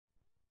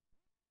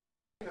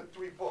The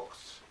 3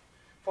 books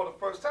for the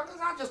first time,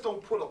 because I just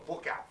don't put a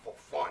book out for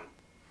fun.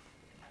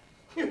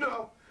 You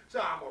know? So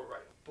I'm going to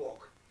write a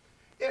book.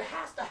 It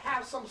has to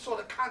have some sort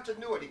of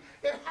continuity.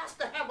 It has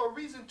to have a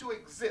reason to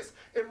exist.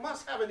 It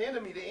must have an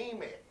enemy to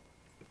aim at.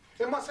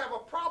 It must have a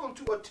problem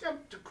to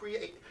attempt to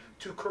create,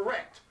 to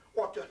correct,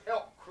 or to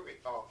help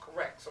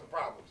correct some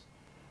problems.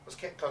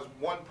 Because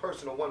one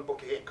person or one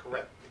book can't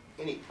correct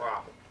any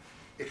problem.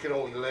 It can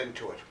only lend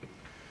to it.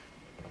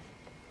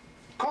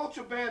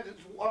 Culture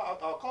Bandits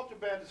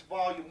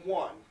Volume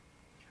 1,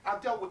 I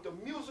dealt with the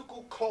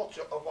musical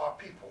culture of our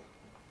people.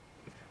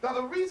 Now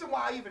the reason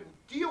why I even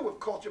deal with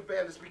Culture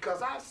Bandits is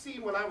because I've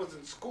seen when I was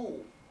in school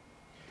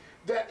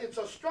that it's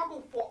a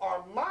struggle for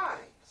our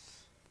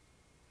minds.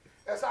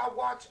 As I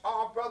watch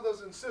our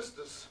brothers and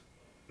sisters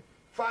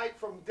fight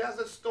from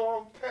Desert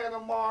Storm,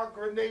 Panama,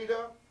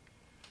 Grenada,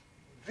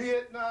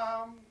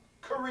 Vietnam,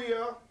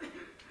 Korea,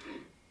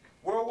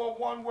 World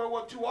War I, World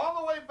War II,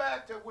 all the way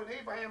back to when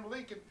Abraham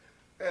Lincoln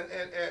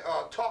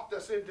talked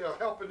us into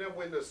helping them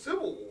win the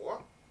Civil War,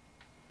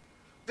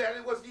 that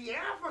it was the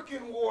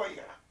African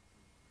warrior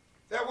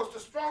that was the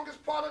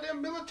strongest part of their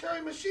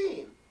military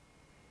machine.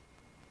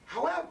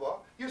 However,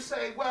 you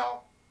say,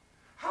 well,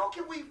 how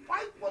can we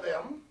fight for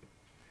them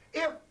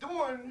if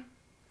during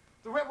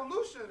the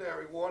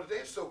Revolutionary War,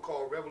 their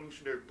so-called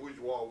Revolutionary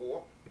Bourgeois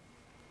War,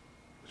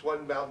 this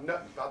wasn't about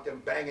nothing, about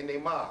them banging their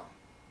mom.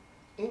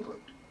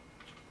 England,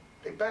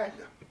 they banged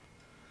her.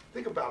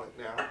 Think about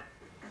it now.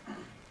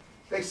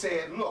 They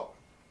said, look,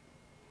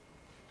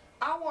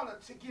 I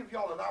wanted to give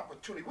y'all an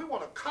opportunity. We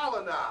want to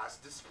colonize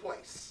this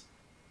place.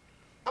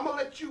 I'm going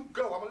to let you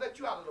go. I'm going to let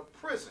you out of the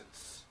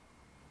prisons.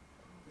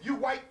 You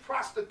white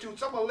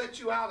prostitutes, I'm going to let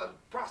you out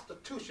of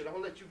prostitution. I'm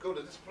going to let you go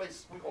to this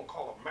place we're going to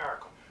call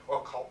America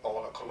or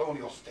the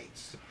colonial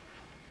states.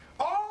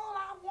 All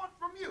I want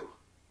from you,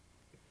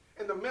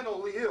 and the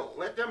mentally ill,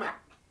 let them out.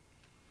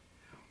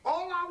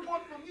 All I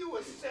want from you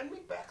is send me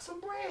back some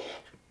bread.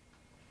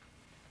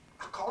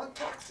 I call it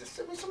taxes.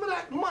 Send me some of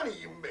that money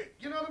you make.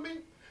 You know what I mean?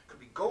 Could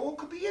be gold,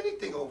 could be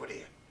anything over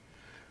there.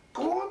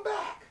 Going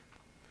back.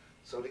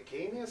 So they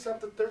came here and set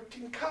up the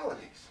 13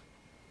 colonies.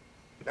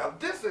 Now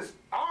this is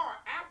our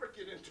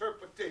African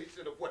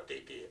interpretation of what they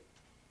did.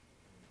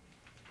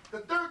 The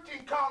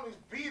 13 colonies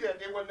be that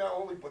they were not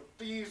only but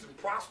thieves and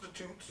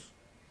prostitutes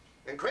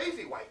and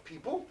crazy white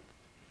people.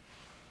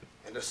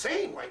 And the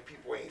same white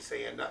people ain't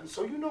saying nothing,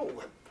 so you know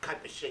what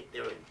type of shape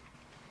they're in.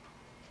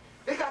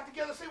 They got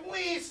together and said, we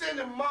ain't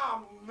sending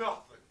mom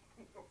nothing,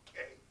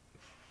 okay?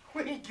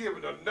 We ain't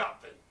giving her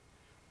nothing.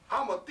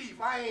 I'm a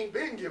thief, I ain't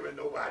been giving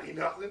nobody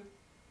nothing.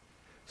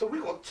 So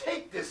we're gonna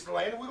take this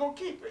land and we're gonna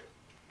keep it.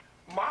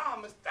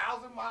 Mom is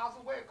 1,000 miles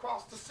away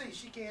across the sea,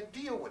 she can't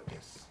deal with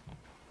this.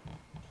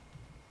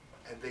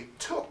 And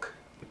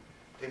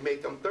they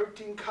made them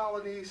 13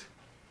 colonies,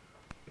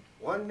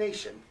 one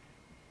nation,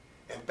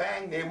 and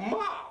banged their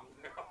mom,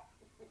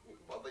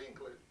 Mother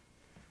England,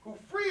 who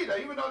freed her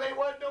even though they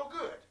weren't no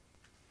good.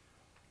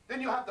 Then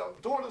you have the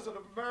daughters of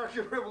the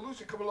American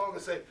Revolution come along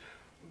and say,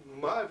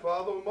 my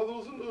father and mother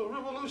was in the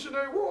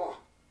Revolutionary War.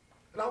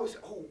 And I always say,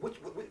 oh,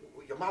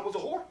 your mom was a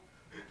whore?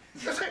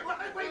 They say,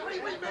 wait,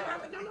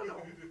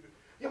 no.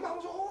 Your mom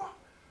was a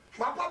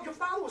whore? Your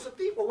father was a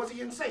thief, or was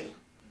he insane?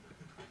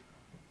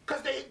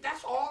 Because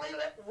that's all they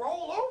let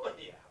roll over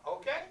here,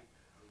 okay?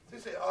 They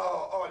say,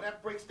 and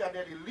that breaks down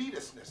that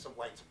elitistness of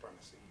white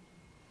supremacy.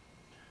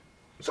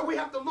 So we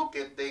have to look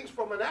at things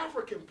from an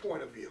African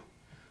point of view.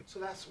 So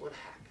that's what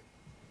happened.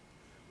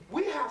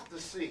 We have to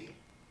see,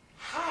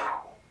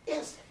 how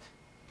is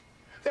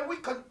it that we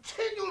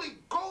continually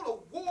go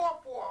to war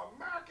for our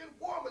American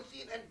war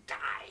machine and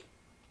die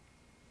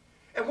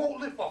and won't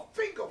lift a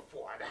finger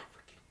for an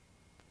African?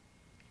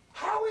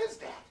 How is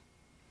that?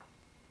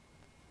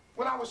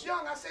 When I was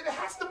young, I said, it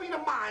has to be the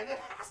mind. It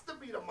has to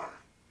be the mind.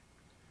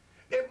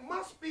 It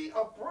must be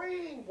a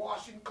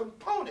brainwashing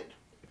component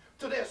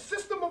to their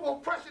system of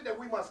oppression that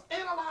we must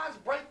analyze,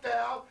 break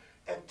down,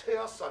 and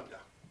tear asunder.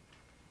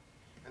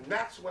 And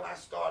that's when I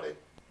started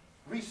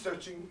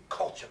researching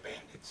Culture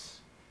Bandits.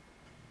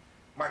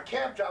 My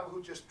cab driver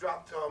who just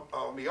dropped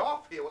me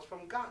off here was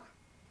from Ghana.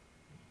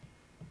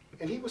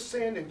 And he was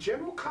saying in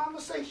general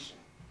conversation,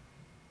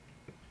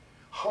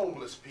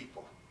 homeless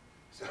people.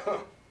 So,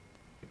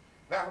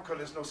 in Africa,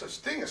 there's no such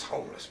thing as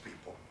homeless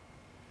people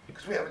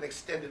because we have an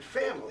extended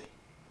family.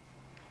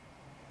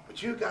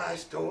 But you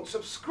guys don't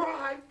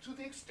subscribe to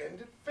the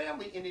extended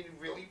family in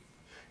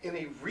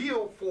a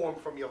real form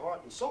from your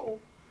heart and soul.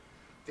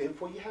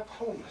 Therefore, you have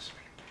homeless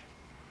people.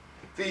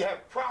 Then you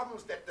have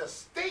problems that the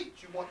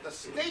state, you want the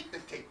state to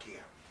take care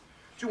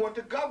of. You want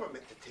the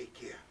government to take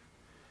care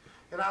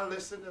of. And I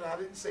listened and I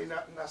didn't say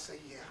nothing. I said,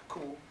 yeah,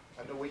 cool.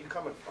 I know where you're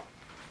coming from.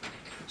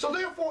 So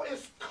therefore,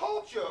 it's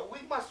culture. We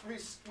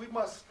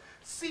must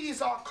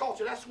seize our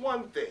culture. That's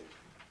one thing.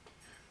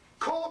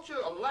 Culture,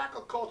 a lack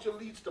of culture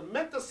leads to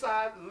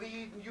menticide,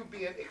 leading you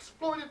being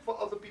exploited for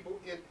other people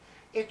in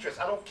interest.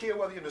 I don't care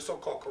whether you're in the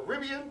so-called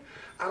Caribbean.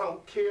 I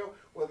don't care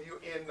whether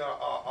you're in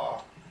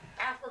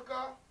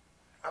Africa.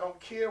 I don't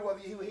care whether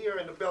you're here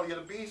in the belly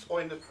of the beast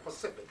or in the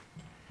Pacific.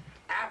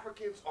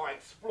 Africans are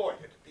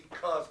exploited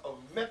because of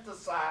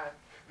menticide,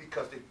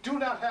 because they do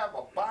not have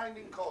a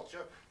binding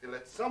culture. They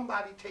let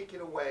somebody take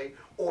it away,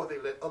 or they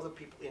let other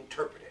people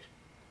interpret it.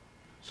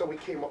 So we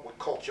came up with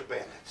culture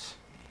bandits.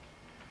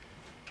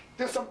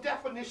 There's some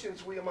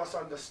definitions we must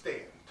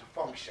understand to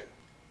function.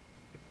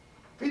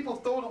 People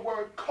throw the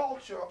word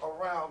culture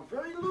around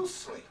very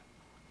loosely.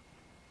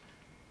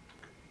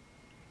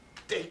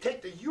 They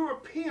take the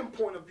European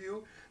point of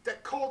view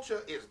that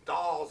culture is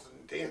dolls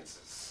and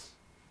dances,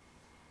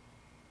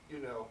 you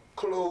know,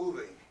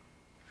 clothing.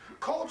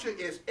 Culture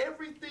is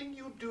everything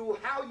you do,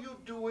 how you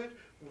do it,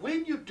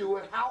 when you do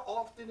it, how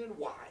often and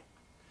why.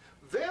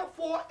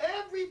 Therefore,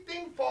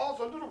 everything falls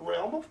under the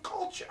realm of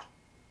culture.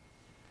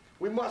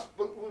 We must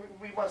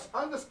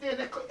understand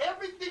that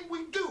everything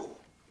we do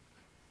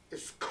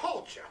is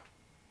culture.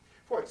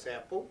 For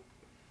example,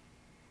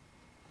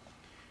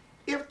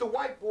 if the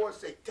white boys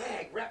say,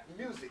 dang, rap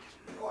music,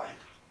 boy,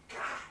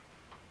 God,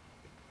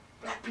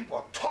 black people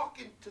are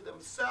talking to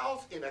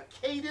themselves in a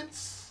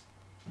cadence,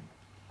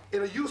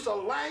 in a use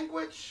of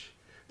language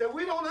that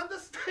we don't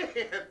understand.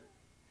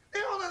 They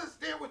don't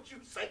understand what you're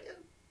saying.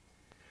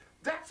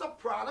 That's a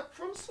product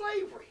from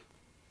slavery.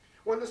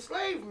 When the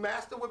slave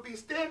master would be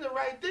standing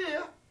right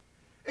there,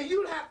 and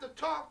you'd have to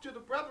talk to the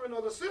brethren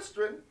or the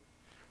sister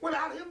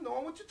without him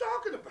knowing what you're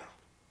talking about.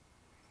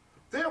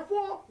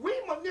 Therefore, we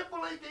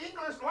manipulate the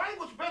English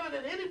language better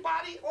than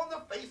anybody on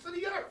the face of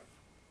the earth.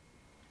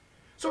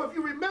 So if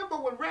you remember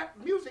when rap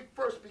music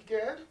first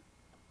began,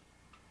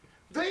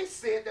 they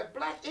said that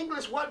black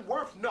English wasn't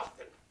worth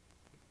nothing,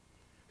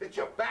 that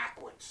you're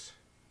backwards.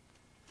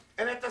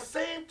 And at the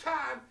same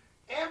time,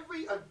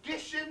 every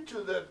addition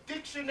to the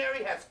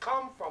dictionary has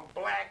come from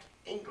black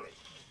English.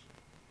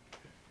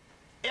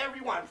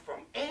 Everyone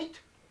from ain't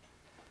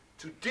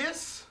to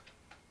dis.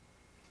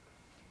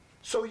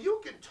 So you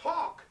can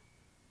talk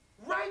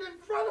right in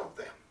front of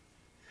them.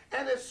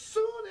 And as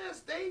soon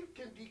as they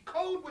can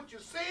decode what you're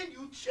saying,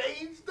 you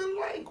change the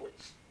language.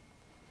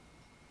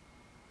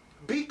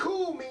 Be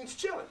cool means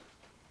chilling.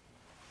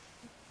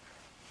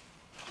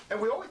 And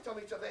we always tell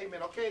each other,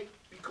 amen, okay,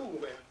 be cool,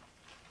 man.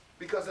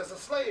 Because as a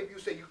slave, you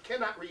say you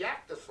cannot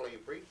react to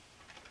slavery.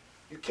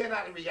 You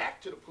cannot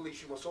react to the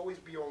police. You must always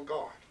be on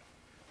guard.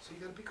 So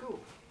you gotta be cool.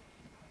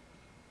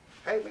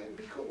 Hey, man,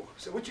 be cool. I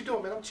said, what you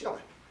doing, man? I'm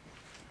chilling.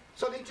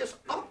 So they just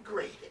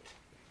upgrade it.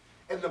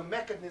 And the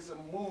mechanism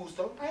moves,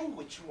 the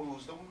language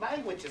moves. The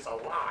language is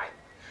alive.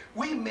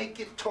 We make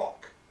it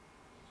talk.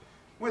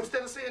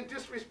 Instead of saying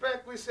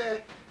disrespect, we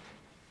say,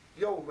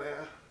 yo,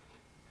 man,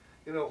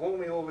 you know,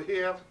 homie over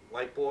here,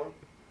 white boy,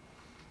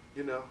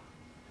 you know,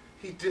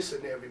 he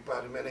dissing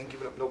everybody, man, ain't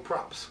giving up no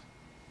props.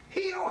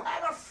 He don't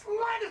have the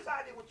slightest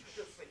idea what you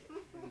just said.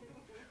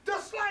 The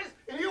slightest.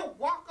 And he'll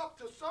walk up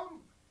to some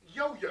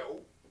yo-yo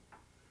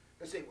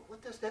and say, well,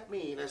 what does that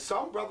mean? And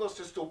some brothers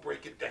just don't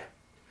break it down.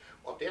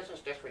 Well, this is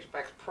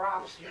disrespect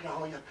props, you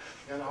don't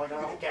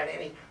get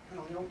any,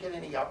 you don't get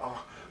any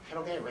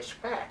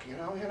respect, you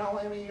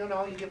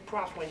get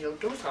props when you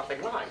do something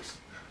nice.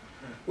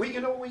 We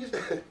used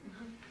to,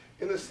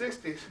 in the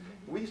 60s,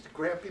 we used to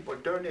grab people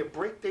during their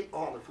break their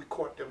arm if we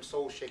caught them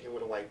soul shaking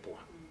with a white boy.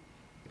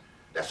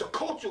 That's a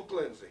cultural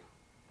cleansing.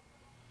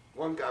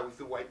 One guy, we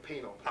threw white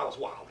paint on. I was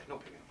wild, no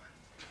paint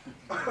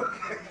on.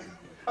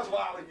 I was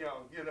wild and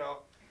young,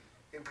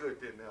 and good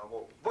then now I'm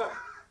old. But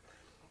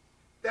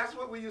that's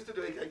what we used to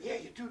do. They go, yeah,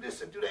 you do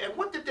this and do that. And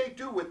what did they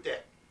do with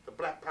that? The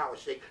Black Power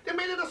shake. They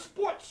made it a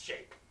sports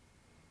shake.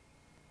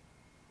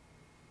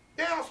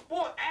 They are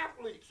sport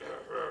athletes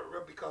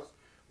because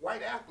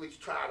white athletes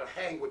try to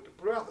hang with the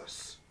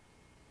brothers.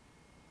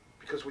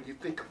 Because when you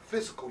think of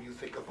physical, you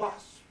think of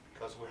us.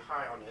 Because we're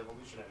high on the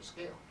evolutionary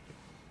scale.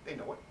 They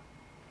know it.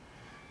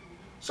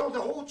 So the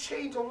whole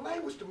change of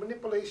language, the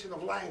manipulation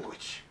of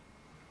language,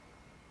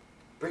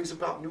 brings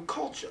about new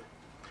culture.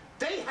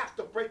 They have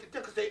to break it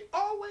down because they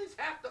always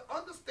have to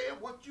understand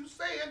what you're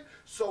saying.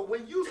 So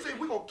when you say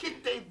we're going to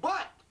kick their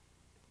butt,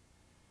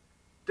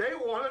 they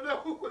want to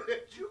know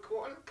that you're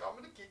going to come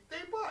and kick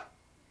their butt.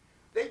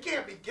 They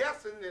can't be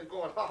guessing and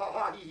going ha ha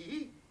ha he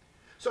he.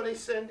 So they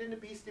send in the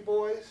Beastie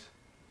Boys,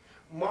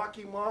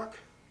 Marky Mark,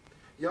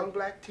 young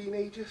black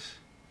teenagers.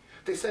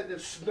 They send in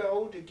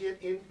Snow to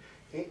get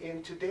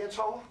into dance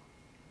hall.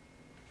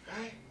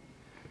 Right?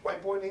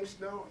 White boy named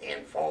Snow,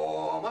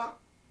 Informer.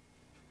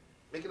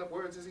 Making up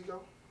words as he go,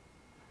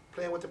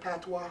 playing with the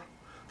patois.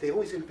 They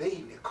always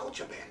invade their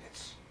culture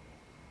bandits.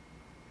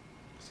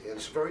 See, and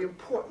it's very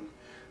important.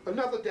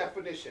 Another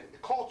definition, the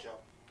culture,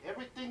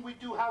 everything we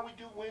do, how we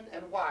do, when,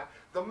 and why.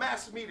 The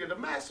mass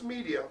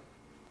media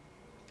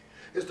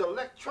is the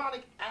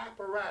electronic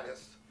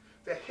apparatus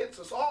that hits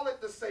us all at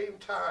the same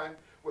time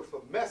with a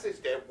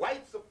message that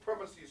white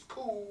supremacy is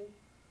cool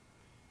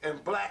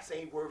and blacks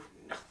ain't worth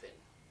nothing.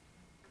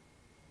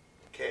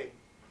 Okay?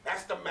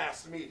 That's the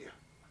mass media.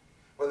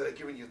 Whether they're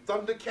giving you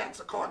Thundercats,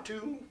 a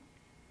cartoon,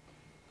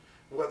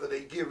 whether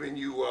they're giving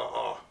you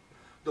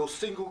those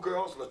single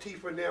girls,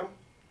 Latifah and them.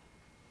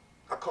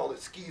 I call it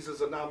Skeezers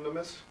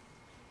Anonymous.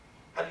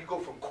 How do you go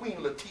from Queen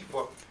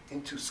Latifah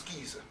into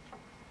Skeezer?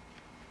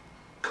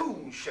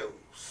 Coon coon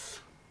shows.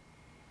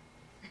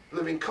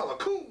 Living color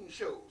coon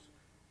shows.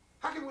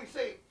 How can we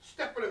say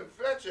Stepper and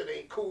Fletcher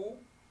ain't cool,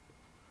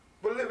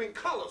 but Living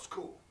Color's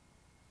cool?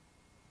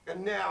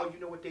 And now, you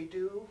know what they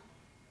do?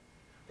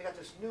 They got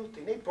this new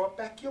thing. They brought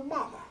back Your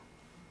Mama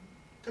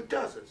to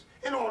dozens.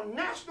 And on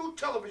national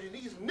television,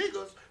 these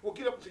niggas will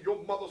get up and say, your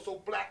mother's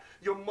so black,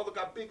 your mother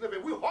got big lips,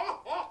 and we ha,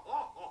 ha,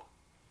 ha, ha.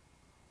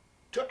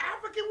 To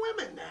African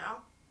women now,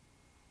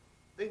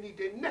 they need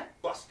their neck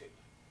busted.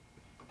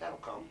 But that'll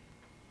come.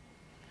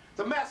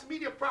 The mass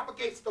media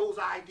propagates those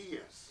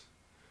ideas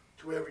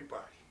to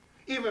everybody,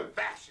 even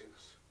fashions.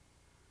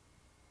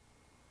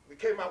 We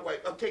came out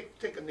with,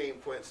 take a name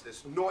for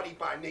instance, Naughty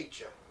by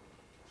Nature.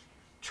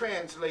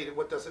 Translated,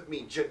 what does it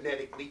mean?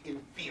 Genetically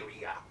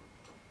inferior.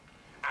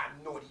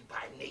 I'm naughty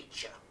by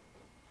nature.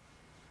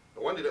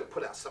 No wonder they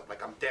put out something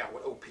like I'm down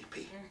with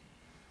OPP.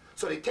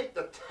 So they take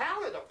the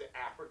talent of the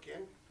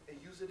African and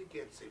use it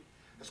against him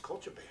as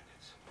culture bandits.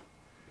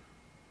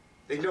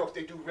 They know if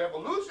they do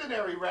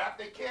revolutionary rap,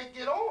 they can't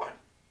get on.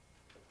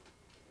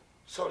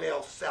 So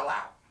they'll sell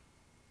out.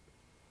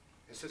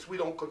 And since we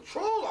don't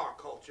control our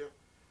culture,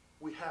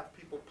 we have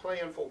people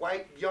playing for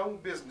white young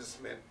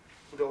businessmen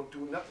who don't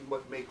do nothing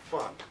but make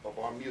fun of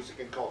our music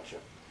and culture.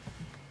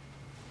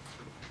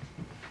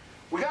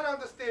 We got to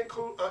understand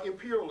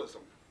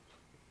imperialism.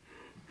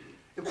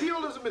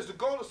 Imperialism is to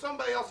go to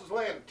somebody else's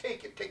land and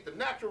take it. Take the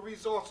natural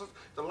resources,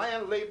 the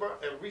land, labor,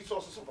 and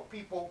resources of a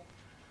people,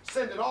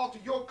 send it all to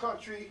your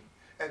country,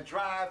 and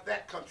drive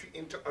that country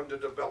into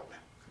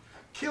underdevelopment.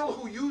 Kill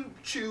who you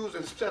choose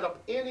and set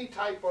up any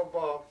type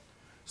of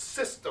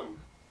system,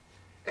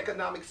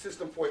 economic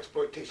system for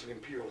exploitation,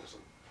 imperialism.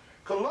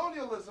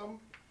 Colonialism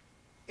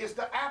is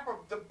the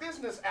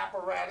business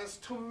apparatus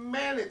to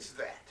manage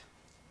that.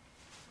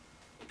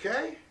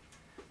 Okay?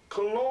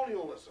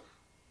 Colonialism.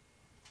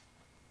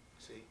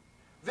 See?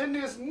 Then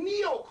there's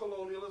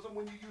neo-colonialism,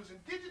 when you use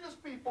indigenous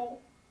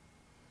people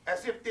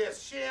as if they're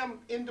sham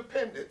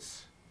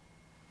independence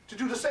to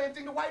do the same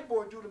thing the white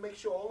boy do to make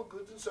sure all the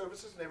goods and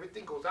services and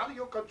everything goes out of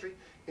your country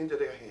into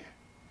their hand.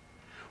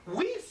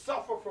 We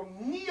suffer from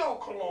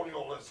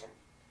neo-colonialism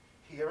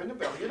here in the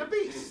belly of the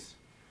beast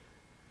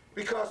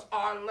because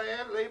our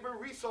land, labor,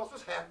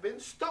 resources have been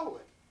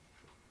stolen.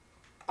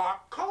 Our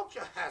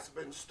culture has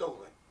been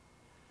stolen.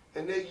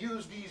 And they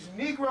use these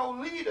Negro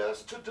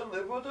leaders to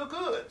deliver the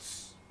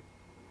goods.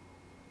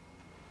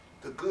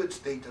 The goods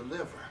they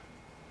deliver.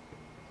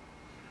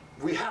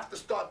 We have to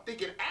start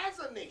thinking as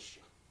a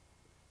nation.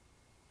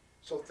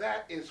 So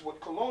that is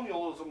what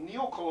colonialism,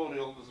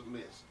 neo-colonialism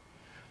is.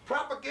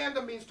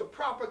 Propaganda means to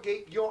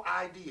propagate your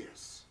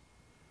ideas.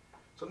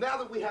 So now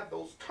that we have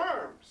those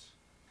terms,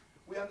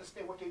 we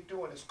understand what they're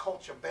doing as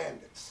culture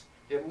bandits.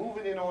 They're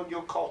moving in on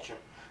your culture.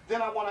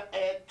 Then I want to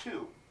add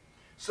two.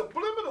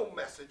 Subliminal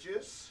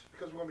messages,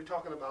 because we're going to be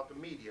talking about the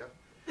media,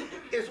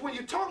 is when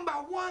you're talking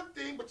about one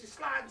thing, but you're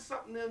sliding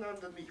something in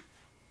underneath.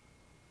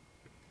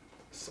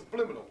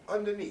 Subliminal,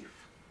 underneath,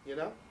 you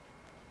know?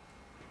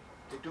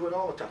 They do it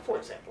all the time. For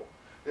example,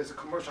 there's a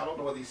commercial, I don't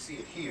know whether you see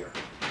it here,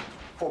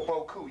 for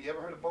Boku. You ever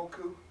heard of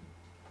Boku?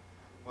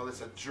 Well, it's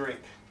a drink.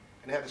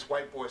 And they have this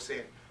white boy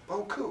saying,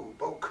 Boku,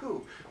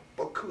 Boku.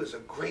 Boku is a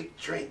great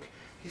drink.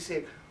 He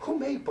said, who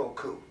made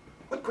Boku?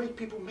 What great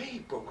people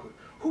made Boku?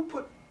 Who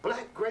put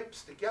black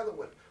grapes together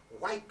with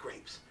white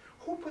grapes?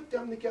 Who put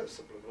them together?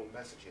 Subliminal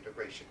message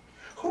integration.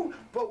 Who,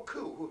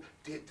 Boku, who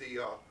did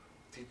the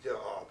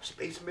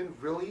spacemen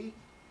really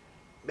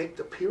make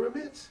the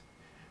pyramids?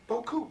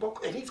 Boku,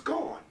 Boku, and he's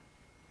gone.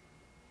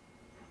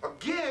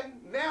 Again,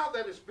 now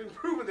that it's been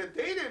proven that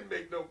they didn't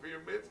make no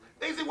pyramids,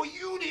 they say, well,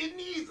 you didn't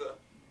either.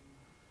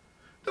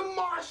 The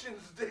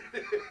Martians did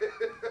it.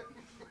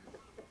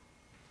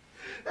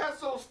 That's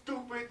so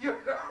stupid, you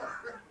know.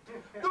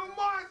 The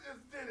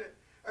Martians did it.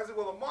 I said,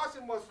 well, the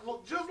Martian must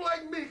look just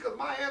like me because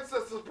my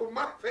ancestors put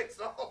my face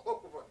all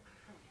over.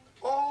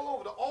 All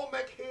over. The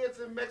Olmec heads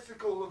in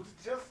Mexico looks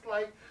just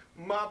like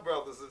my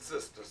brothers and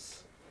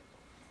sisters.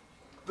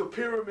 The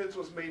pyramids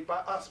was made by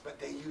us, but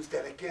they used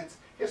that against.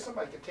 Here,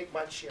 somebody can take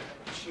my chair. I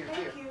have a chair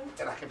here. Thank you.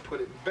 And I can put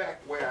it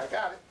back where I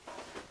got it.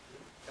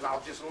 And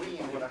I'll just lean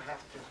when I have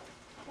to.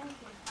 Thank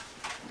you.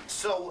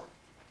 So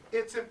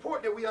it's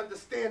important that we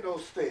understand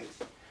those things.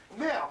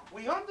 Now,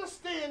 we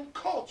understand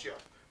culture,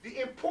 the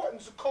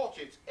importance of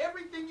culture. It's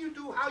everything you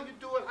do, how you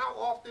do it, how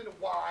often, and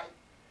why.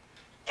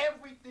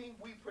 Everything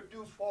we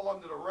produce fall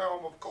under the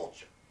realm of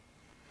culture.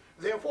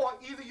 Therefore,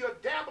 either you're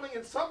dabbling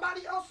in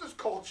somebody else's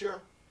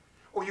culture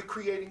or you're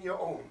creating your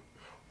own.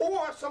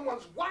 Or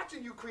someone's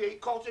watching you create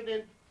culture and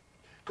then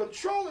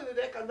controlling it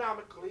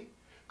economically,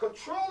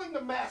 controlling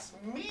the mass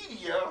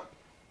media,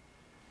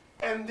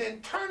 and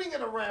then turning it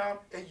around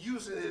and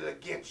using it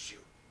against you.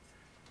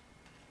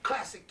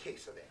 Classic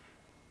case of that.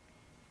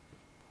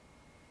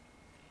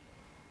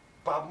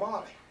 Bob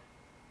Marley,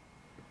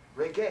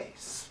 reggae,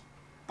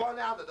 spun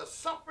out of the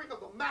suffering of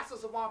the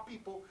masses of our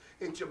people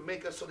in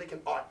Jamaica so they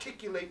can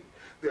articulate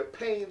their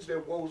pains,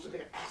 their woes, and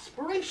their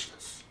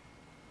aspirations.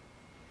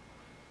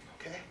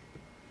 Okay?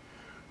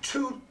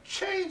 To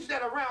change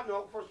that around,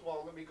 no, first of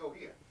all, let me go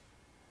here.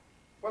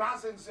 when I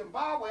was in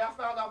Zimbabwe, I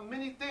found out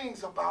many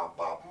things about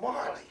Bob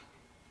Marley.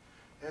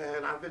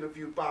 And I've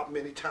interviewed Bob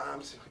many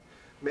times, and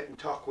met and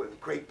talked with him.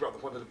 Great brother,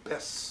 one of the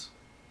best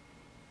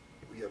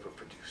we ever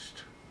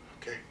produced,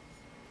 okay?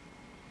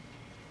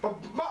 But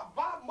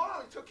Bob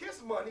Marley took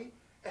his money,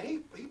 and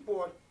he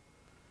bought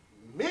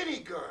many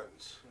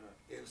guns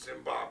in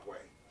Zimbabwe.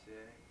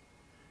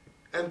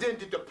 And then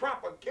did the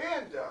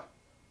propaganda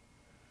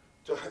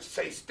to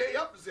say, stay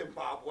up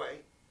Zimbabwe,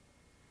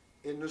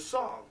 in the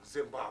song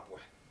Zimbabwe.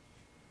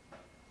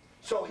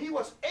 So he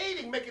was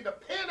aiding making the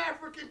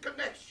Pan-African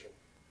connection.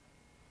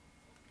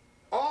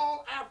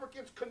 All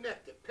Africans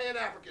connected,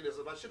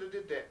 Pan-Africanism, I should have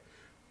did that.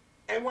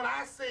 And when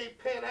I say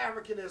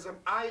Pan-Africanism,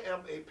 I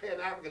am a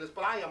Pan-Africanist,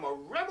 but I am a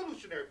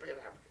revolutionary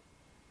Pan-African.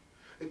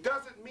 It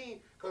doesn't mean,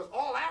 because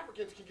all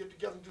Africans can get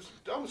together and do some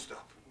dumb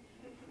stuff.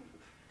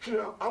 You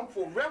know, I'm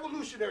for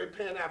revolutionary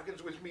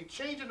Pan-Africans, which means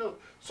changing the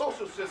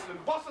social system,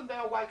 busting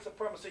down white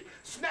supremacy,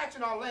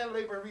 snatching our land,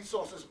 labor, and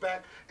resources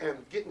back, and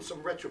getting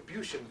some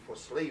retribution for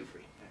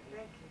slavery.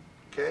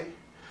 Okay?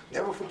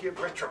 Never forget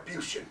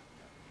retribution.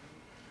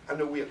 I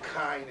know we are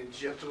kind and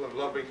gentle and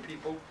loving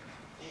people.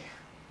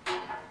 Yeah.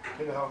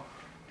 You know,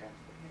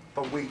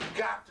 but we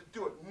got to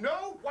do it.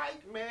 No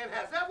white man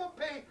has ever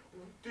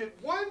did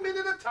 1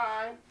 minute at a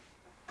time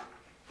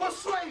for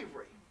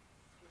slavery.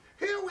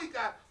 Here we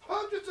got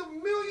hundreds of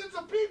millions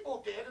of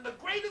people dead in the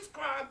greatest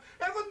crime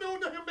ever known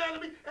to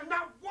humanity, and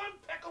not one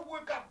peck of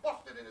wood got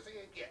busted in his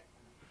hand yet.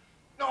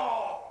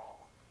 No.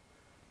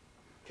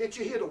 Can't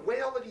you hear the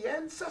wail of the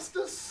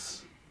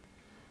ancestors?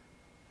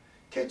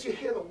 Can't you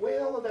hear the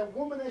wail of that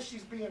woman as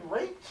she's being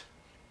raped?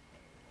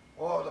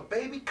 Or the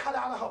baby cut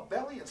out of her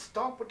belly and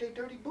stomped with their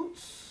dirty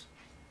boots?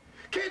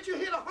 Can't you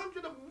hear the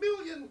 100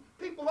 million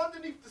people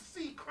underneath the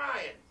sea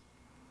crying?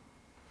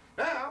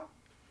 Now,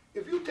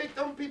 if you take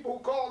them people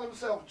who call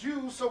themselves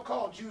Jews,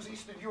 so-called Jews,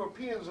 Eastern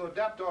Europeans who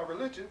adapt to our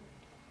religion,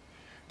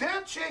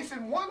 they're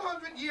chasing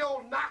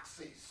 100-year-old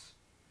Nazis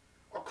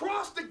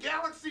across the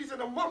galaxies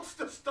and amongst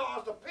the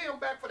stars to pay them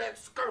back for that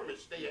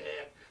skirmish they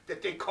had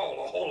that they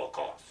call a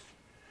Holocaust.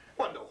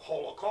 Wasn't no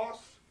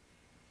Holocaust.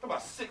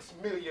 About 6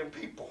 million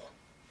people.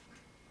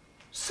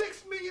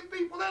 6 million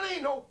people, that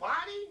ain't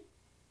nobody.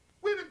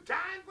 We've been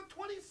dying for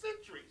 20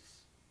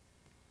 centuries.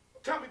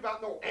 Don't tell me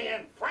about no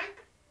Anne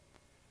Frank.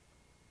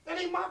 That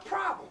ain't my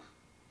problem.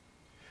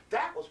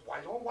 That was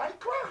white on white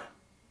crime.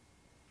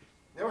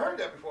 Never heard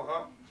that before,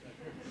 huh?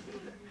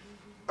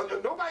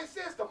 Nobody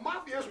says the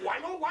mafia is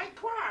white on white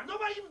crime.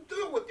 Nobody even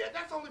deal with that.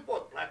 That's only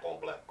for black on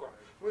black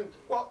crime.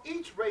 Well,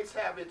 each race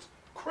have its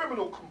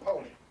criminal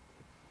component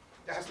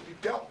that has to be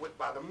dealt with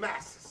by the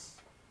masses.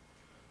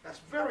 That's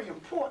very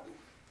important.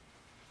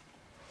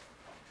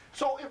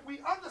 So if we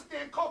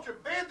understand culture,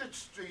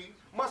 banditry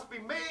must be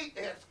made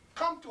and has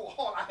come to a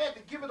halt. I had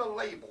to give it a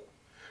label.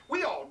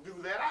 We all knew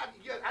that. I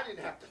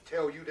didn't have to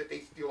tell you that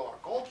they steal our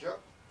culture.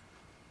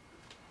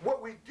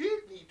 What we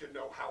did need to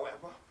know,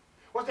 however,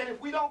 was that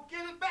if we don't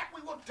get it back,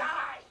 we will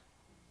die.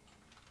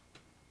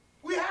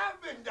 We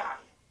have been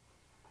dying.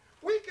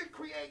 We can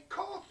create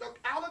culture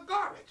out of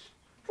garbage.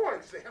 For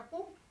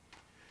example,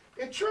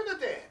 in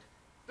Trinidad,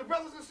 the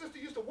brothers and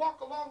sisters used to walk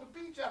along the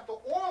beach after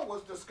oil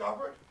was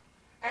discovered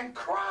and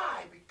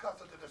cry because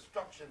of the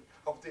destruction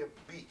of their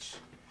beach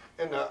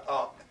and the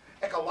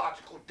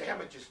ecological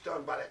damages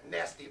done by that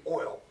nasty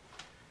oil,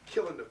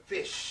 killing the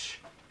fish,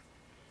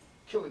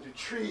 killing the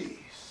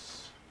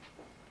trees,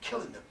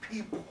 killing the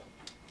people.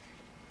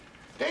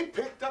 They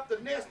picked up the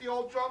nasty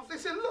old drums. They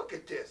said, look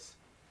at this.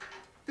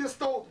 This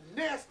old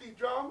nasty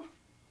drum,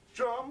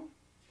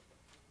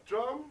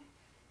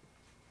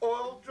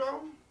 oil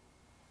drum,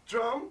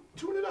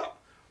 tune it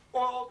up.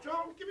 Oil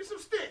drum, give me some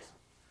sticks.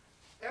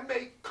 And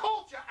made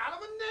culture out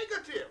of a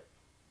negative.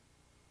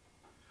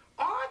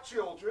 Our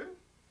children,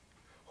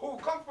 who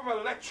come from an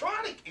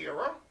electronic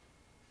era,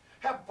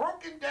 have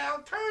broken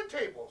down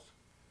turntables.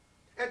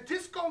 And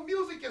disco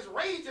music is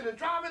raging and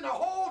driving the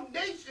whole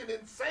nation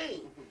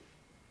insane.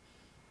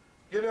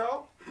 You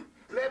know,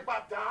 led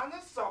by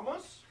Donna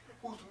Summers,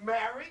 who's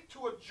married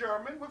to a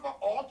German with an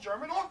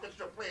all-German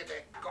orchestra playing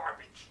that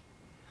garbage.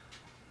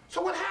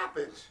 So what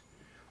happens?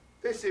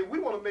 They say, we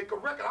want to make a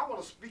record. I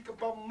want to speak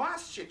about my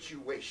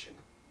situation.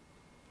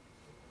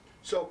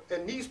 So,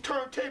 and these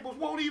turntables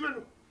won't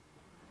even,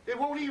 hey,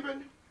 Whitey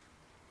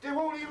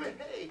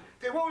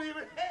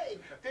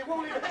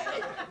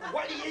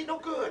ain't no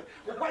good.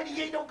 Whitey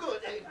ain't no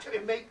good. And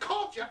it made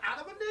culture out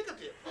of a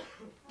negative.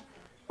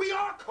 We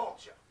are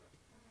culture.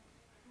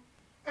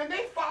 And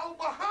they follow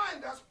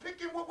behind us,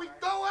 picking what we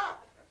throw out.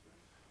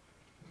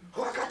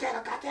 Oh, I got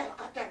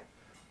that.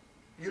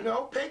 You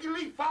know, Peggy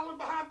Lee following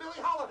behind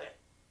Billie Holiday.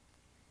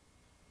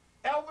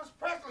 Elvis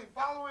Presley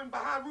following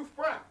behind Ruth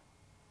Brown.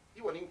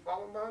 He wasn't even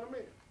following behind a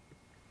man.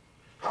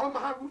 Following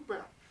behind Ruth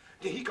Brown.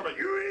 Then he come like,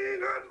 you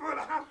ain't nothing but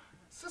a hound.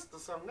 Sister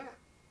sung that.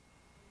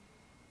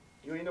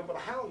 You ain't nothing but a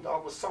hound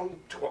dog was sung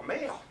to a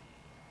male.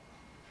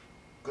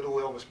 Good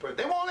old Elvis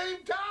Presley. They won't let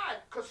him die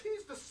because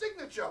he's the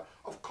signature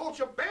of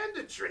culture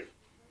banditry.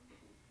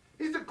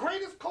 He's the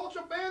greatest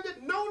culture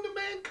bandit known to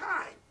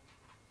mankind.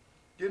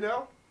 You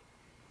know?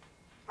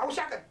 wish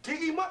I could dig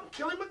him up and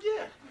kill him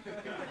again.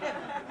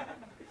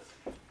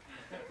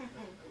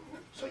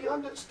 So you're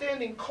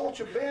understanding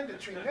culture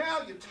banditry. Now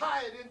you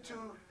tie it into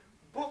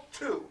book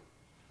 2.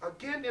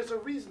 Again, there's a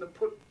reason to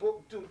put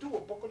do a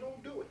book or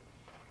don't do it.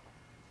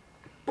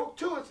 Book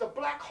 2 is the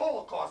Black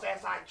Holocaust.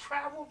 As I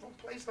traveled from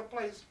place to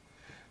place,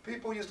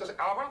 people used to say,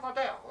 "Oh,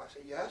 Brother Dale." I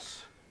said,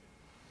 "Yes."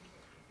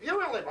 "You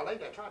really believe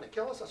they're trying to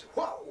kill us?" I said,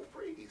 "Whoa,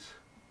 freeze.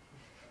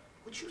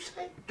 What'd you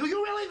say? Do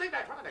you really think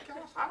they're trying to kill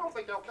us?" "I don't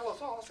think they'll kill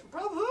us all." I said,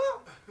 "Brother,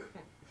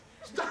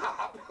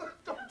 stop.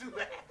 Don't do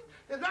that."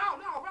 And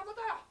no, Brother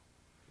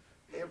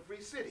Dale.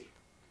 Every city.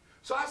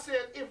 So I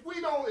said, if we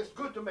don't, it's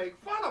good to make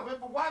fun of it,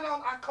 but why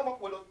don't I come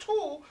up with a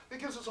tool that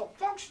gives us a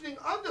functioning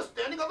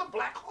understanding of the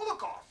Black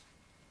Holocaust?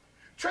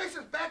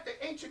 Traces back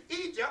to ancient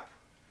Egypt,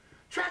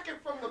 track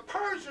it from the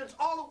Persians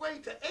all the way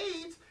to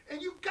AIDS,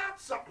 and you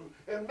got something.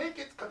 And make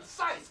it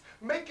concise,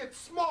 make it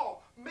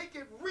small, make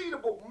it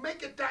readable,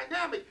 make it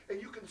dynamic,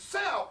 and you can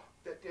sell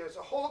that there's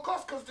a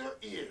Holocaust, because there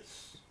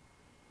is.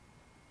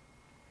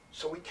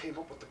 So we came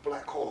up with the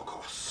Black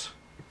Holocaust.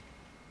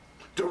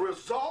 The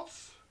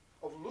results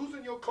of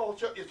losing your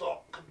culture is a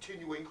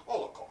continuing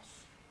Holocaust.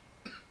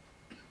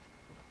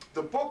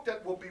 The book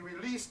that will be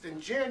released in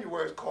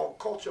January is called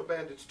Culture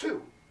Bandits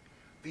 2,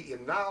 The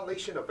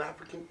Annihilation of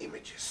African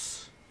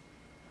Images.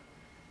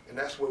 And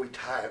that's where we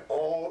tie it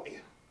all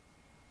in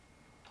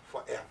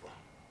forever.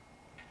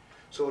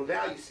 So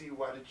now you see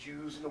why the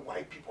Jews and the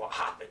white people are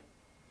hopping.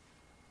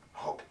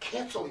 Oh,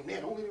 canceling,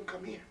 man, don't let them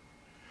come here.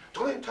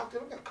 Don't let them talk to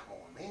them. Come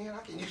on, man, I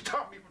can't use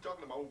people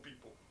talking to my own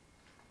people.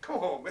 Come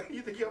on, man,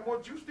 you think you have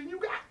more juice than you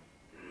got?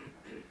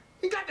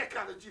 He got that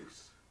kind of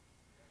juice.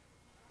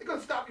 He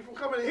couldn't stop you from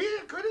coming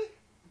here, could he?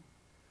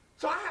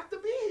 So I have to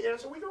be here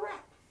so we can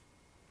rap.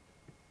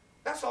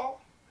 That's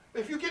all.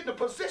 If you get in the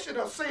position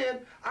of saying,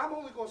 I'm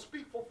only going to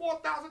speak for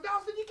 $4,000,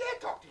 then you can't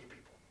talk to your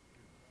people.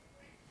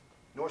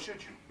 Nor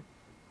should you.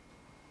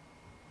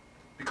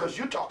 Because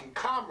you're talking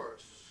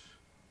commerce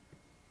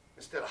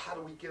instead of how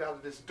do we get out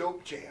of this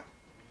dope jam,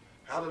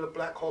 out of the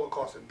Black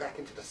Holocaust and back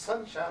into the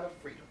sunshine of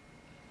freedom.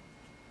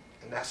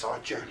 And that's our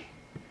journey.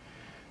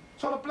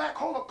 So the Black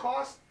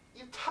Holocaust,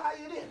 you tie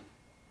it in.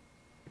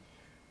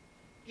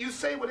 You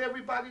say what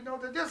everybody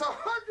knows, that there's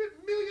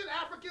 100 million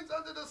Africans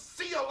under the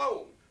sea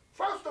alone.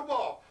 First of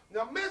all,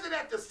 now measure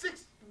that to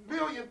 6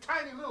 million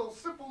tiny little,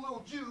 simple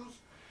little Jews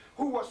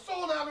who were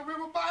sold down the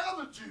river by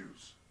other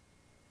Jews.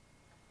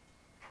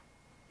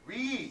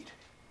 Read.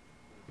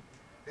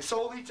 They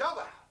sold each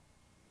other.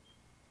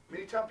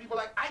 Many times people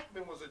like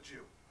Eichmann was a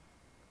Jew.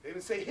 They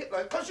didn't say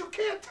Hitler, because you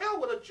can't tell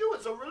what a Jew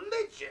is. A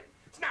religion.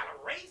 It's not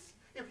a race.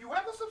 If you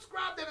ever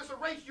subscribe that it's a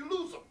race, you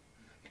lose them.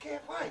 You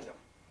can't find them.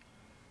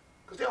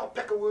 Because they're all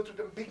peckerwoods with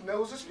them big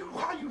noses.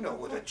 How you know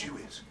what a Jew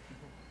is?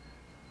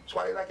 That's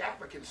why they like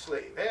African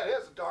slave. Yeah,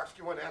 there's a dark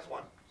skin one, that's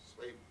one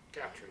slave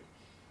captured.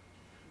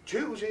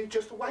 Jews ain't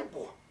just a white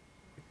boy.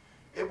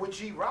 Edward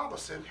G.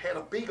 Robinson had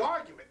a big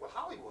argument with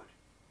Hollywood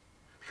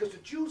because the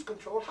Jews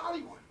controlled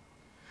Hollywood.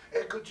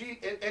 Edgar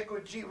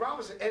G.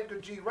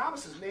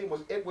 Robinson's name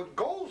was Edward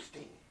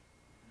Goldstein.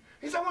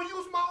 He said, I want to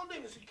use my own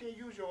name. He said, you can't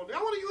use your own name.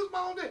 I want to use my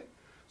own name.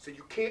 He said,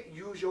 you can't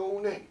use your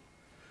own name.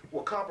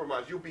 We'll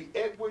compromise. You'll be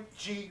Edward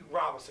G.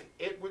 Robinson,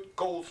 Edward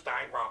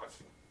Goldstein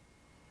Robinson.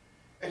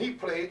 And he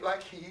played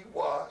like he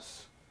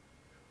was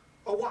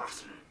a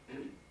wasp.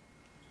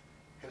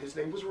 And his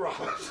name was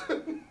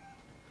Robinson.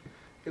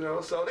 You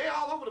know, so they're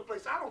all over the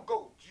place. I don't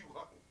go Jew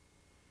hunting.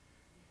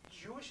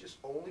 Jewish is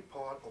only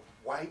part of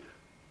white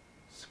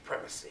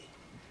supremacy,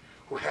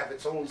 who have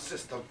its own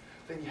system.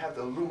 Then you have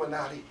the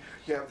Illuminati,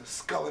 you have the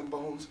Skull and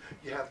Bones,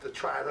 you have the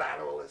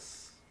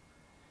Trilateralists,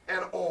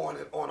 and on,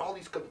 all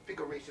these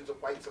configurations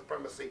of white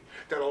supremacy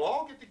that'll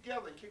all get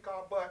together and kick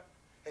our butt.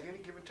 At any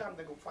given time,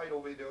 they're going to fight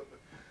over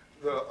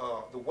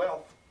the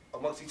wealth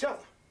amongst each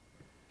other.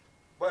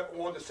 But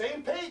on the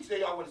same page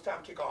they are when it's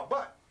time to kick our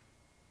butt.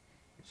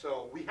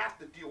 So we have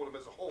to deal with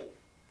them as a whole.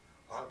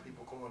 A lot of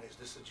people going, is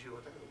this a Jew?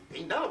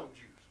 Ain't none of them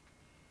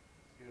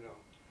Jews. You know,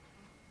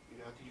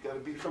 you got to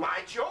be from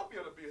Ethiopia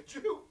to be a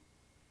Jew.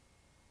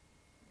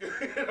 You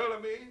know what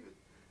I mean?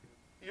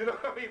 You know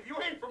what I mean? If you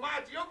ain't from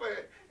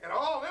Ethiopia, and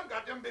all of them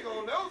got them big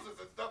old noses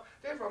and stuff,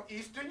 they're from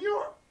Eastern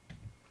Europe.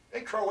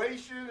 They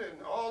Croatian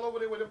and all over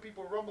there with them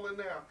people rumbling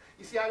now.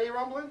 You see how they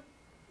rumbling?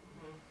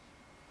 Mm-hmm.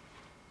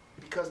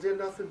 Because they're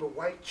nothing but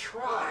white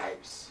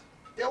tribes.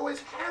 They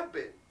always have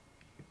been.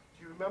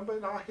 Do you remember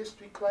in our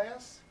history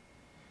class?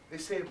 They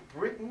said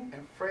Britain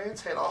and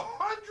France had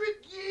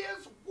 100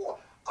 years war.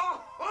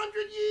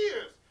 100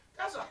 years!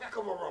 That's a heck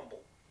of a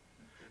rumble.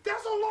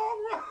 That's a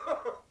long run.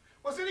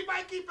 Was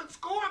anybody keeping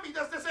score? I mean,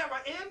 does this ever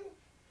end?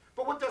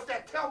 But what does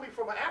that tell me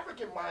from an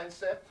African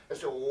mindset? I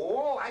say,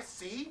 oh, I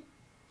see.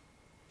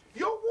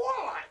 You're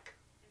warlike.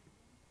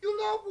 You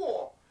love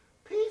war.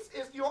 Peace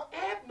is your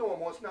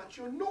abnormal. It's not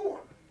your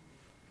norm.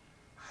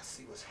 I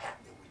see what's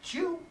happening with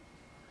you.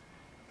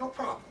 No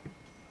problem.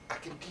 I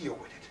can deal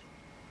with it.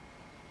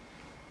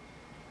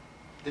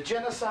 The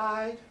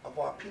genocide of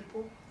our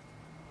people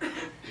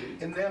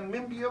in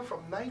Namibia from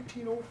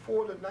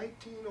 1904 to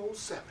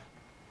 1907.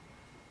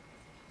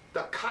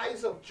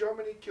 Nazis of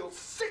Germany killed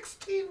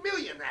 16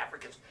 million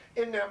Africans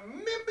in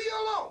Namibia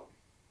alone.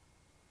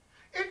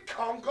 In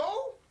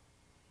Congo,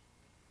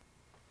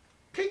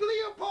 King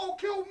Leopold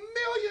killed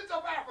millions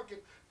of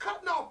Africans,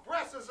 cutting off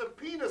breasts and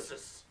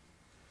penises,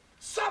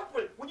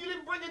 suffering when you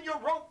didn't bring in your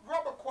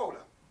rubber quota,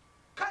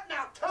 cutting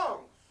out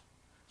tongues,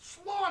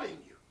 slaughtering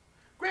you,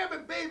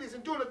 grabbing babies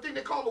and doing a thing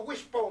they call a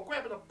wishbone,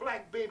 grabbing a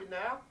black baby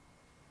now,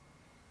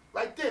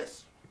 like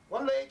this,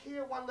 one leg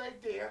here, one leg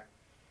there,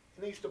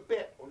 and they used to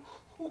bet on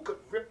who could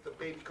rip the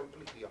baby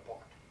completely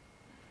apart.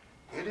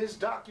 It is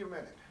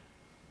documented.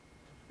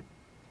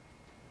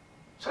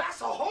 So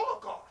that's a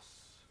Holocaust.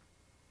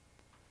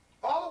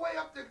 All the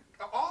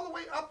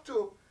way up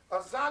to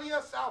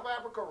Azania, South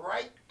Africa,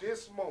 right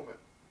this moment,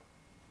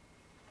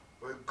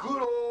 where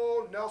good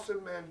old Nelson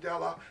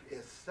Mandela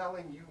is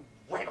selling you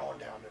right on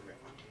down the river.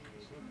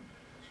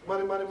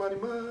 Money, money, money,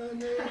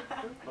 money,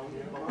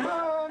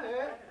 money.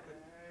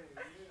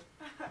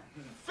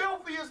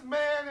 Filthiest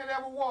man that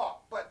ever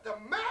walked. But the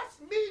mass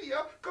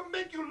media can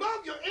make you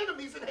love your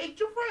enemies and hate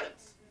your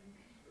friends.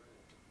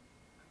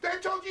 They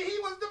told you he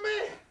was the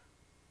man.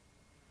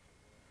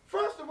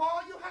 First of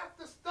all, you have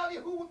to study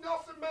who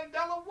Nelson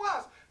Mandela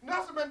was.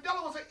 Nelson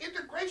Mandela was an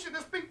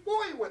integrationist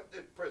before he went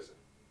to prison.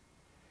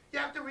 You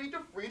have to read the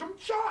Freedom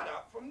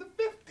Charter from the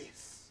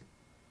 50s.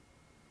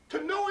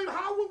 To know him,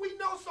 how would we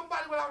know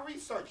somebody without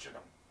researching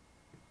them?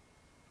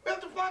 We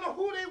have to find out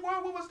who they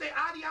were, what was their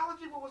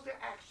ideology, what was their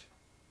action.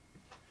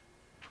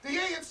 The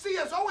ANC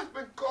has always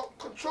been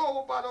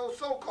controlled by those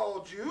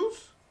so-called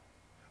Jews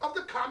of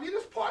the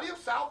Communist Party of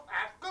South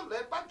Africa,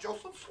 led by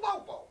Joseph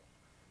Slovo.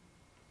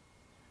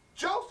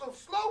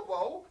 Joseph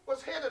Slovo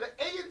was head of the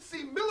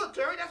ANC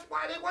military. That's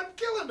why they weren't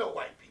killing the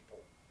white people.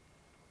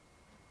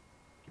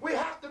 We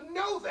have to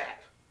know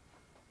that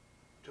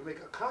to make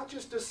a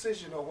conscious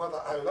decision on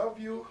whether I love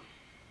you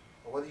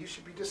or whether you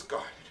should be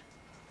discarded.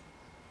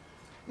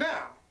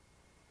 Now,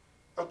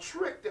 a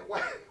trick that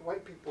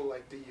white people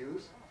like to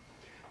use,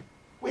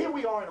 here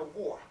we are in a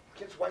war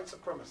against white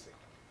supremacy.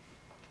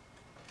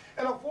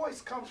 And a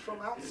voice comes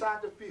from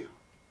outside the field.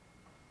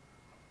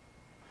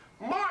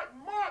 Martin,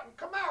 Martin,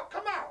 come out,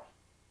 come out.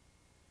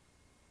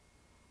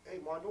 Hey,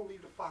 Martin, don't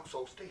leave the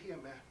foxhole. Stay here,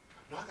 man.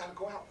 No, I gotta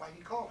go out. Why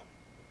he calling?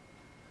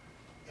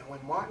 And when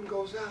Martin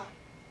goes out,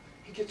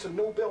 he gets a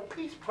Nobel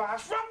Peace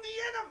Prize from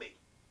the enemy.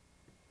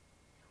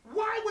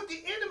 Why would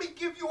the enemy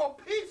give you a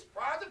peace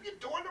prize if you're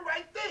doing the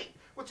right thing,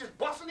 which is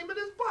busting him in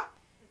his butt?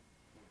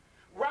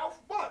 Ralph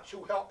Bunche,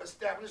 who helped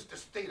establish the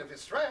state of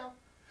Israel,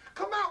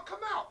 come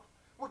out,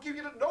 we'll give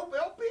you the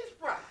Nobel Peace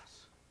Prize.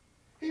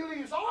 He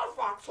leaves our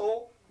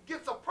foxhole,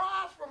 gets a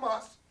prize from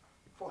us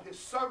for his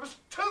service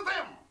to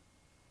them.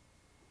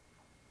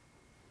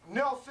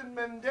 Nelson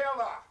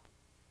Mandela,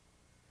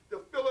 the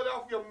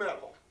Philadelphia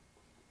Medal,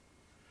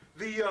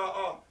 the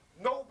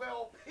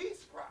Nobel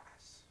Peace Prize.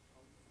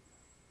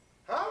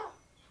 Huh?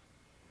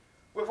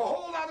 With a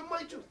whole lot of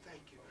money too,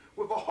 thank you.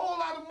 With a whole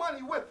lot of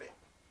money with it.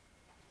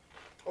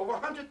 Over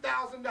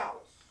 $100,000.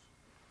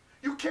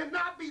 You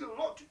cannot be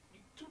loyal.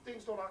 Two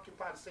things don't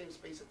occupy the same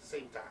space at the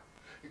same time.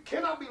 You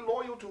cannot be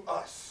loyal to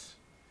us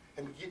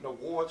and be getting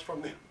awards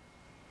from them.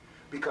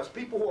 Because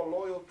people who are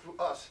loyal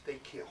to us, they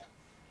kill.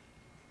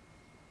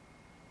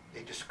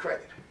 They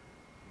discredit.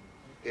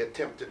 They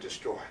attempt to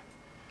destroy.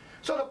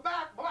 So the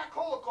Black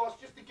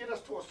Holocaust, just to get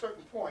us to a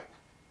certain point,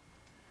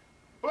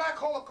 Black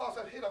Holocaust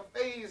have hit a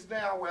phase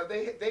now where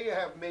they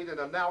have made an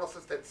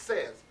analysis that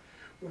says,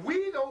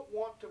 we don't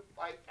want to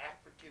fight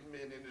African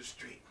men in the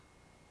street.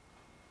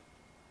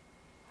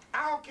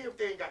 I don't care if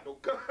they ain't got no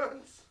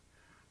guns.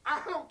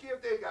 I don't care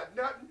if they ain't got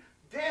nothing.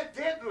 They're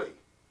deadly.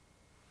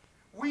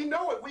 We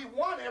know it. We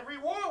won every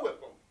war with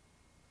them.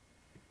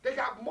 They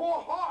got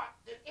more heart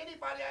than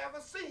anybody I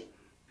ever seen.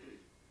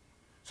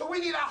 So we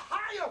need a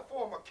higher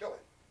form of killing.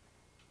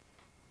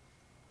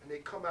 And they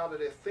come out of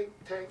their think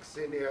tanks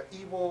and their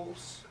evil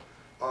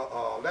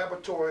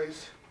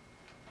laboratories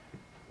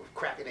with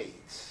cracking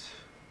AIDS.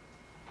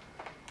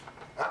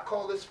 I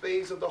call this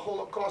phase of the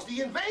Holocaust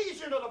the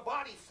invasion of the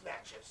body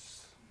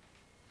snatchers.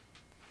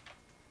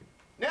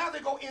 Now they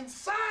go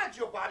inside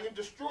your body and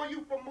destroy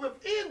you from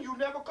within. You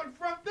never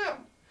confront them.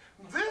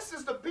 This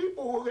is the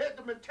people who had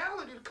the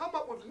mentality to come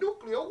up with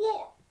nuclear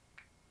war.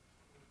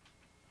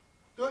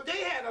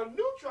 They had a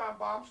neutron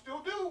bomb,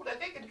 still do, that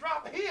they can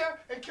drop here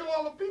and kill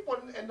all the people,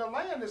 and the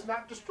land is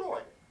not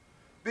destroyed.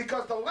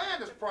 Because the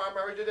land is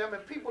primary to them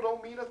and people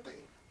don't mean a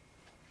thing.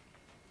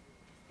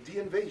 The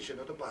invasion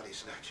of the body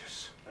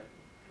snatchers.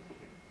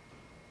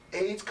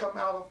 AIDS come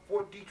out of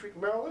Fort Detrick,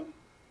 Maryland.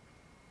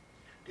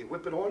 They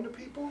whip it on the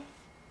people.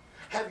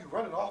 Have you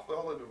running off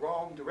all in the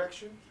wrong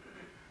direction,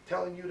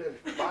 telling you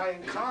that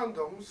buying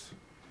condoms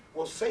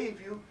will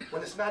save you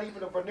when it's not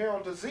even a venereal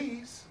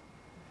disease.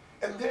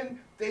 And then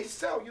they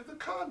sell you the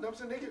condoms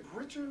and they get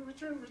richer and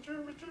richer and richer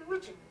and richer and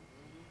richer.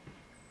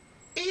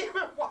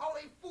 Even while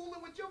they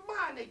fooling with your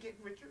mind, they get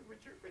richer and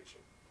richer and richer.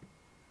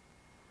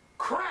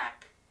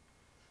 Crack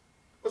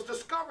was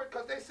discovered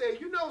because they say,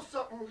 you know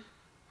something?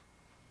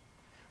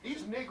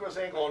 These Negroes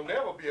ain't gonna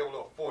never be able to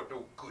afford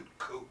no good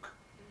coke.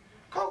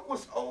 Coke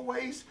was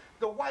always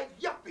the white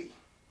yuppie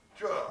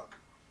drug.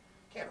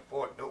 Can't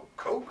afford no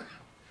Coke.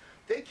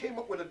 They came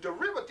up with a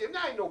derivative.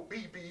 Now ain't no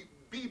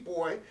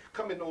B-boy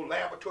come in no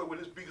laboratory with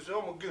his beaker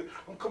and say,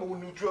 I'm coming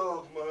with new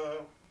drugs, man.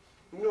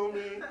 You know what I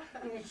mean?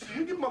 Let me see.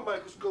 You get my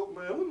microscope,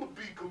 man. With my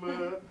beaker,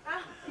 man.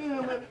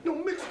 Yeah, man.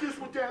 Don't mix this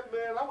with that,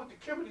 man. I went to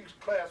chemistry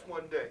class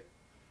one day.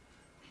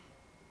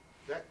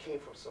 That came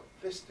from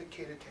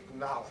sophisticated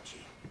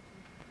technology.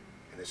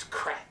 And it's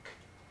crack.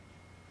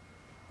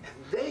 And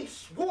they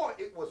swore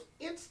it was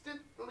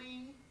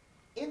instantly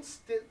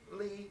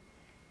addictive.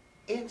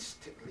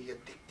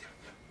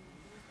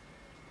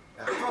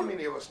 Now, how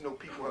many of us know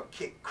people who have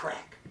kicked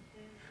crack?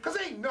 Because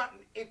ain't nothing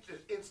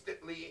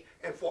instantly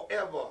and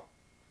forever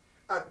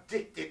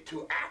addicted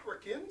to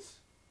Africans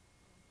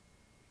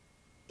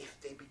if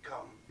they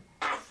become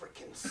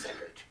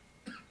African-centered.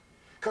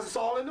 Because it's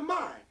all in the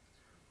mind.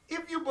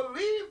 If you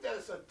believe that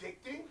it's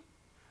addicting,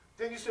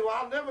 then you say, well,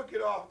 I'll never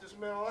get off this,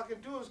 man. All I can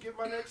do is get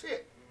my next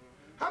hit.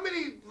 How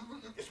many,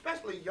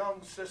 especially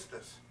young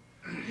sisters,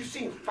 you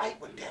see them fight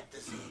with that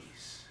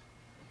disease?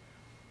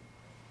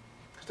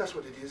 Because that's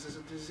what it is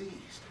a disease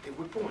that they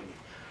were born in.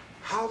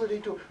 How do they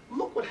do it?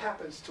 Look what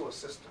happens to a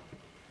sister.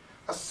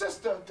 A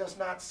sister does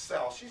not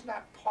sell. She's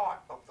not part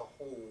of the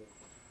whole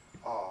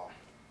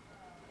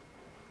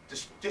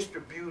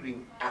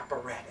distributing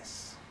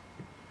apparatus.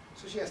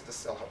 So she has to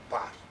sell her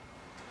body.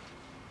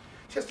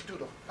 She has to do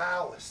the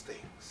foulest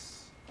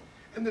things.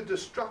 And the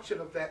destruction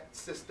of that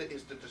sister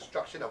is the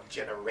destruction of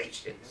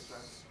generations.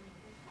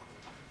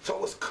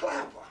 So it's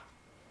clever,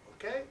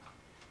 okay?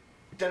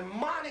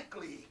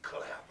 Demonically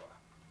clever.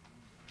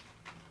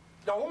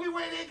 The only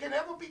way they can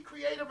ever be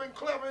creative and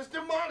clever is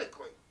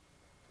demonically.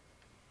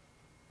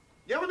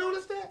 You ever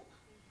notice that?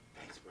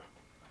 Thanks, bro.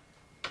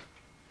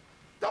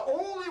 The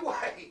only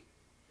way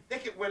they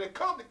can, when it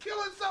comes to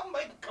killing something,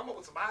 they can come up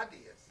with some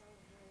ideas.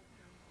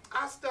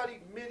 I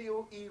studied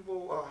medieval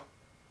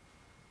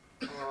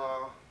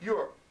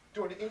Europe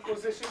during the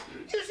Inquisition.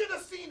 You should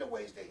have seen the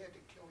ways they had to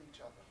kill each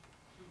other.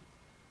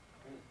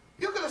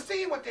 You could have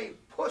seen what they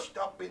pushed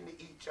up into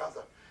each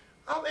other.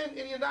 I'm in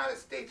the United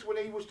States when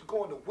they used to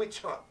go on the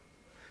witch hunt.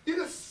 You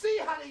can see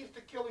how they used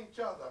to kill each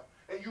other,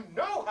 and you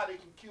know how they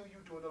can kill you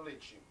during the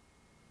lynching.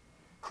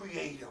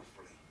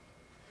 Creatively.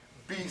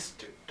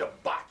 Beast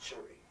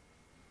debauchery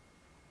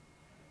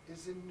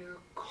is in their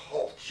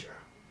culture.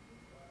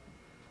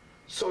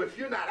 So if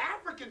you're not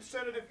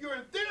African-centered, if you're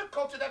in their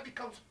culture, that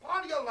becomes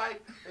part of your life,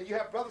 and you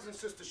have brothers and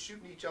sisters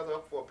shooting each other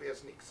up for a pair of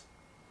sneaks.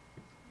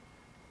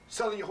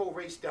 Selling your whole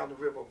race down the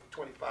river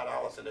for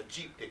 $25 in a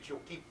Jeep that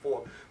you'll keep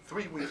for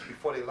 3 weeks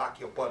before they lock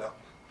your butt up.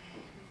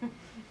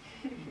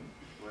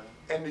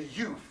 And the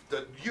youth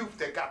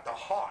that got the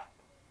heart,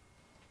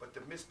 but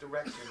the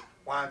misdirection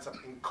winds up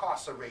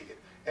incarcerated,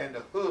 and the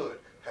hood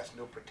has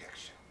no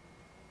protection.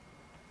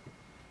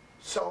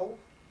 So,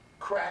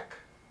 crack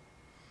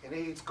and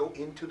AIDS go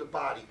into the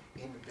body,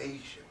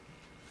 invasion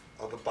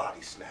of the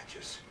body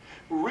snatchers.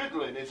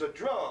 Ritalin is a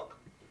drug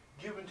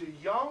given to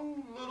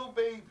young little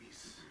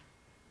babies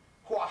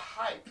who are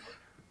hyper.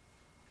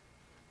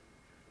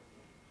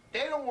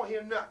 They don't want to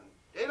hear nothing.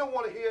 They don't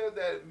want to hear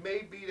that it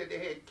may be that they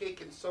had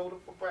cake and soda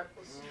for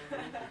breakfast,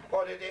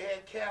 or that they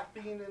had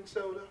caffeine and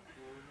soda,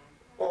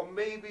 or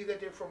maybe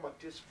that they're from a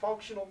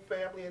dysfunctional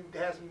family and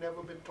has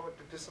never been taught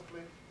the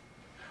discipline,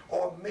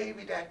 or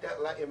maybe that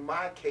like in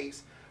my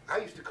case, I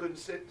used to couldn't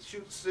sit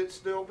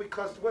still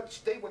because what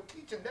they were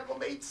teaching never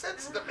made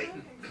sense to me.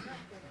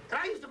 And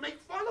I used to make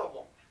fun of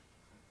them.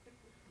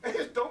 And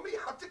just throw me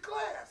out to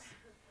class.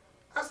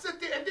 I sit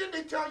there, and then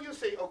they tell you,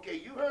 say, okay,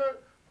 you heard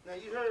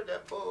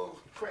that bull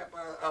crap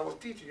I was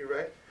teaching you,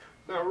 right?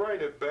 Now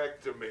write it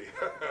back to me.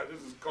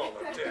 This is called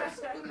a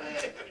test.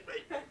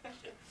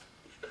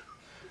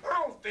 I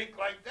don't think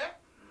like that.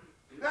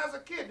 As a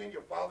kid, then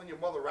you're following your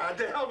mother right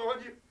down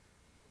on you.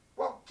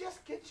 Well,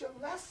 just get your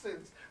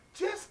lessons.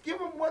 Just give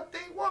them what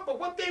they want. But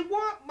what they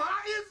want, Ma,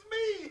 is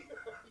me. You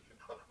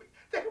know what I mean?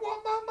 They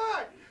want my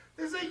mind.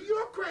 They say,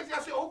 you're crazy.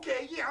 I say,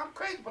 okay, yeah, I'm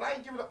crazy, but I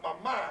ain't giving up my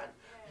mind.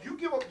 You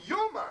give up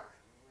your mind.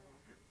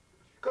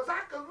 Because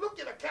I can look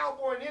at a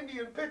cowboy and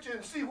Indian picture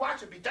and see who I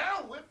should be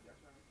down with.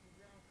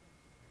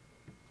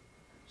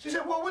 She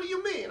said, well, what do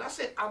you mean? I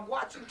said, I'm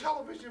watching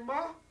television,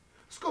 Ma.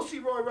 Let's go see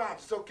Roy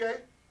Rogers,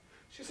 okay?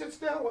 She said,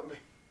 stay down with me.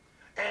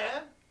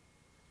 And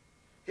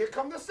here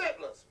come the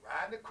settlers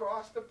riding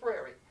across the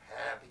prairie.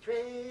 Happy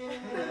trails.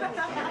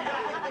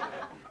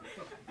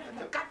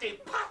 They've got their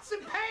pots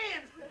and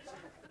pans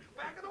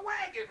back of the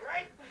wagon,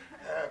 right?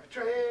 Happy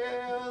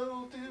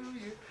trail to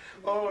you.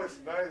 Oh, it's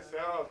nice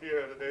out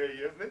here today,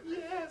 isn't it?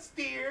 Yes,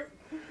 dear.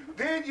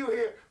 Then you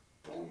hear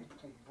boom,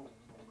 boom, boom,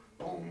 boom,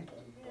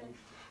 boom,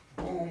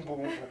 boom, boom,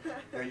 boom, boom.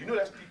 Now, you know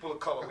that's people of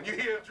color. When you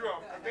hear a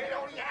drum, they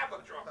don't even have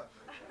a drum.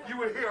 You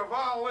would hear a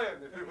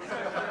violin. If it was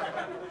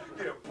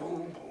hear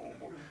boom, boom,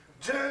 boom.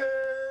 Da,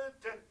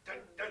 da, da,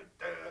 da,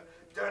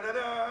 da, da,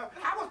 da.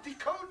 I was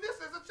decoding this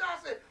as a child.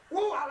 I said,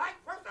 whoa, I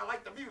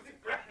like the music,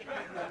 right?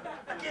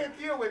 I can't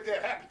deal with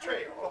that happy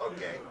trail,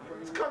 okay?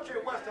 It's country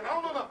and western. I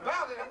don't know nothing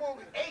about it. I'm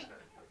only 8.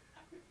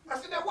 I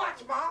said, now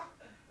watch, Ma.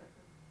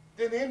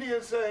 then the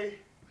Indians say,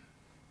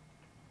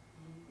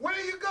 where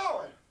are you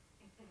going?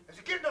 I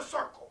said, get in a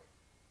circle.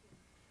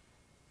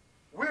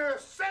 We're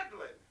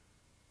settling.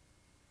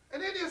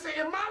 And the Indians say,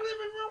 in my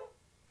living room?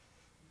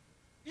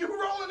 You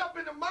rolling up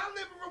into my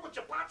living room with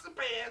your pots and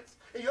pans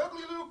and your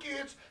ugly little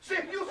kids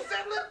saying you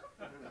settling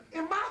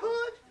in my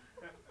hood?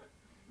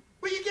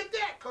 Where you get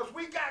that? Because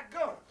we got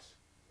guns.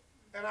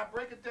 And I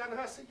break it down to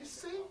her, I say, you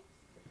see?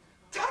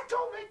 That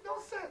don't make no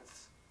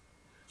sense.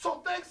 So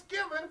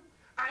Thanksgiving,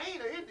 I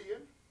ain't an Indian,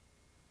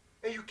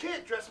 and you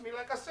can't dress me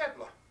like a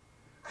settler.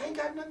 I ain't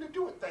got nothing to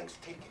do with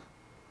Thanksgiving.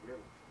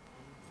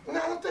 Really?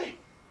 Not a thing.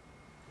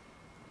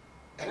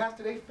 And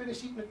after they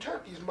finished eating the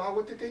turkeys, Ma,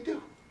 what did they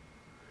do?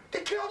 They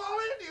killed all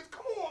the Indians.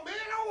 Come on, man,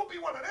 I don't want to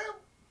be one of them.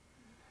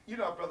 You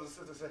know, our brothers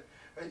and sisters say,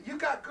 hey, you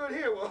got good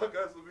hair. Well, I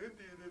got some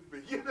Indian in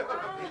me. You know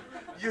what I mean?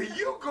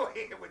 You go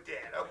ahead with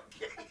that,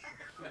 okay?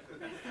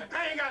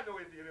 I ain't got no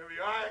Indian in me,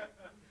 all right?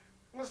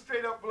 I'm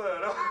straight up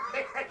blood.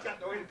 I ain't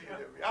got no Indian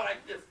in me. I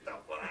like this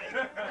stuff, all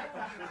right?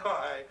 All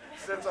right,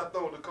 since I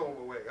throw the comb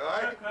away, all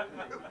right?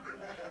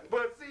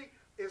 But see,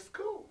 it's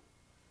cool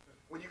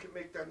when you can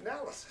make the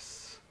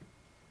analysis.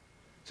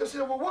 So I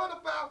said, well, what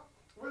about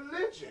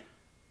religion?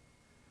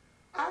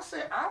 I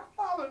said, I'm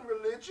following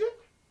religion.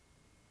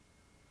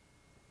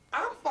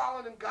 I'm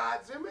following in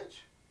God's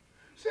image.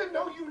 She said,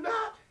 no, you're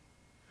not.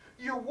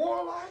 You're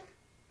warlike.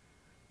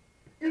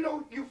 You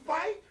know, you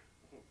fight.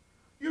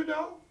 You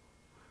know,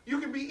 you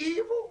can be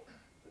evil.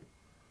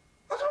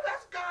 I said,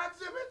 that's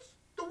God's image,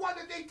 the one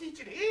that they teach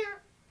it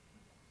here.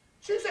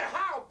 She said,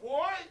 how,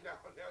 boy? Now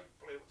you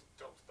play with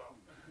some dope stuff.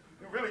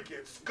 You really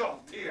get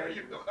scuffed here,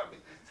 you know what I mean?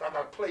 So I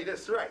got to play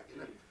this right,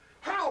 you know.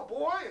 How,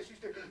 boy? And she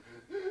said,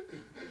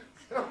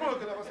 and I'm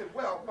looking at her, I said,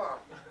 well, Mom,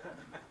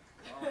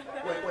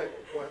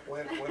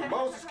 when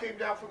Moses came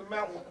down from the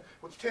mountain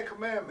with the 10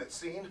 Commandments,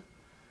 seen,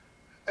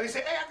 and he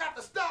said, hey, I got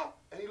the stuff.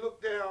 And he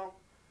looked down,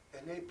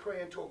 and they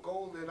praying to a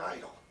golden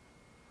idol.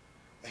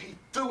 And he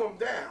threw them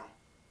down.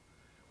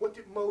 What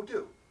did Mo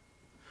do?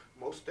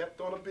 Mo stepped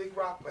on a big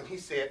rock, and he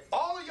said,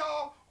 all of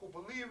y'all who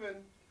believe in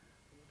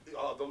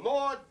the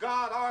Lord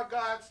God, our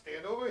God,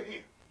 stand over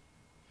here.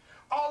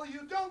 All of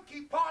you don't,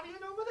 keep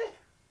partying over there.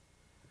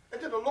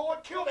 And then the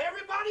Lord killed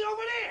everybody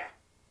over there.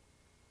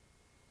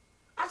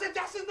 I said,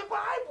 that's in the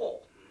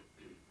Bible.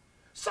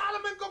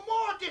 Sodom and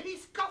Gomorrah, did he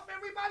scuff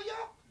everybody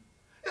up?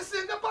 It's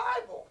in the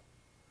Bible.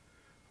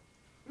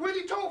 When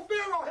he told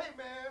Pharaoh, hey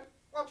man,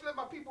 why don't you let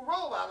my people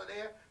roll out of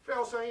there?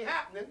 Pharaoh said, ain't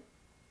happening.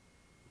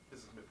 This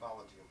is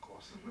mythology, of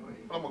course.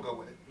 I'm gonna go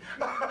with it.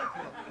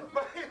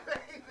 But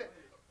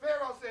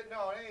Pharaoh said,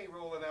 no, they ain't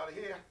rolling out of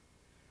here.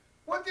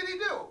 What did he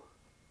do?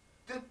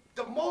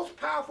 The most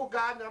powerful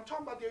God, and I'm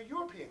talking about their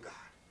European God,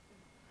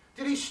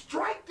 did he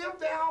strike them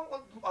down,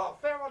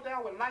 Pharaoh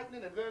down with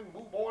lightning and then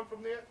move on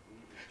from there?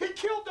 He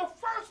killed the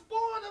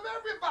firstborn of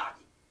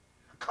everybody.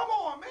 Come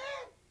on, man.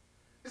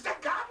 Is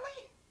that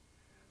godly?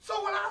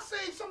 So when I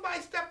say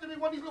somebody stepped to me,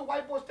 one of these little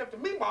white boys stepped to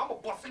me, I'm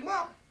going to bust him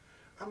up.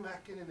 I'm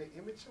acting in the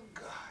image of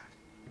God.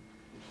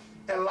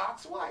 And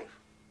Lot's wife,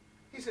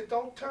 he said,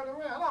 don't turn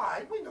around. All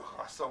right, we know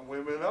how some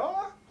women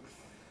are.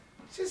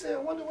 She said, I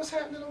wonder what's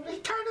happening over there. He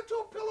turned into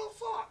a pillow of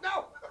salt.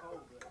 No,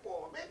 come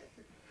on, man.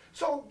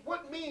 So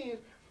what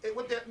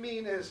that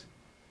means is,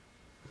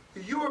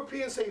 the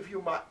Europeans say, if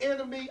you're my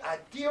enemy, I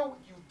deal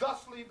with you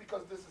thusly,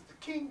 because this is the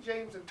King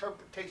James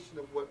interpretation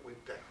of what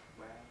went down.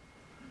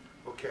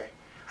 Okay.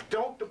 I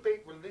don't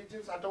debate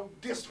religions, I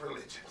don't diss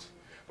religions.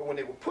 But when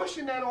they were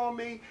pushing that on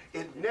me,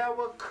 it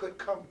never could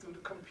come through the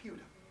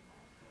computer.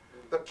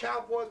 The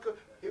cowboys could,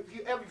 if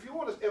you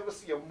want to ever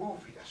see a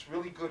movie that's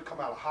really good come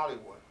out of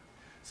Hollywood,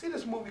 see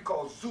this movie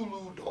called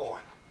Zulu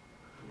Dawn.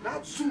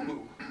 Not Zulu,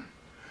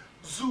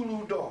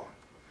 Zulu Dawn.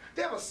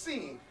 They have a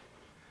scene,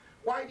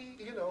 whitey,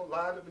 you know,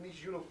 lined up in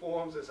these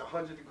uniforms, it's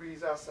 100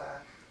 degrees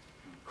outside,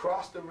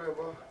 cross the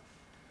river,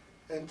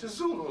 and to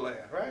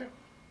Zululand, right?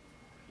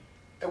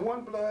 And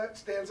one blood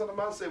stands on the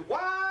mountain and says,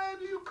 why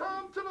do you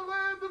come to the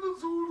land of the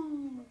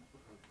Zulu?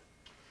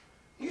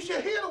 You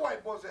should hear the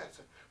white boy's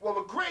answer. Well,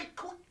 the great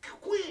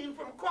queen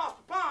from across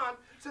the pond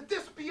said,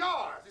 this be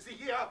ours. He said,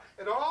 yeah.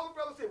 And all the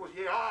brothers said was,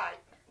 yeah, all right.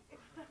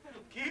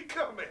 Keep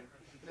coming.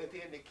 And at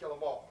the end, they kill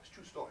them all. It's a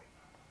true story.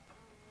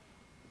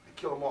 They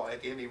kill them all.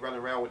 At the end, they run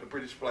around with the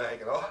British flag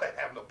and all that,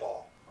 having a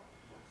ball.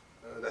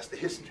 That's the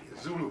history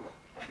of Zulu.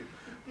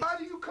 Why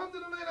do you come to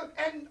the land of,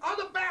 and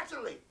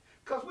unabashedly,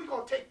 because we're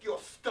going to take your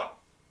stuff.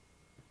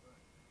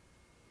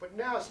 But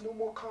now it's no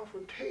more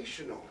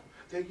confrontational.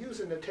 They're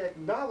using the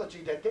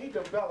technology that they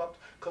developed,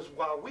 because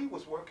while we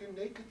was working,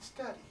 they could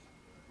study.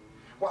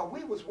 While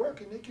we was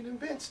working, they could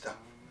invent stuff.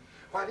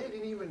 While they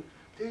didn't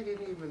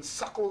even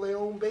suckle their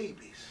own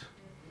babies.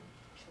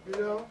 You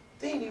know?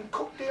 They didn't even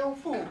cook their own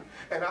food.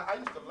 And I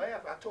used to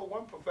laugh. I told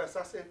one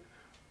professor,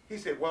 he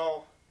said,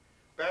 well,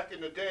 back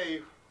in the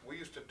day, we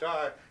used to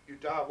die, you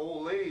die of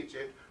old age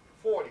at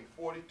 40,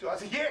 42. I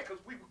said, yeah, because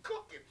we were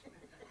cooking.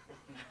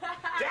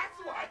 That's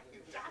why you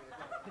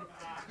died.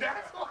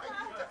 That's why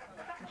you died.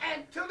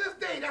 And to this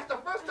day, that's the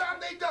first time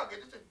they dug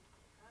it.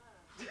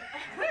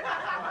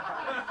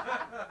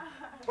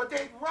 But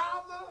they'd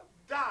rather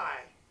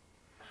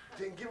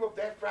than give up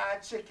that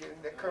fried chicken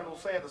that Colonel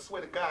Sanders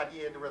swear to God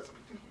he had the recipe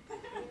to.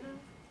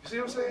 You see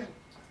what I'm saying?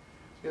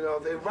 You know,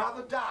 they'd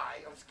rather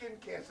die of skin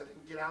cancer than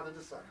get out of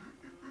the sun.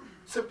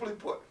 Simply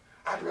put,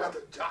 I'd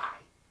rather die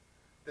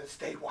than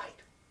stay white.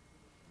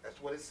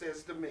 That's what it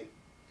says to me.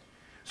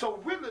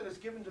 So Ritalin is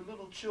given to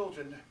little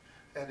children,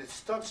 and it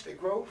stunts their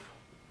growth.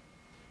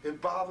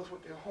 It bothers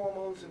with their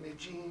hormones and their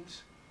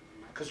genes,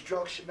 because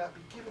drugs should not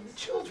be given to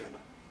children.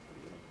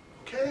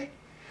 Okay?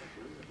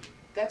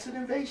 That's an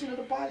invasion of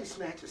the body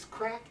snatchers.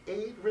 Crack,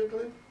 aid,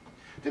 Ritalin.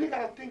 Then they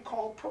got a thing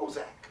called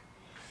Prozac.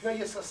 Now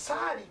your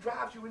society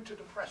drives you into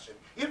depression.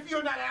 If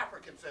you're not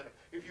African-centered.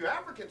 If you're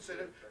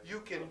African-centered, you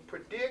can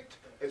predict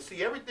and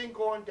see everything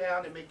going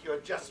down and make your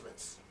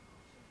adjustments.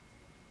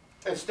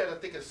 Instead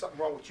of thinking something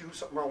wrong with you,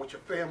 something wrong with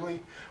your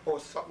family, or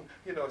something,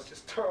 you know, it's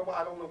just terrible,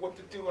 I don't know what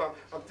to do,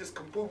 I'm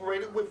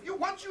discombobulated with you.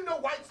 Once you know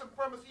white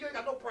supremacy, you ain't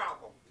got no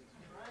problem.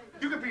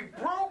 You can be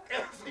broke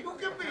as you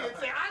can be and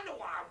say, I know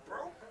why I'm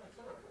broke.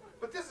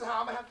 But this is how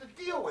I'm gonna have to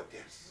deal with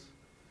this.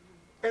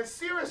 And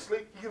seriously,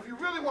 if you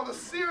really want to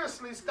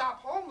seriously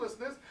stop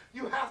homelessness,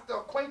 you have to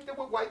acquaint them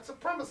with white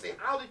supremacy.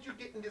 How did you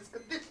get in this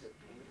condition?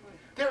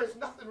 There is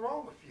nothing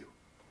wrong with you.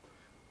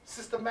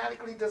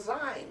 Systematically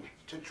designed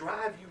to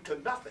drive you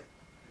to nothing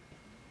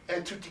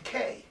and to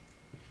decay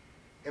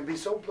and be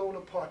so blown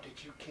apart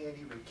that you can't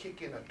even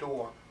kick in a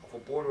door of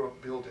a border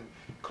of building,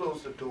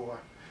 close the door,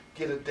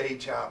 get a day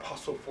job,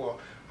 hustle for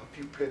a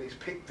few pennies,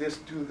 pick this,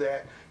 do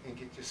that, and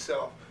get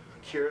yourself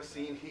a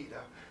kerosene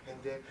heater, and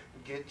then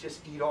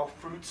just eat off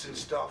fruits and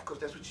stuff, because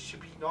that's what you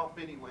should be eating off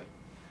anyway.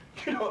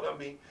 You know what I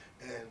mean?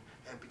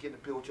 And begin to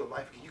build your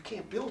life again. You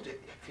can't build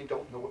it if you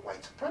don't know what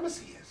white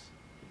supremacy is.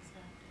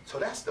 So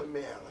that's the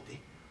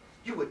malady.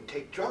 You wouldn't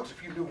take drugs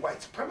if you knew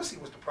white supremacy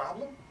was the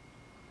problem.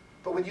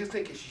 But when you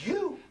think it's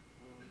you,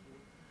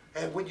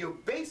 and when you're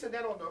basing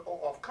that on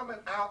of coming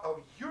out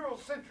of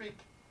Eurocentric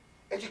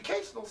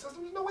educational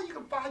system, there's no way you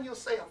can find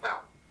yourself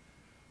out.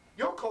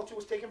 Your culture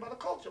was taken by the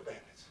culture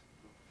bandits.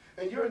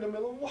 And you're in the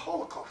middle of a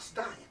Holocaust,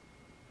 dying.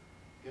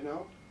 You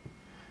know?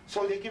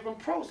 So they give them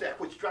Prozac,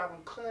 which drive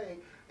them crazy,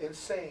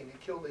 insane.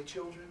 They kill their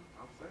children.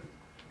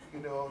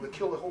 You know, they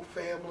kill the whole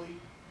family.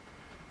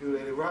 You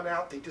know, they run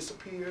out, they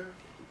disappear.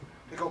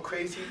 They go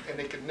crazy, and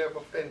they can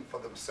never fend for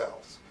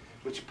themselves,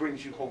 which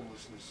brings you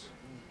homelessness.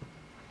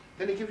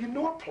 Then they give you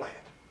Norplant,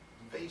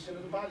 invasion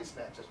of the body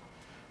snatchers.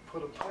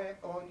 Put a plant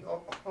on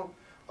your,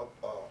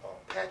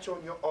 a patch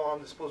on your arm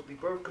that's supposed to be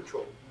birth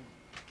control.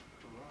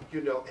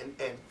 You know,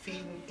 and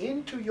feeding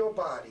into your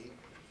body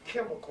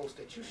chemicals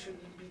that you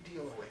shouldn't even be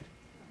dealing with.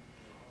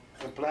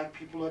 And black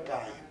people are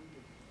dying.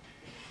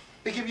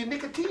 They give you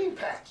nicotine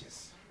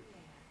patches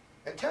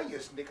and tell you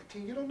it's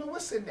nicotine. You don't know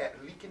what's in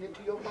that leaking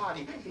into your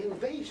body.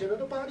 Invasion of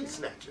the body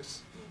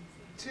snatchers.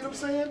 See what I'm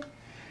saying?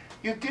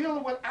 You're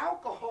dealing with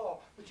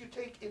alcohol, which you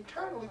take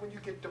internally when you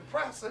get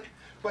depressed.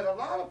 But a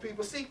lot of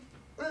people, see,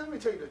 let me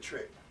tell you the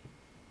trick.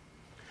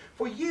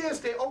 For years,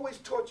 they always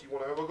taught you,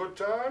 want to have a good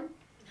time?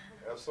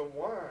 Have some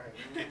wine.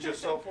 Get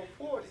yourself a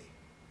 40.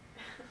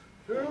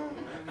 Yeah,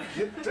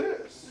 get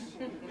this.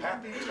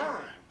 Happy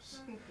times.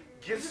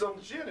 Get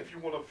some gin if you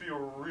want to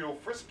feel real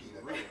frisky.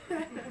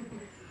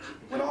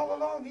 But all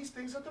along, these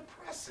things are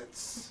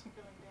depressants.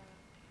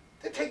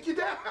 They take you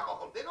down.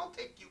 They don't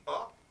take you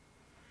up.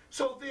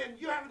 So then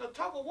you're having a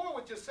tug of war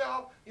with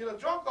yourself. You know,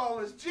 drunk all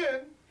this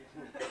gin.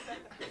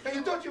 And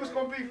you thought you was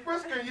going to be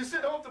frisker, and you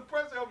sit home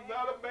depressed. I'm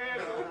not a man.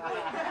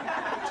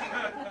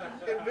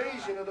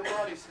 Invasion of the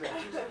body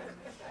snatchers.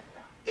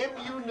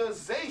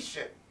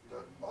 Immunization.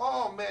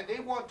 Oh man, they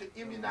want to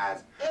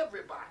immunize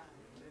everybody.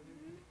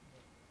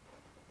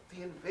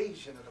 The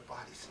invasion of the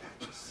body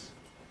snatchers.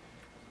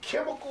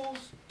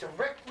 Chemicals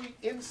directly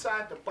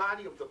inside the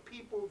body of the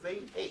people they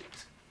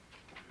hate.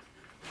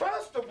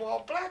 First of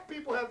all, black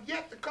people have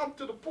yet to come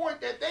to the point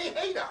that they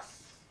hate us.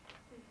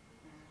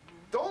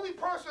 The only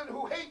person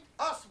who hates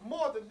us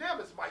more than them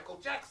is Michael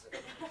Jackson.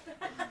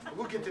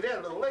 We'll get to that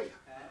a little later.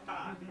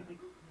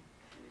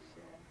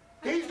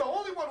 He's the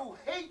only one who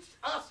hates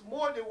us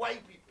more than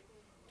white people.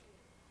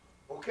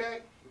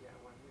 Okay?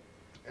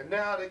 And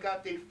now they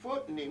got their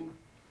foot in him.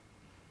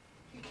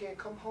 He can't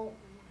come home.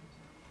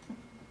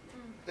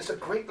 It's a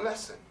great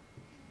lesson.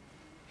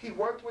 He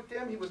worked with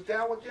them, he was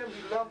down with them,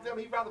 he loved them.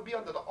 He'd rather be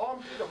under the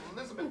armpit of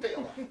Elizabeth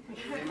Taylor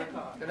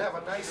than have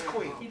a nice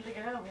queen.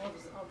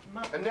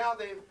 And now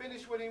they've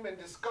finished with him and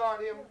discard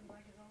him.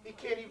 He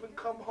can't even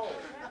come home.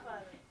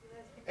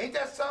 Ain't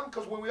that something?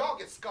 Because when we all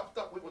get scuffed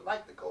up, we would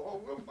like to go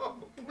home. We'll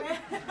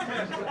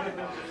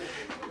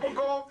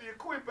go home to your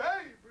queen,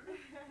 baby.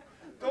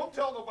 Don't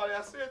tell nobody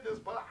I said this,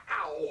 but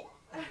ow.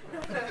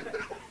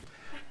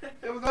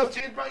 There was no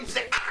change, right? You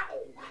say, ow!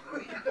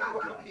 You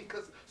know,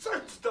 because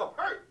certain stuff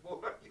hurt, boy,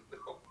 you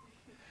know.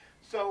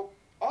 So,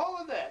 all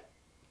of that,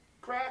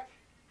 crack,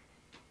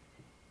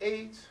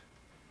 AIDS,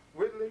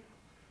 Ritalin,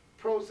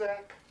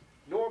 Prozac,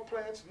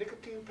 Norplants,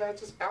 nicotine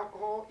patches,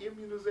 alcohol,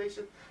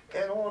 immunization,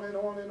 and on and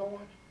on and on.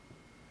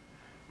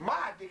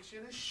 My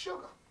addiction is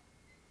sugar.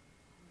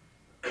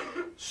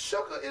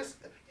 Sugar is,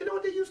 you know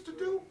what they used to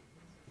do?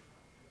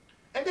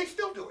 And they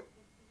still do it.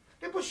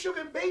 They put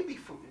sugar in baby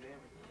food.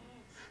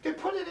 They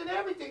put it in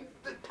everything.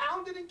 They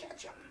pound it in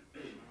ketchup.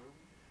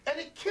 And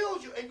it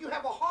kills you, and you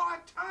have a hard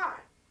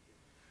time.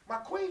 My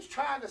queen's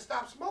trying to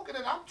stop smoking,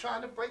 and I'm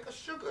trying to break a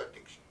sugar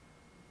addiction.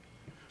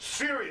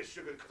 Serious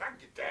sugar, because I can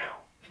get down.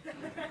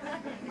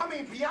 I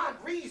mean, beyond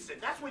reason.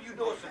 That's when you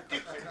know it's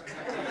addiction.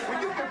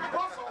 When you can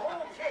bust a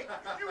whole cake,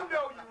 you know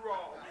you're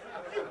wrong.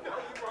 You know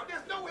you're wrong.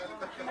 There's no way you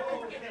can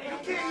do it. You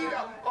can't eat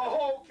a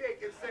whole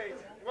cake and say,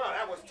 well,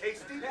 that was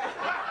tasty.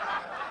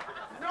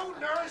 No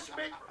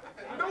nourishment,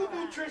 no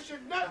nutrition,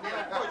 nothing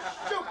but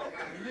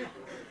sugar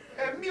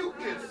and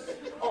mucus.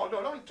 Oh,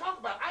 no, don't even talk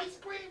about ice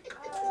cream.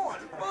 Come on,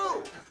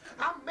 food.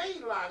 I'm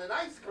mainlining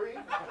ice cream.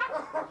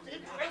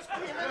 Ice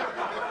cream.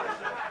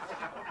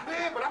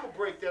 Man, but I'm going to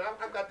break that.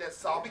 I've got that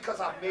solved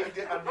because I made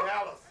the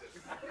analysis.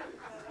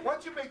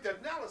 Once you make the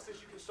analysis,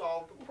 you can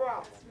solve the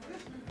problem.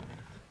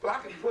 But I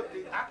can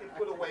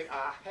put away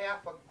a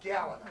half a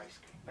gallon ice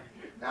cream.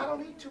 Now, I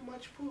don't eat too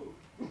much food.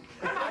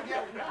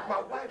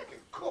 My wife can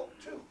cook,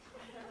 too.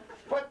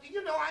 But,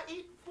 you know, I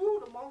eat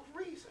food amongst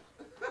reason.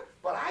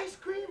 But ice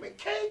cream and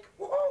cake,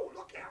 whoa,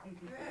 look out.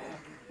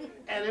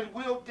 And it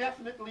will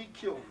definitely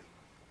kill me.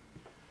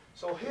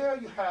 So here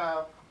you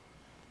have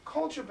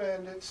culture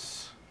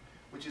bandits,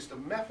 which is the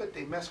method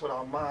they mess with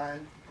our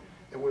mind.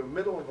 And we're in the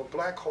middle of a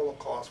black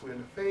holocaust. We're in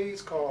a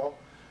phase called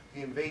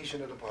the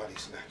invasion of the body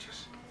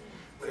snatchers.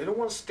 But they don't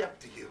want to step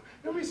to you.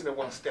 The reason they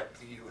want to step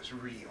to you is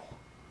real.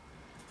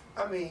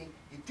 I mean,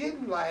 you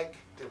didn't like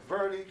the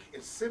verdict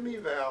in Simi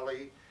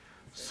Valley,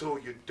 so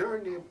you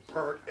darn near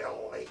burnt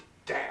LA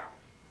down.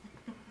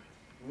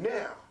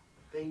 Now,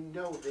 they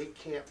know they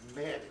can't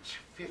manage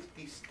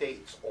 50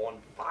 states on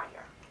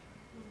fire.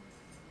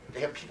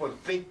 They have people in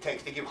think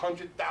tanks, they give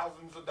hundreds of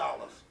thousands of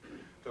dollars.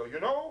 So, you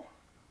know,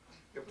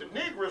 if the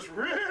Negroes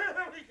really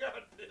got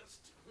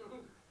pissed,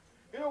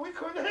 you know, we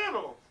couldn't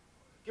handle them.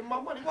 Give them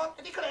my money. Well,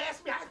 they could have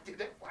asked me, I did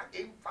that. Well, I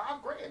gave them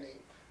 $5,000.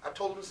 I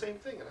told them the same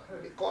thing.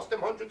 And it cost them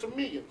hundreds of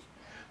millions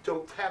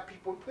to have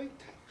people in think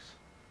tanks.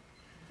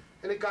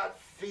 And it got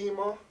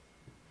FEMA,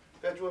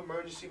 Federal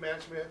Emergency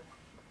Management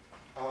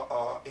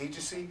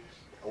Agency,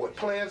 with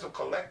plans of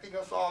collecting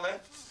us. All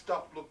that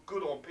stuff looked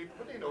good on paper,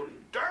 but they know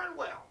darn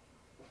well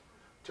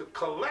to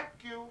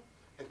collect you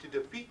and to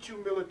defeat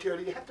you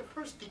militarily, you have to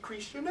first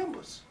decrease your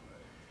numbers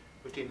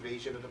with the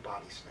invasion of the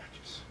body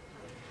snatchers.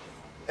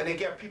 And they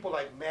get people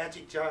like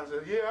Magic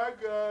Johnson. Yeah, I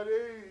got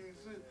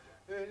AIDS.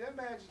 That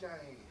Magic Johnson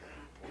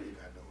ain't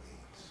got no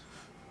AIDS.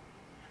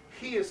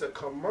 He is a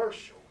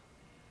commercial.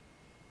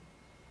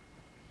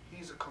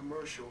 He's a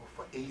commercial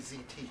for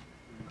AZT.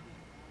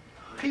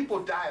 People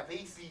die of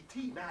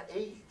AZT, not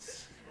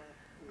AIDS.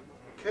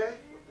 Okay?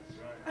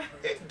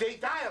 They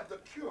die of the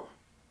cure.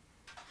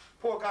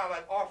 Poor guy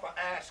like Arthur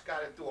Ashe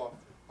got it through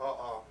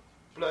a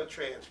blood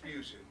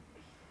transfusion.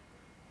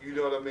 You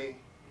know what I mean?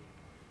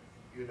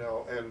 You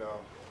know, and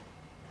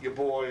your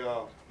boy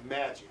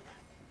Magic,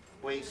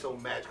 who ain't so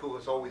magical,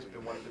 has always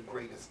been one of the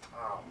greatest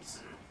Toms.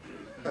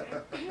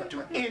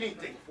 Do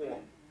anything for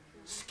him.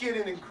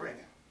 Skinning and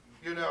grinning,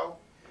 you know?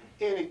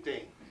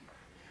 Anything.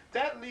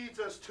 That leads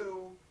us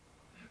to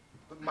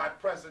my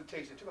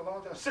presentation. It took a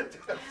long time to sit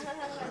there.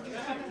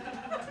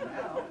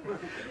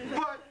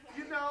 But,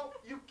 you know,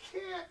 you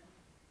can't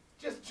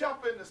just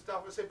jump into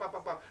stuff and say, bah, bah,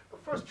 bah.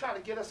 But first try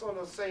to get us on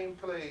the same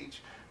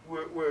page.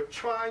 We're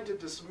trying to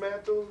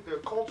dismantle their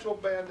cultural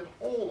bandit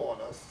hold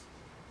on us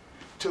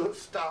to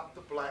stop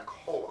the black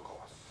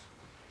Holocaust.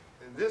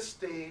 And this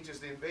stage is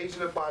the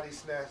invasion of body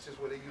snatchers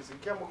where they're using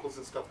chemicals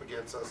and stuff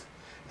against us.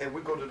 And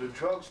we go to the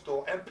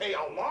drugstore and pay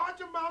a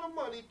large amount of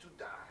money to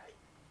die.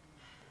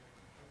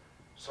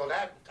 So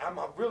that, I'm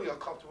really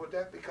uncomfortable with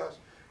that because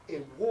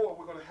in war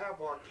we're going to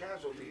have our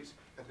casualties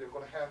and they're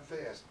going to have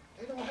theirs.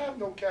 They don't have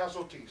no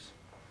casualties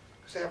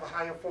because they have a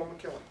higher form of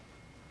killing.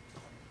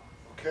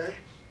 Okay?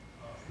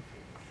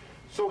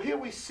 So here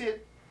we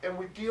sit and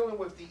we're dealing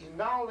with the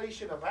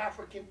annihilation of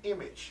African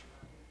image.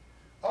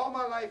 All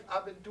my life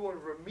I've been doing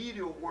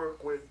remedial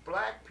work with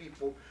black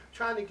people,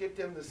 trying to get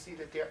them to see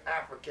that they're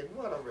African.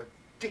 What a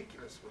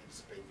ridiculous way to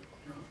spend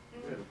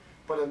your life,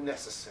 but a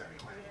necessary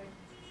way.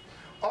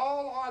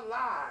 All our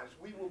lives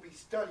we will be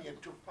studying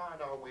to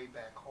find our way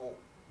back home.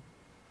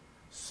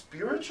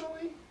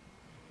 Spiritually,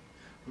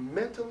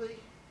 mentally,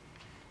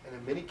 and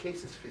in many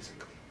cases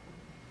physically.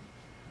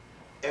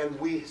 And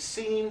we've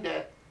seen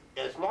that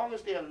as long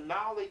as they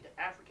annihilate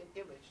the African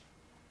image,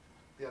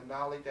 they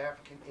annihilate the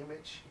African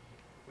image,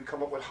 we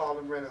come up with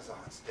Harlem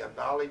Renaissance. They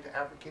annihilate the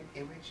African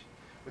image,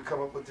 we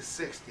come up with the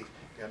 60s.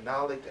 They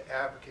annihilate the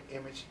African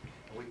image,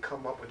 and we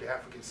come up with the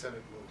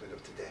African-centered movement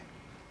of today.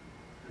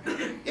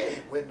 Yeah,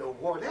 win no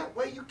war. That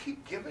way you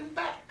keep giving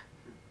back.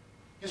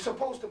 You're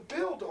supposed to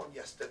build on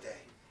yesterday,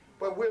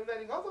 but we're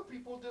letting other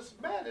people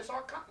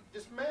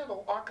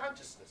dismantle our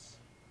consciousness.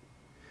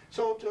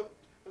 So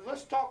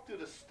let's talk through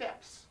the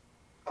steps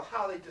of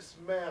how they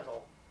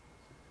dismantle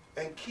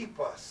and keep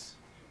us.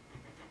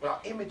 When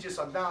our images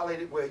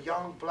annihilated, where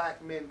young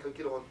black men could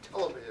get on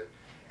television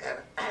and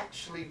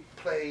actually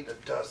play the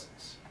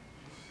dozens.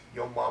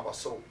 Your mama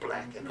so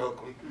black and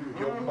ugly.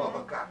 Your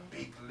mother got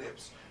big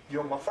lips.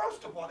 Your mama,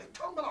 first of all, they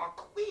talking about our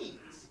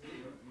queens.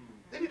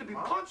 They need to be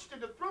punched in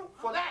the throat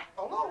for that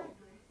alone.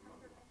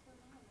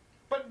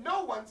 But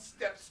no one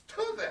steps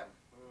to them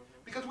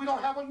because we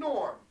don't have a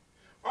norm.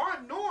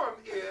 Our norm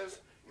is,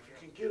 if you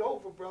can get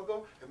over, brother,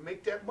 and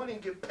make that money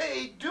and get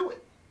paid, do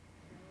it.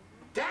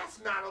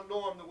 That's not a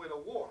norm to win a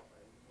war.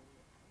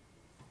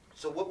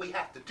 So what we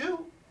have to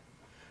do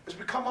is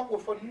we come up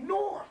with a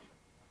norm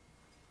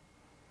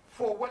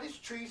for what is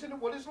treason and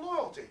what is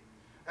loyalty.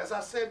 As I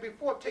said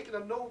before, taking a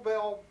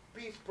Nobel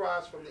Peace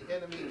Prize from the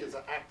enemy is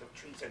an act of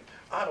treason.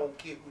 I don't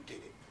care who did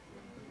it.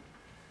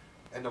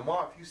 And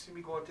tomorrow, if you see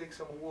me go and take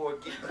some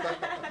award,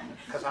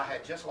 because I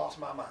had just lost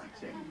my mind.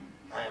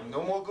 I am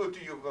no more good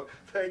to you.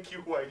 Thank you,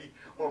 Whitey.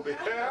 On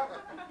behalf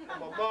of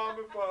my mom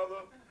and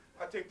father,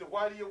 I take the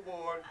Whitey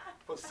Award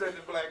for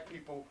sending black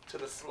people to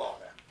the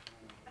slaughter.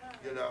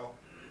 You know?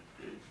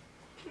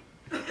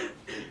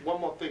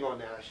 One more thing on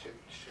that I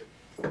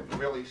should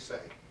really say.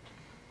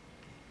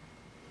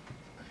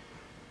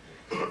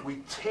 If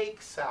we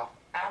take South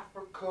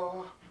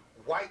Africa,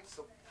 white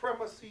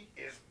supremacy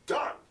is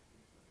done.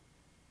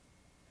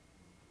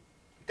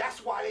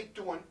 That's why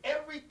they're doing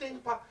everything.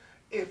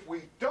 If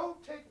we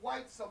don't take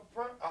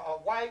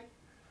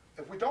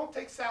if we don't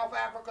take South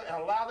Africa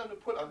and allow them to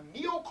put a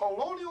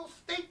neo-colonial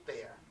state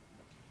there,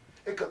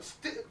 it could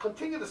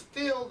continue to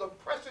steal the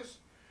precious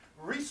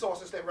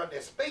resources that run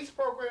their space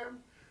program,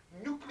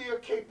 nuclear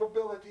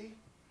capability,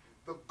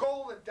 the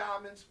gold and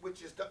diamonds,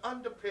 which is the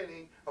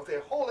underpinning of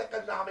their whole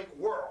economic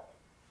world.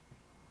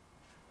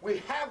 We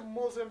have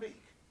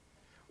Mozambique.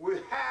 We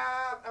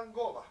have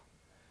Angola.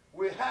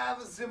 We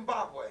have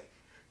Zimbabwe.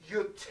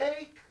 You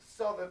take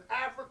Southern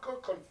Africa,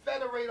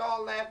 confederate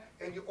all that,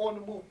 and you're on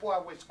the move. Boy, I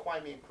wish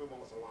Kwame Nkrumah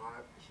was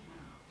alive.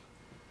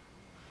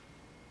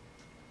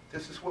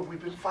 This is what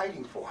we've been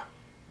fighting for.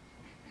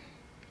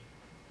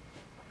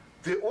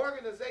 The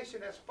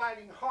organization that's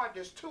fighting hard,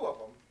 there's two of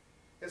them,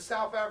 in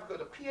South Africa,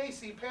 the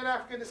PAC,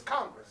 Pan-Africanist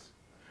Congress,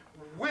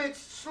 which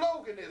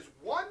slogan is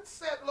one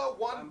settler,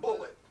 one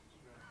bullet.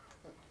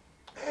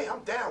 Hey,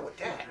 I'm down with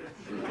that.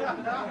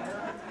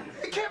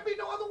 It can't be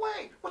no other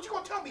way. What, you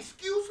gonna tell me,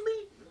 excuse me?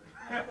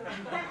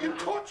 You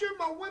torture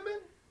my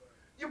women?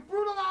 You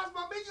brutalize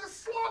my men? You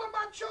slaughter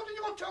my children?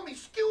 You gonna tell me,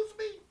 excuse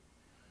me?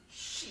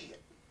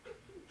 Shit.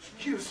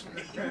 Excuse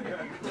me.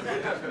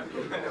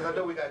 Because I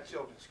know we got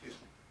children, excuse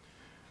me.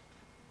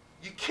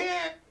 You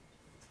can't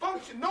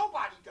function,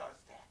 nobody does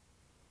that.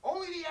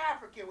 Only the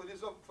African with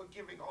his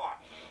unforgiving heart.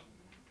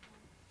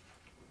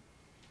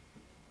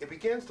 It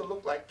begins to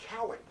look like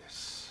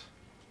cowardice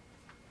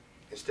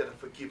instead of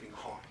forgiving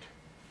heart.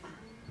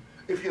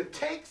 If you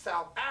take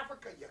South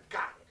Africa, you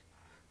got it.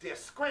 They're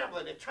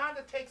scrambling, they're trying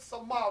to take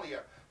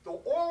Somalia. The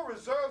oil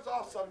reserves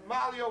of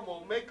Somalia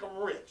will make them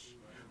rich.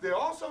 They're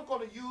also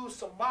going to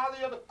use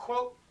Somalia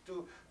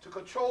to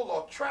control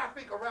the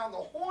traffic around the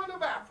Horn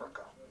of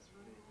Africa,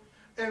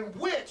 in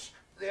which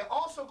they're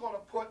also going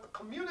to put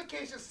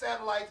communication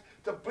satellites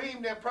to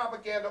beam their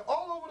propaganda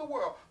all over the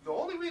world. The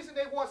only reason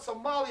they want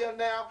Somalia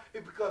now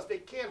is because they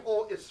can't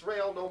hold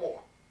Israel no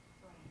more.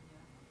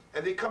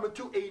 And they're coming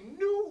to a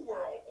new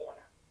world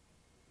order,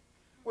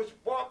 which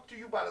brought to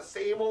you by the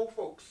same old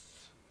folks.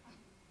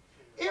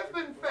 If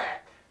in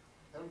fact,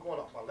 and I'm going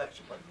off my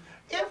lecture, but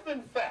if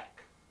in fact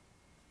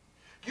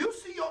you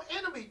see your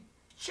enemy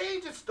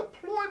change its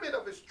deployment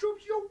of its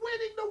troops, you're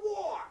winning the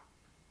war.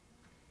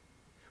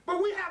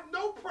 But we have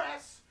no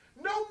press,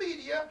 no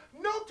media,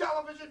 no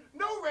television,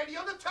 no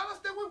radio to tell us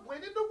that we're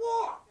winning the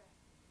war.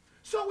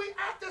 So we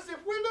act as if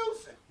we're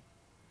losing.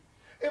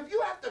 If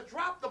you have to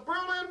drop the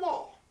Berlin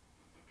Wall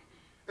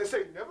and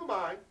say, never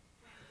mind.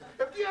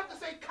 If you have to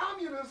say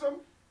communism,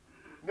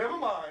 never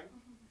mind.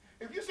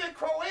 If you say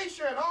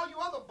Croatia and all you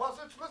other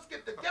buzzards, let's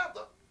get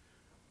together,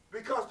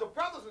 because the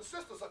brothers and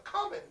sisters are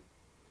coming,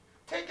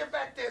 taking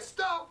back their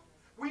stuff,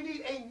 we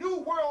need a new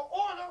world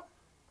order.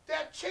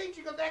 That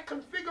changing of that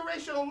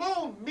configuration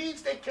alone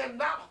means they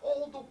cannot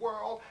hold the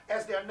world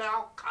as they're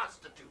now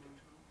constituted.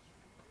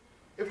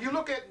 If you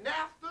look at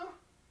NAFTA,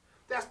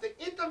 that's the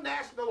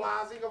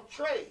internationalizing of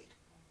trade.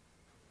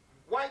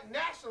 White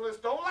nationalists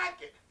don't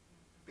like it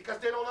because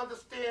they don't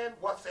understand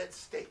what's at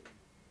stake.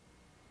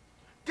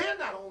 They're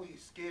not only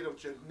scared of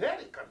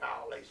genetic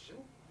annihilation,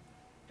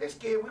 they're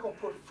scared we're going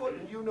to put foot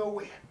in you know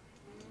where.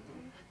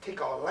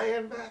 Take our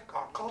land back,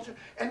 our culture,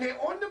 and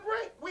they're on the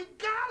brink. We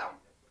got them.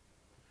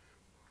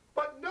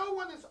 But no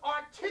one is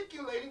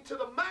articulating to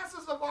the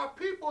masses of our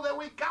people that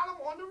we got them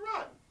on the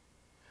run.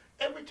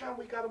 Every time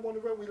we got them on the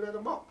run, we let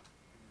them up.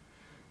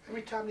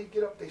 Every time they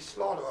get up, they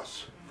slaughter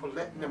us for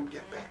letting them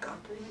get back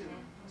up.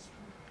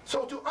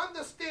 So to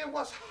understand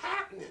what's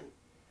happening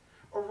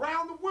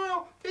around the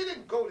world, they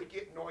didn't go to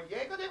get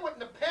Noriega. They went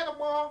to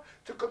Panama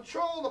to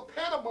control the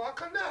Panama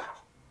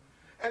Canal.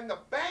 And the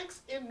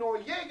banks in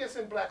Noriega's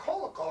and Black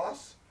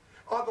Holocaust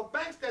are the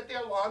banks that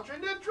they're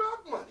laundering their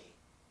drug money.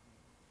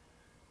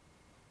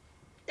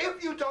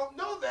 If you don't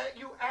know that,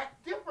 you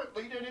act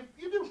differently than if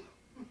you do.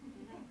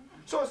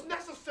 So it's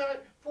necessary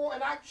for,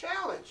 and I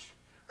challenge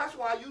That's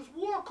why I use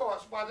war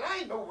correspondent. I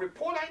ain't no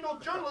reporter, I ain't no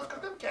journalist,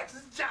 because them cats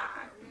is jive.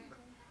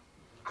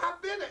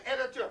 I've been an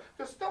editor.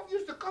 The stuff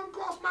used to come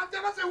across my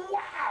desk. I said,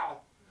 wow,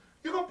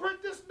 you gonna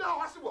print this? No.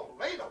 I said, well,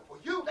 later for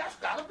you, that's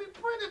gotta be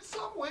printed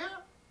somewhere.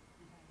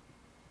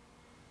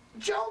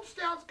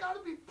 Jonestown's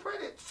gotta be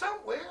printed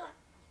somewhere.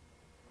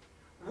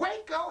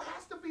 Waco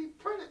has to be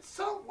printed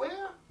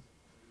somewhere.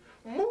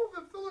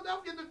 Moving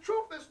Philadelphia, the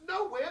truth is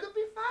nowhere to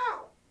be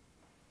found.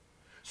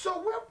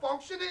 So we're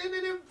functioning in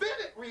an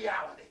invented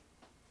reality.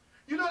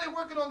 You know they're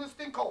working on this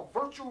thing called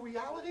virtual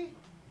reality?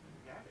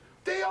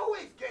 They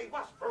always gave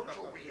us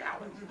virtual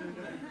reality.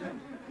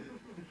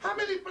 How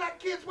many black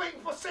kids waiting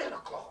for Santa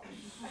Claus?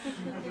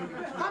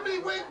 How many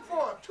waiting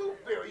for a tooth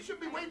fairy? You should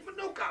be waiting for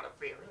no kind of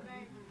fairy.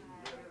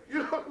 You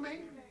know what I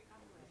mean?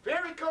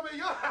 Fairy come in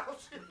your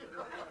house.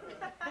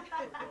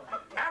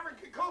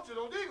 African culture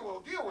don't deal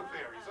with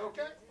fairies,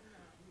 okay?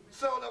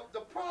 So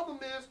the problem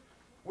is,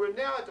 we're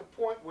now at the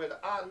point where the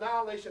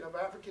annihilation of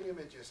African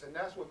images, and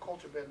that's what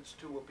Culture Bandits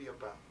 2 will be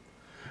about.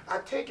 I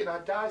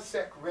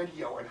dissect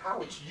radio and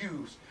how it's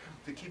used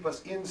to keep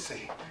us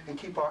insane and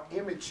keep our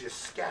images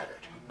scattered.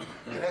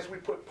 And as we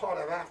put part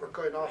of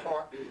Africa in our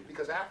heart,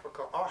 because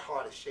Africa, our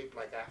heart is shaped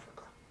like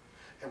Africa.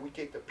 And we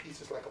take the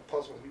pieces like a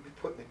puzzle and we be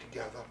putting it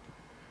together.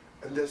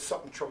 And there's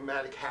something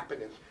traumatic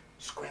happening,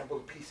 scramble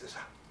the pieces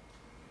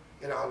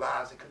out. In our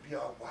lives, it could be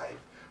our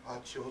wife, our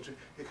children,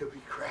 it could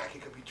be crack,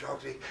 it could be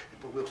drugs,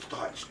 but we'll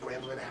start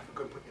scrambling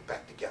Africa and putting it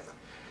back together.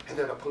 And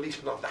then a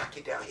policeman will knock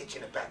you down, hit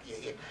you in the back of your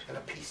head, and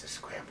the pieces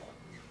scramble.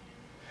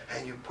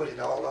 And you put it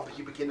all up, and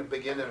you begin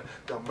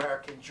the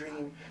American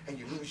dream, and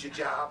you lose your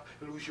job,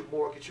 you lose your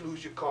mortgage, you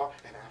lose your car,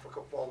 and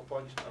Africa falls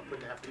upon you, start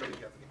putting Africa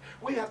together again.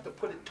 We have to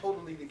put it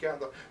totally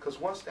together, because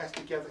once that's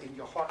together in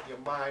your heart and your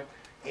mind,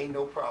 ain't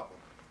no problem.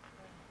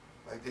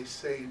 Like they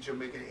say in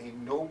Jamaica,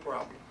 ain't no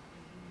problem.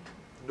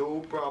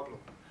 No problem.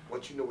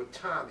 Once you know what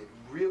time it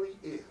really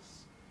is.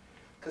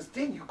 Because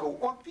then you go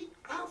on the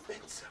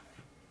offensive.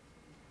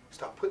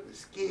 Start putting the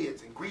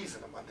skids and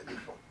greasing them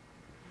underneath them.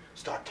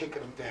 Start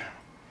taking them down.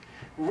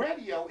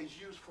 Radio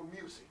is used for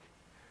music.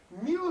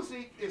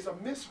 Music is a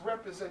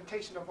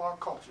misrepresentation of our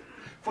culture.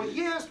 For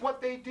years,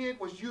 what they did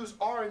was use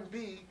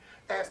R&B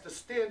as the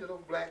standard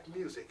of black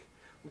music.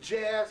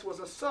 Jazz was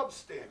a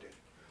substandard.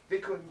 They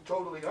couldn't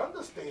totally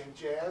understand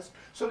jazz,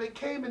 so they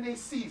came and they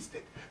seized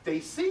it. They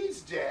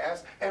seized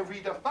jazz and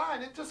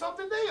redefined it to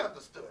something they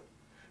understood.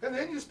 And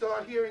then you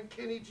start hearing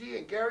Kenny G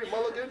and Gary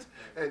Mulligans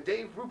and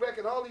Dave Brubeck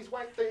and all these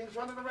white things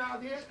running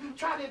around here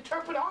trying to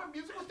interpret our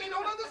music which they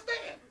don't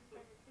understand.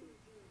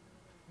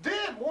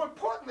 Then, more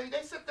importantly,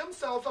 they set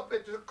themselves up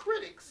as the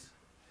critics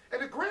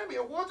and the Grammy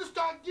Awards to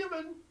start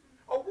giving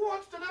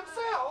awards to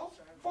themselves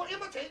for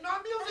imitating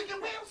our music,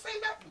 and we don't say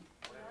nothing.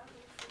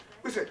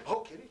 We say,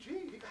 oh, Kenny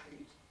G, he's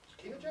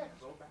king of jazz.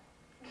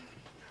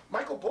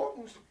 Michael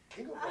Bolton's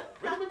king of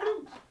rhythm and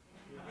blues.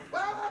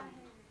 Well,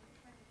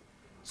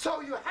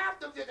 so you have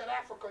to get that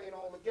Africa in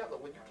all together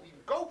when you can even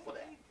go for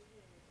that.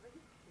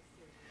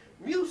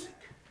 Music.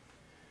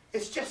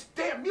 It's just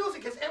there.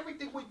 Music is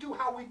everything we do,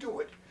 how we do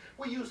it.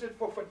 We use it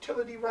for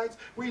fertility rights.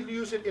 We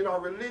use it in our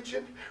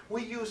religion.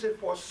 We use it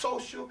for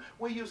social.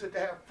 We use it to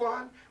have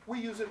fun. We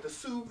use it to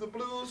soothe the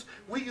blues.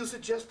 We use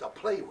it just to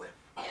play with.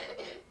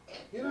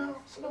 You know?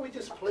 So we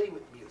just play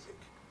with music.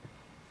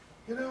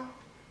 You know?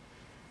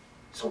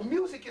 So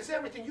music is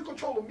everything. You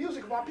control the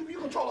music of our people, you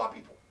control our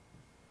people.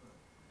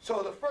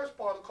 So the first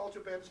part of Culture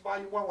Bandits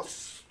Volume 1 was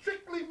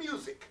strictly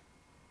music.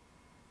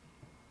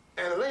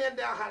 And laying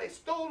down how they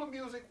stole the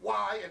music,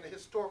 why, and the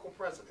historical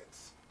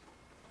precedents.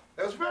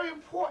 It was very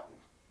important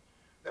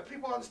that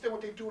people understand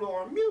what they do to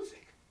our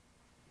music,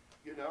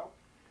 you know?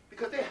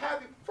 Because they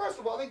have, first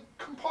of all, they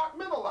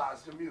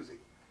compartmentalize the music.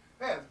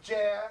 They have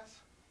jazz,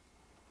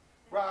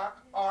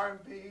 rock,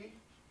 R&B,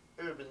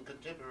 urban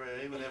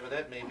contemporary, whatever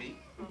that may be.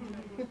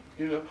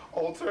 You know,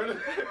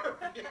 alternative.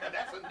 Yeah,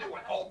 that's a new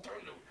one,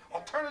 alternative.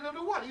 Alternative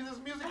to what? Either it's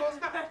music or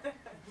it's not.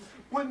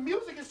 When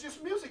music is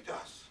just music to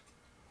us,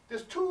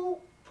 there's two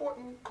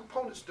important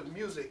components to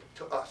music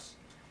to us,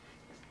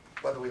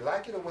 whether we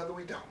like it or whether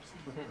we don't.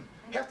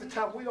 Half the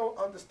time we don't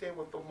understand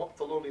what the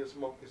Thelonious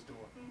Monk is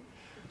doing.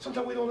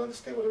 Sometimes we don't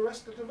understand what the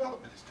rest of the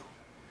development is doing.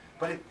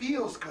 But it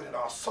feels good in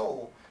our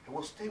soul, and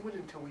we'll stay with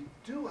it until we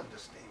do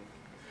understand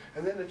it.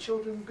 And then the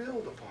children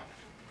build upon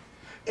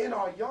it. In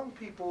our young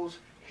people's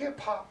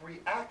hip-hop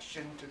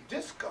reaction to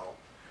disco,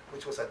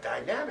 which was a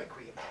dynamic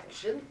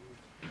reaction,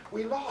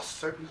 we lost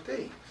certain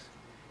things.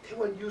 They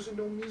weren't using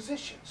no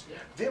musicians.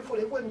 Therefore,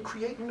 they wasn't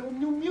creating no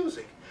new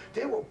music.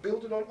 They were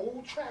building on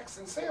old tracks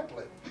and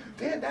sampling.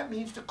 Then that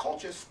means the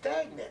culture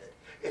stagnated.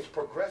 It's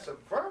progressive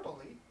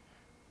verbally,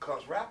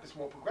 because rap is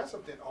more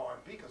progressive than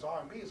R&B, because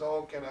R&B is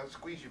all, can I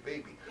squeeze you,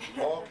 baby?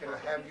 All, can I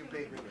have you,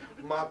 baby?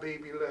 My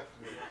baby left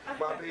me.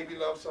 My baby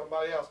loves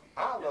somebody else.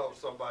 I love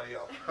somebody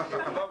else. If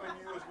loving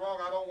you is wrong,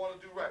 I don't want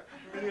to do right.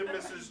 Me and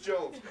Mrs.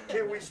 Jones,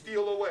 can we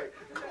steal away?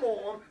 Come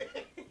on,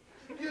 man.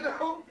 You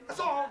know, it's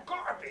all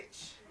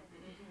garbage.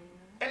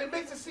 And it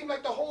makes it seem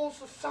like the whole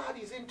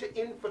society is into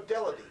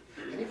infidelity.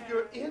 And if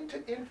you're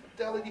into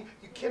infidelity,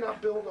 you cannot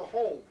build a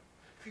home.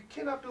 If you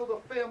cannot build a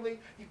family,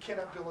 you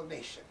cannot build a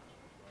nation.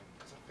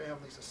 Because a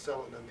family's a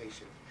cell in a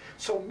nation.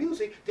 So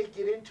music, they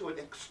get into it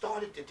and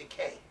started to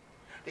decay.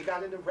 They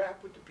got into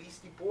rap with the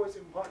Beastie Boys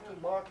and Marky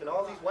Mark and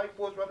all these white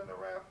boys running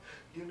around,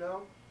 you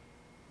know.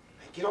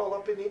 They get all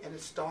up in it and it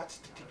starts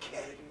to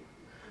decay,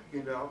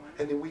 you know.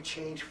 And then we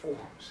change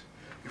forms.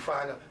 You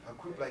find a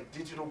group like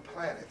Digital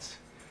Planets,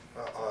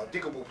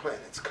 Diggable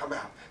Planets come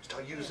out,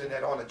 start using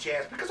that on the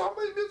jazz because all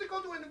my music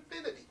goes to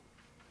infinity.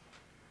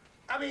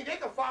 I mean, they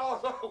can follow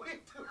us all the way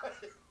to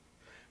it.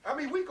 I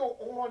mean, we go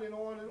on and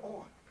on and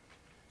on.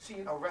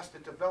 Seeing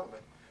Arrested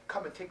Development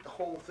come and take the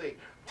whole thing,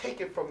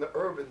 take it from the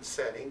urban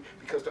setting,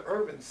 because the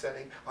urban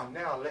setting are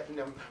now letting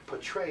them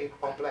portray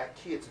our black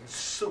kids in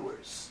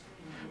sewers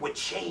with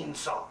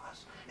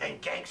chainsaws and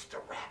gangster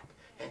rap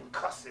and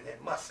cussing and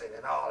mussing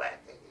and all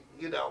that.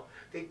 You know,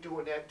 they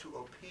doing that to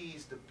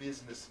appease the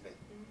businessmen.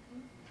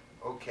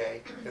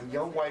 Okay, them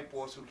young white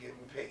boys who getting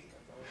paid.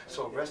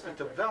 So Arrested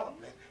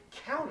Development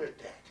countered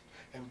that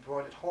and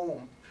brought it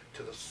home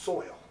to the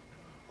soil.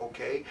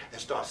 Okay, and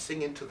start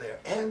singing to their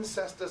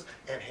ancestors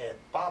and had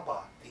Baba,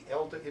 the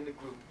elder in the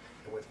group,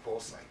 and went full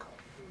cycle.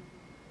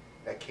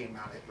 That came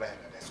out of Atlanta.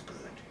 That's good.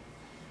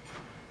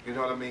 You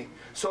know what I mean?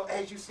 So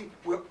as you see,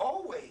 we're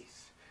always,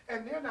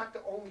 and they're not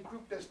the only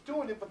group that's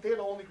doing it, but they're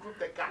the only group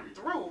that got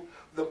through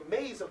the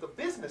maze of the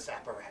business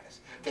apparatus.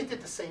 They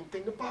did the same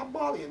thing to Bob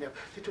Marley and them.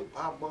 They took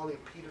Bob Marley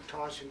and Peter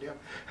Tosh and them,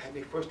 and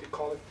they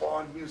call it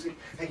foreign music,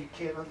 and you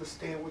can't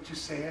understand what you're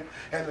saying,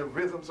 and the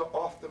rhythms are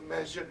off the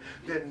measure.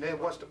 Then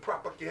once the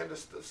propaganda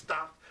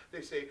stops,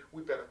 they say,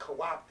 we better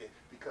co-opt it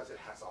because it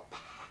has a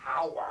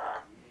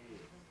power.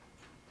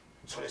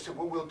 So they said,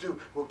 what we'll do,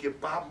 we'll give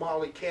Bob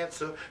Marley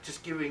cancer,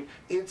 just giving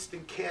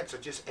instant cancer,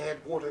 just add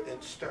water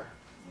and stir.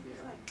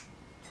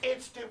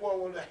 Instant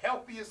one of the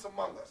healthiest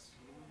among us.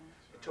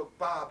 They took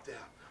Bob down,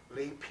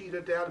 laid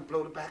Peter down and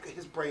blow the back of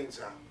his brains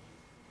out.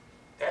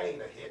 That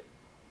ain't a hit.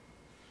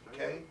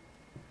 Okay?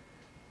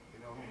 You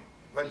know,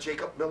 run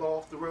Jacob Miller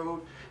off the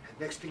road, and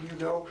next thing you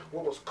know,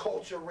 what was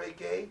culture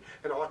reggae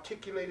and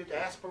articulated the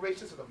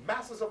aspirations of the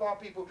masses of our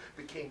people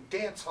became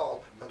dance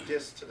hall of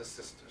this to the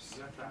sisters.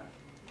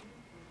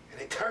 And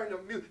they turned the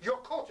music, your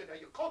culture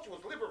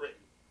was liberated.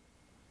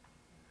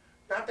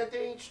 Not that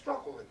they ain't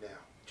struggling now.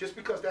 Just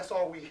because that's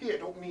all we hear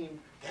don't mean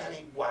that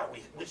ain't why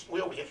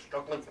we're over here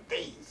struggling for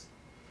days.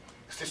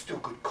 There's still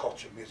good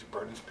culture music.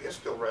 Burning Spear's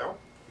still around.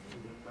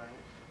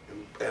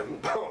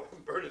 And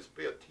Burning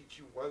Spear teach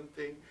you one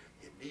thing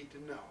you need to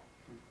know.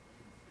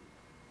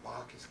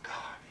 Marcus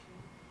Garvey.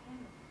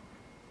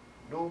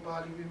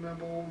 Nobody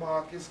remember old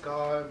Marcus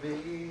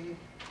Garvey.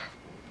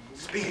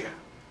 Spear.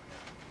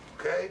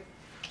 Okay?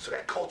 So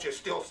that culture is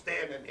still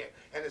standing there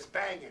and it's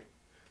banging.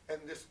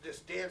 And this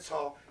dance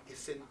hall is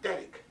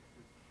synthetic.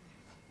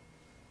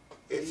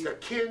 It's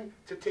akin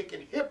to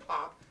taking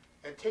hip-hop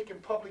and taking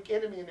Public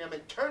Enemy and them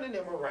and turning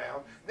them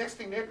around. Next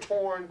thing they're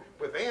torn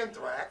with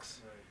anthrax.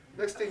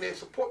 Next thing they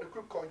support a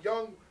group called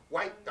Young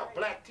White,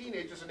 Black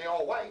Teenagers, and they're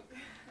all white.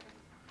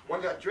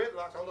 One got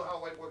dreadlocks. I don't know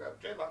how white boy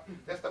got dreadlocks.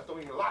 That stuff don't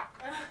even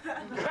lock.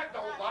 That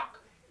don't lock.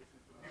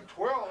 You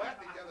twirl that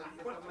together and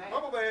put the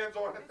rubber bands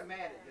on it.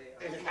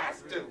 It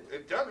has to.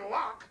 It doesn't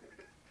lock.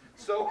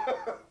 So,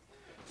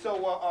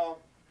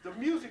 the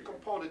music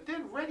component.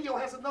 Then radio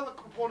has another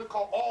component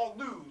called all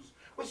news,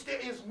 which there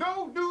is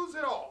no news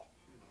at all.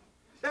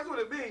 That's what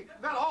it means.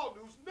 Not all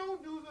news, no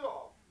news at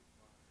all.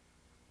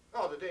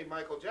 Oh, today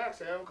Michael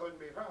Jackson couldn't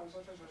be found.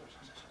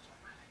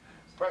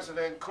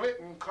 President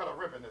Clinton cut a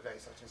ribbon today,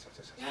 such and such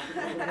and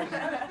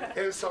such.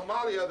 In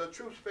Somalia, the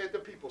troops fed the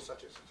people,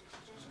 such and such and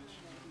such and such.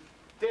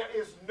 There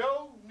is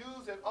no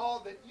news at all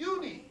that you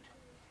need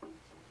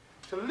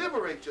to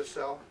liberate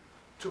yourself,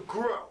 to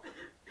grow.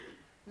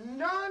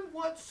 None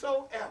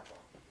whatsoever.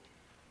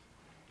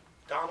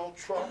 Donald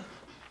Trump,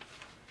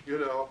 you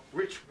know,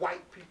 rich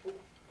white people,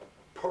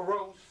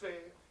 Perot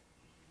said,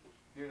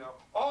 you know,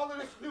 all of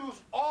this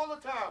news all the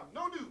time.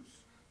 No news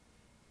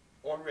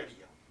on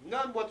radio.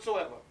 None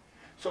whatsoever.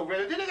 So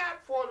then they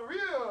got for the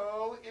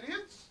real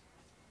idiots,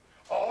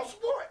 all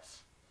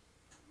sports.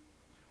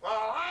 Well,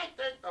 I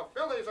think the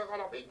Phillies are going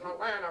to beat the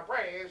Atlanta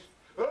Braves.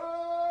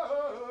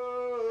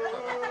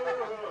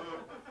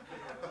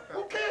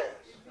 Who cares?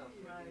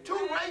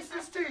 Two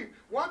racist teams.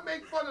 One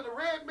make fun of the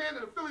red man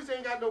and the Phillies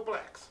ain't got no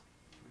blacks.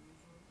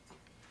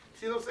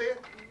 See what I'm saying?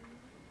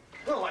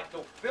 They don't like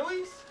no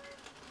Phillies.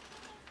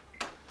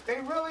 They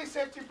really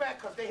set you back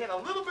because they had a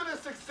little bit of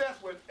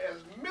success with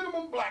as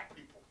minimum black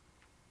people.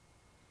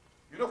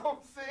 You know what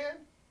I'm saying?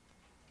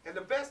 And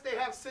the best they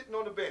have sitting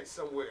on the bench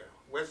somewhere,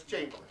 West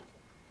Chamberlain.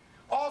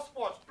 All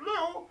sports.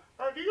 Blue,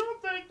 do you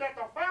think that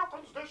the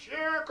Falcons this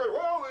year could,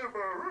 well,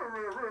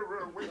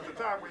 waste of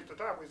time, waste of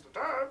time, waste of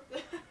time?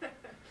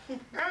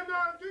 And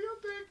do you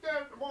think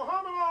that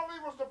Muhammad Ali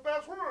was the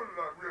best one?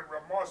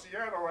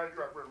 Marciano,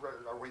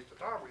 waste of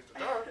time, waste of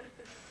time.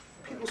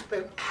 People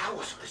spend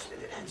hours listening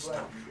to that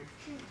stuff.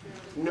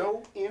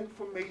 No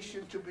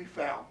information to be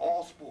found.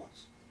 All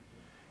sports.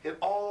 It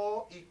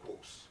all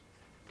equals.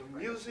 The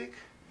music,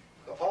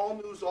 the all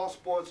news, all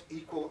sports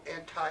equal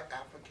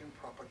anti-African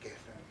propaganda.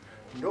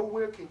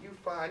 Nowhere can you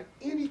find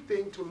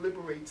anything to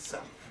liberate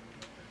self,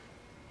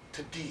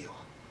 to deal.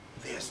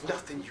 There's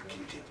nothing you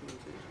can do.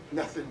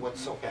 Nothing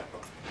whatsoever.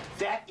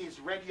 That is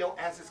radio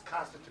as it's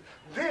constituted.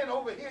 Then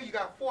over here you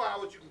got 4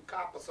 hours you can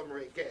copper some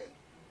reggae.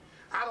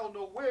 I don't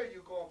know where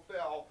you're going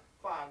to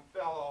find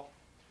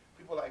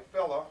people like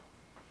Fella,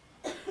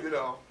 you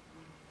know.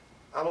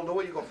 I don't know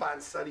where you're going to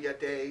find Sunny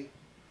Ade,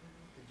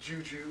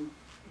 Juju,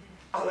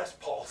 unless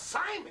Paul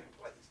Simon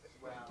plays it.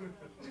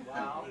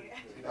 Wow.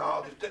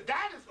 No,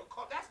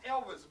 that's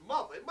Elvis'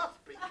 mother. It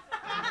must be.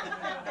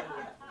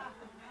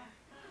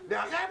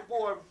 Now that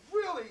boy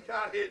really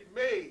got it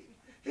made.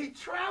 He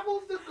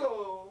travels the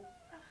globe,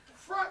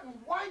 fronting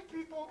white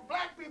people,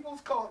 black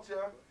people's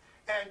culture,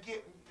 and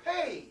getting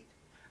paid.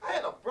 I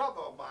had a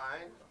brother of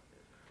mine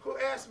who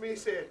asked me, he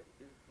said,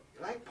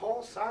 "You like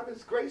Paul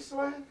Simon's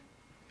Graceland?"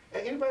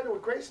 And anybody know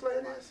what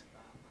Graceland is?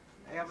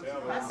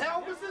 That's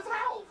Elvis's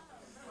house.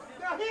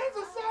 Now here's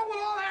a song with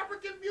all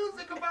African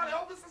music about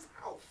Elvis's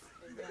house.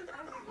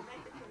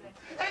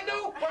 And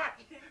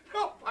nobody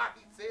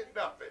said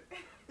nothing.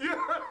 You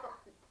know?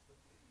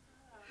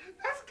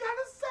 That's kind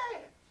of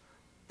sad.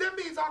 That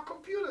means our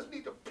computers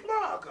need to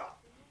plug up.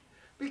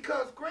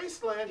 Because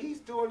Graceland, he's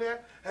doing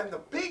that, and the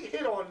big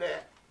hit on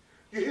that,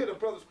 you hear the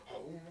brothers,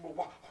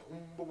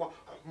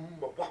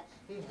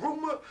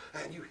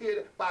 and you hear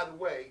that, by the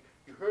way,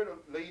 you heard of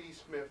Lady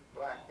Smith,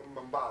 Black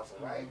Mambaza,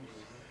 right?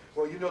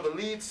 Well, you know the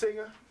lead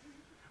singer?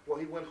 Well,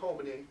 he went home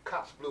and the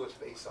cops blew his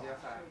face off.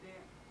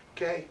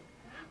 Okay?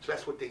 So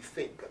that's what they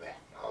think of that,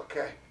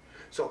 okay?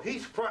 So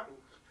he's fronting.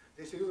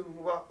 They say,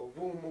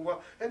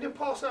 and then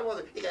Paul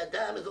Simon, he got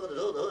diamonds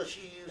on his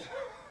shoes.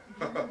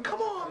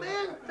 Come on,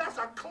 man. That's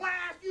a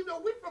class. You know,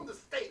 we're from the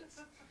States.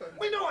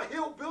 We know a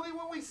hillbilly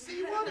when we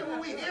see one and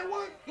when we hear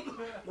one.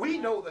 We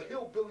know the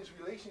hillbilly's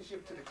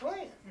relationship to the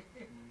Klan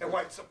and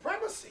white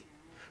supremacy.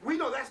 We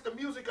know that's the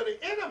music of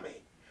the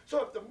enemy.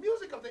 So if the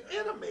music of the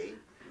enemy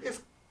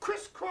is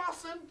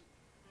crisscrossing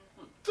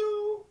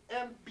through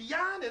and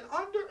beyond and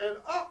under and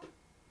up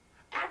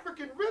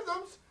African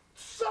rhythms,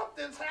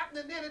 something's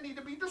happening there that need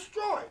to be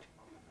destroyed.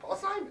 Paul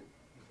Simon.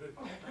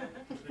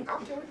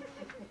 I'm telling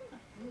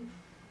you.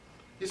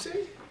 You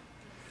see?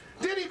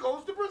 Then he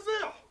goes to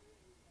Brazil.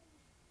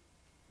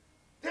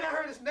 Then I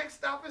heard his next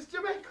stop is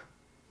Jamaica.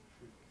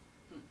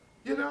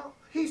 You know,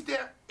 he's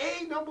their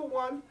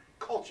 #1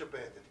 culture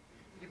bandit.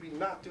 He'd be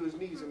knocked to his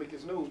knees and make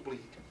his nose bleed.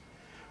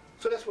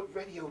 So that's what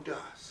radio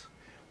does.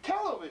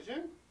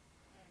 Television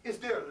is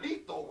their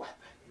lethal weapon.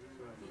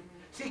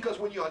 See, because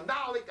when you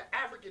annihilate the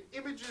African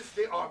images,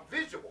 they are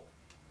visual.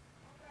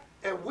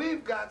 And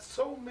we've got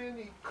so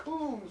many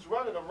coons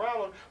running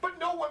around, but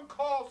no one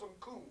calls them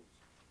coons.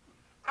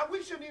 And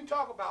we shouldn't even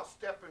talk about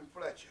Stephen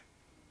Fletcher.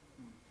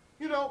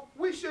 You know,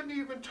 we shouldn't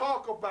even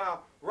talk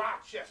about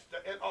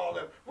Rochester and all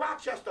them.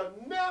 Rochester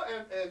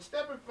and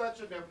Stephen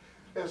Fletcher, them,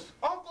 as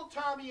Uncle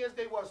Tommy as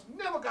they was,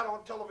 never got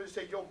on television and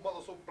say, "Your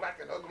mother's so black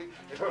and ugly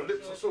and her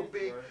lips are so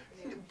big."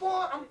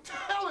 Boy, I'm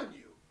telling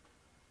you.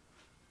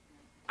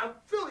 I'm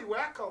Philly,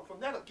 where I come from,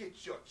 that'll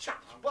get your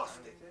chops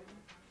busted.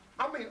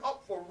 I mean,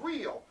 up for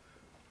real.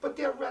 But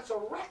they're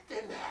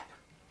resurrecting that.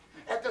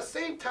 At the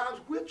same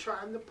time, we're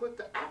trying to put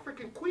the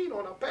African queen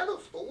on a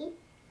pedestal.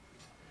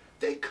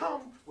 They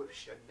come with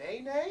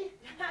Shanae.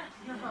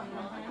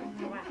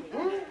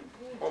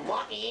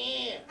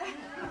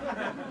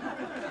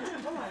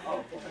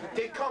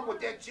 They come with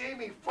that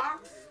Jamie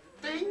Foxx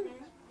thing.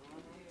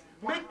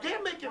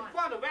 They're making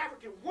fun of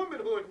African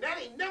womanhood, and that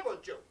ain't never a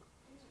joke.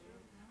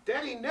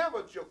 That ain't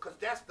never a joke, because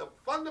that's the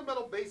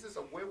fundamental basis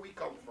of where we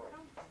come from.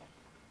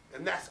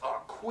 And that's our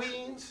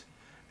queens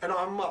and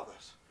our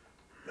mothers.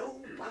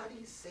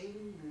 Nobody's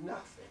saying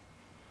nothing.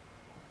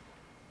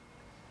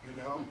 You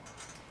know?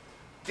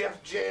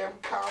 Def Jam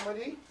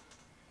comedy.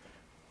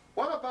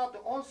 What about the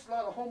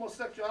onslaught of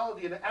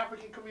homosexuality in the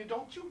African community?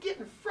 Don't you get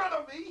in front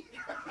of me.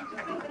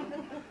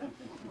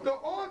 The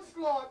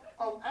onslaught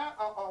of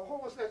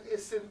homosexuality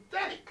is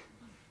synthetic.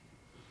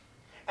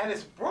 And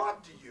it's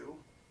brought to you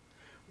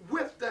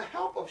with the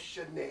help of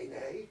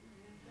Shanae,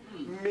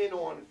 Men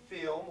on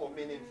Film or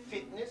Men in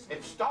Fitness.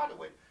 It started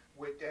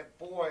with that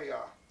boy,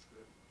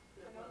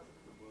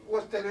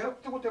 what's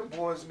that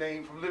boy's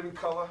name from Living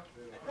Color?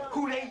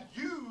 Who they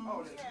used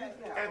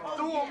and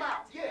threw them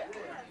out. Yeah,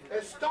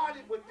 it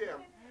started with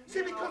them.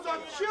 See, because our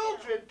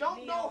children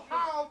don't know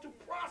how to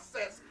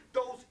process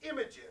those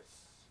images.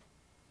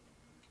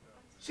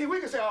 See, we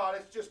can say, "Oh,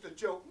 that's just a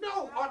joke."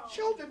 No, our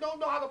children don't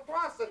know how to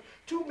process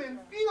two men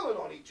feeling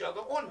on each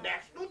other on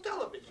national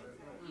television.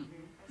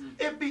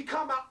 It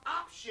become an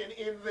option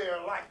in their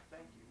life.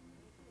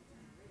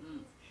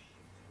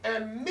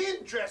 And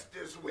men dressed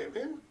as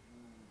women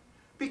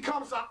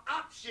becomes an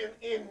option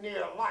in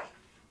their life.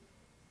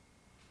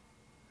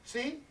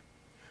 See?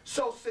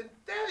 So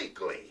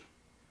synthetically,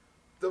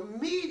 the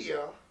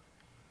media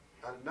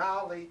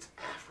annihilates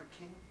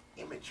African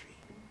imagery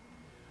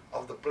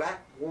of the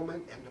black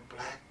woman and the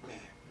black man.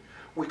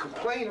 We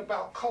complain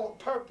about color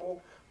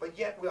purple, but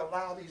yet we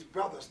allow these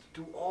brothers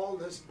to do all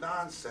this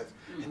nonsense.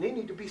 And they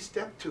need to be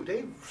stepped to.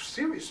 They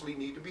seriously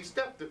need to be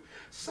stepped to.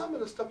 Some of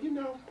the stuff, you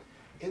know,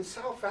 in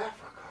South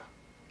Africa,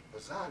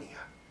 Tanzania,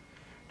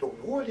 the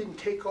war didn't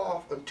take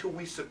off until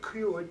we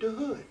secured the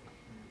hood.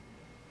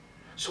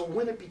 So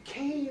when it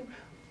became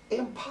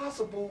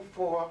impossible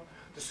for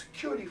the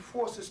security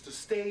forces to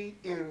stay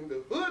in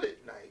the hood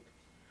at night,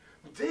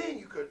 then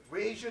you could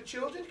raise your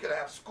children, you could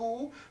have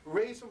school,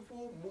 raise some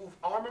food, move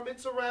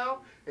armaments around,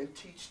 and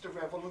teach the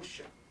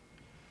revolution.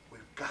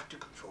 We've got to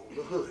control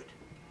the hood.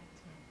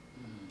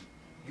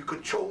 You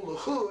control the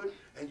hood,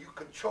 and you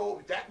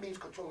control, that means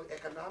controlling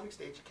economics,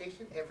 the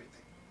education,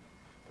 everything.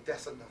 But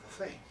that's another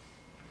thing.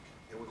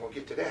 And we're going to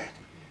get to that.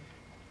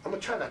 I'm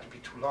going to try not to be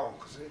too long,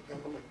 because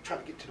I'm going to try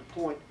to get to the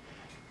point.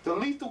 The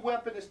lethal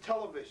weapon is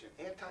television,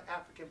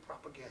 anti-African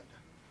propaganda.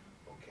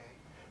 Okay?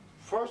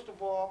 First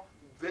of all,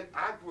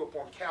 I grew up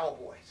on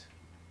cowboys.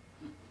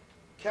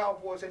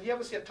 Cowboys, and you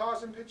ever see a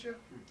Tarzan picture?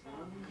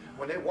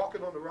 When they're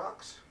walking on the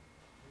rocks,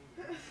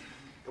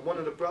 and one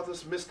of the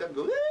brothers missed them and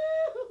goes,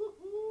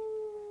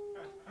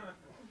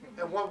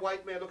 and one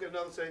white man look at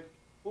another and say,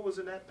 what was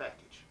in that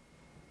package?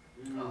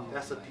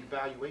 That's a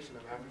devaluation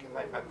of African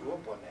life. I grew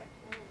up on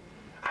that.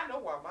 I know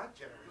why my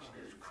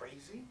generation is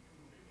crazy,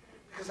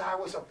 because I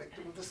was a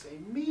victim of the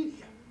same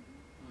media.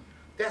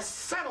 That's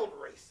settled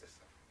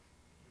racism.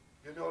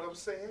 You know what I'm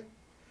saying?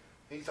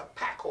 He's a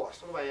pack horse.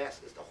 Somebody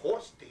asked, is the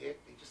horse dead?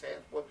 They just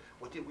asked,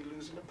 what did we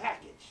lose in the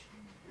package?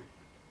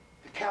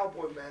 The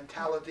cowboy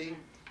mentality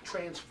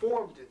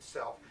transformed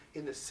itself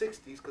in the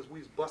 60s because we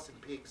was busting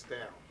pigs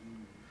down.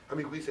 I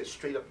mean, we said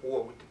straight up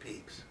war with the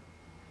pigs.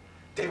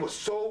 They were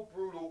so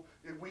brutal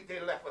that they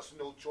left us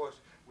no choice.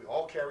 We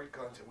all carried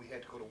guns and we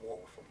had to go to war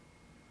with them.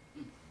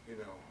 You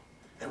know,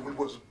 and we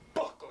was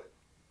buckling.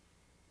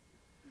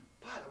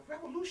 But a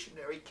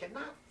revolutionary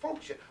cannot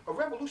function. A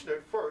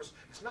revolutionary first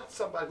is not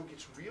somebody who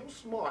gets real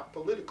smart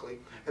politically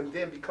and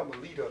then become a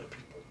leader of the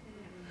people.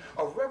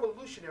 A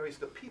revolutionary is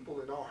the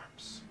people in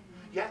arms.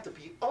 You have to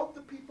be of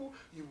the people,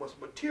 you must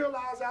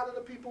materialize out of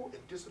the people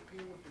and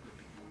disappear within the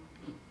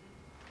people.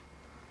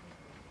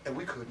 And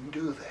we couldn't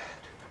do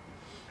that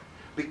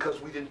because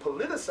we didn't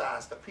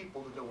politicize the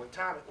people to know what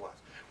time it was.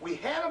 We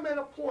had them at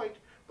a point,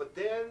 but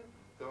then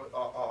the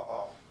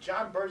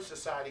John Birch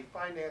Society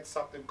financed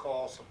something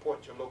called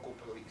Support Your Local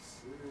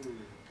Police.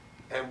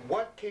 And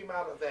what came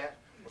out of that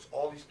was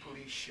all these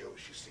police shows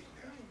you see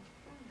now.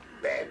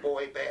 Bad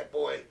boy,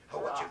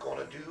 what you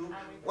gonna do?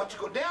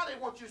 Now they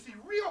want you to see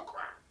real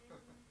crime.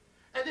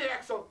 And they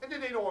act so, and then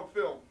they know on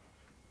film,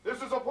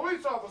 this is a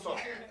police officer,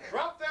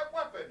 drop that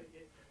weapon.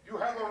 You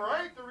have a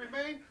right to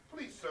remain,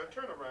 please sir,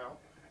 turn around.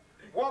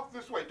 Walk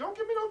this way. Don't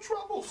give me no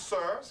trouble,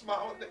 sir.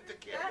 Smiling at the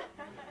camera.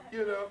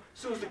 You know, as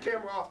soon as the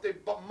camera off, they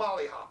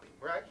molly hopping,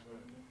 right?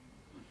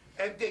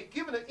 And they're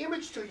giving an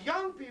image to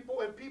young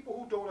people and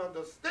people who don't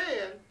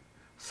understand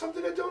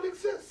something that don't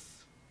exist.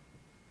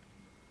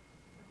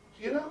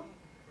 You know?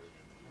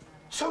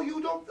 So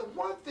you don't,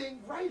 one thing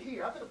right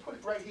here, I'm going to put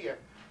it right here.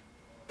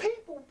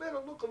 People better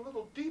look a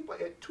little deeper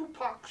at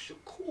Tupac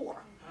Shakur.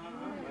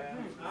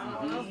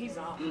 He's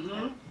off.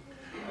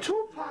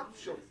 Tupac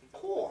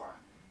Shakur.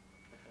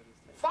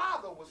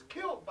 Father was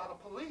killed by the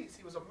police.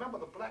 He was a member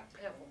of the Black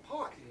Panther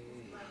Party.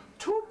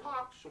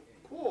 Tupac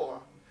Shakur,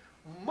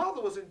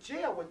 mother was in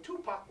jail when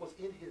Tupac was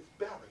in his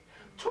belly.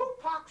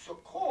 Tupac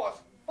Shakur's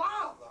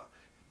father,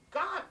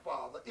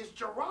 godfather, is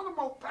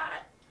Geronimo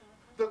Pat,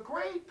 the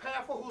great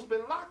Panther who's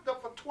been locked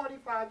up for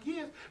 25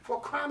 years for a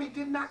crime he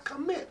did not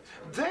commit.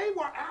 They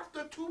were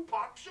after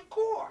Tupac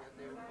Shakur.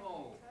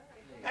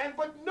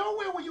 But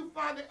nowhere will you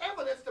find the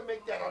evidence to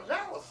make that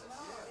analysis.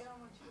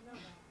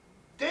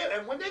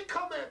 And when they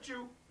come at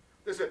you,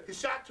 they say, he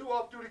shot 2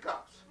 off-duty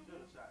cops.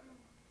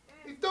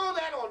 He throw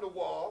that on the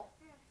wall.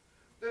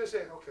 Then they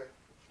say, okay,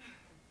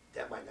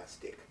 that might not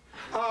stick.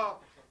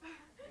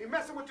 He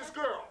messing with this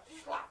girl.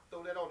 Slop,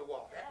 throw that on the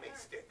wall. That may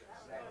stick.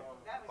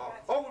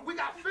 We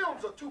got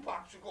films of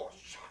Tupac Shakur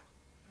shot.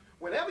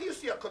 Whenever you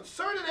see a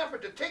concerted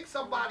effort to take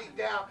somebody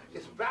down,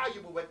 it's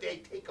valuable that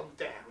they take them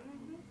down.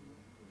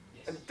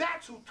 And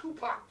that's who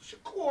Tupac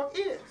Shakur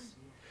is.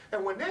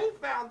 And when they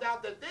found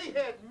out that they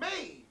had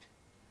made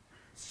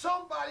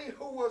somebody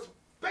who was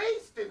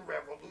based in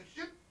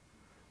revolution,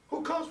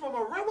 who comes from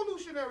a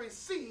revolutionary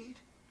seed,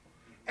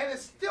 and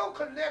is still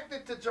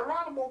connected to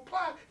Geronimo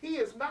Platt, he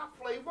is not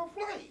Flavor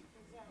Flav.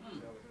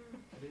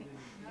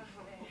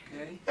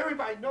 Okay.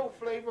 Everybody know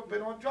Flavor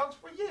been on drugs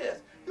for years.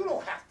 You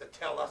don't have to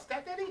tell us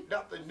that. That ain't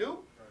nothing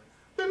new.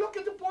 They look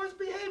at the boy's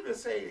behavior and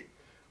say,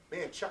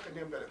 man, Chuck and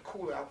them better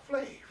cool out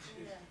Flav.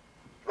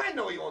 I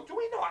know he don't do.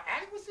 We know our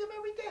addict. We see him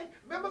every day.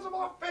 Members of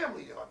our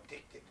family are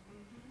addicted.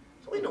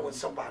 So we know when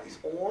somebody's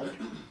on.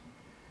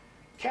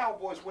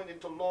 Cowboys went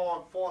into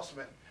law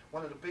enforcement.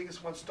 One of the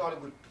biggest ones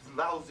started with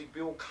lousy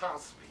Bill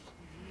Cosby.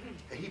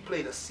 And he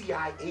played a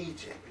CIA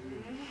agent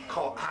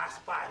called I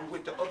Spy who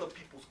went to other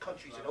people's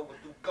countries and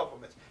overthrew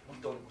governments. We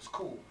thought it was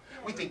cool.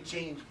 We think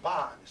James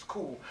Bond is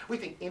cool. We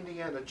think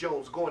Indiana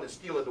Jones going and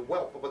stealing the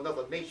wealth of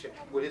another nation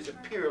with his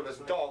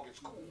imperialist dog is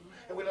cool.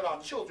 and we let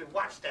our children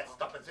watch that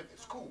stuff as if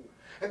it's cool.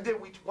 And then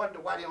we wonder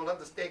why they don't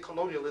understand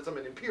colonialism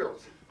and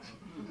imperialism.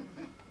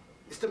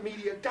 It's the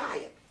media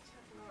diet.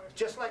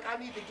 Just like I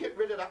need to get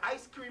rid of the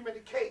ice cream and the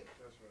cake,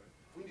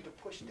 we need to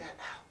push that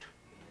out.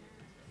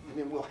 And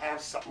then we'll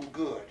have something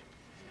good.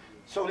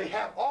 So they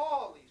have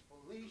all these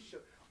police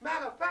shows.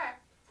 Matter of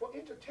fact, for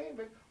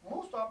entertainment,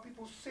 most of our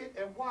people sit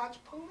and watch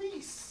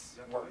police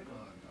work.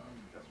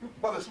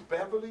 Whether it's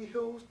Beverly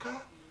Hills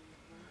Cop,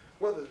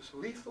 whether it's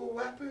Lethal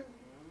Weapon.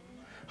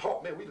 Oh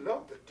man, we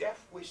love the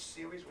Death Wish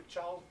series with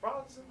Charles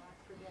Bronson.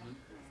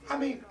 I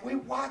mean, we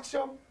watch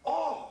them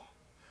all.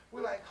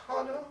 We're like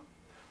Hunter.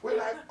 We're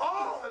like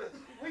all of it.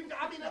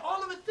 I mean,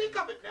 all of it, think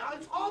of it now.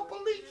 It's all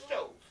police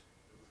shows.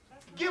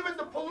 Giving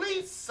the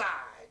police side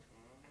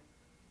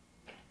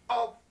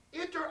of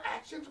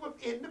interactions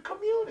within the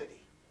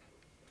community.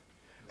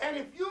 And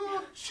if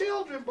your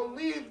children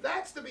believe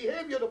that's the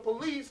behavior of the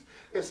police,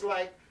 it's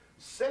like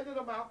sending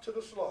them out to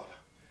the slaughter.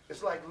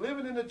 It's like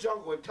living in the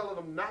jungle and telling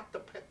them not to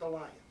pet the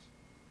lions.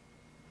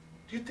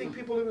 Do you think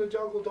people in the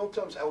jungle don't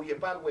tell them, oh yeah,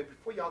 by the way,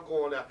 before y'all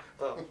go on out,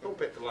 don't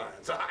pet the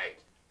lions, all right?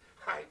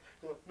 All right?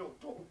 No,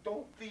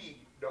 don't feed,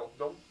 don't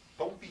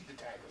feed the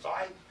tigers, all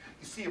right?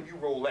 You see them, you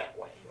roll that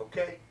way,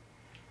 okay?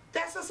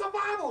 That's a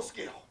survival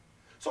skill.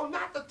 So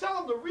not to tell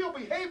them the real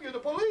behavior of the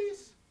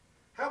police,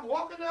 have them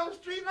walking down the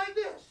street like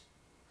this.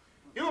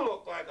 You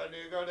look like a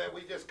nigga that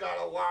we just got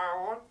a wire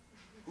on,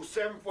 who's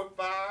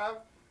 7'5"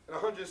 and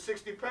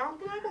 160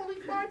 pounds, but I'm only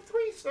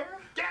 5'3", sir.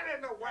 Get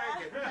in the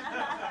wagon.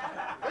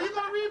 Are you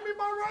gonna read me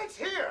my rights?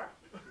 Here.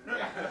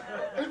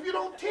 And if you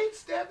don't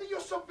teach them, then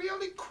you'll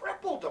severely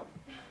cripple them.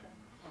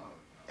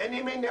 And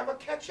they may never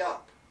catch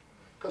up.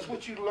 Because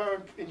what you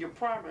learn in your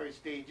primary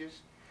stages,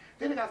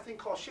 then they got a thing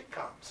called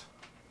shitcoms.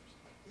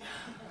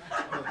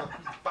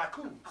 By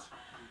coons.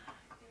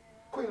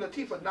 Queen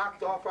Latifah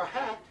knocked off her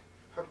hat,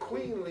 her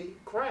queenly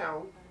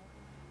crown,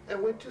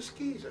 and went to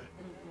Skeezer.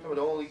 The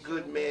only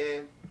good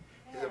man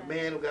is a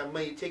man who got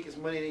money, take his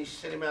money and he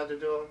send him out the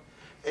door.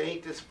 And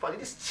ain't this funny?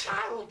 This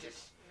childish.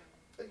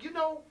 You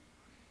know,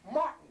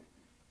 Martin,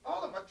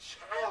 all of a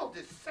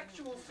childish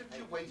sexual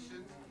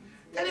situations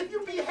that if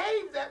you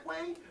behave that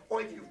way,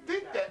 or if you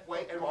think that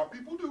way, and our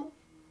people do,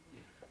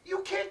 you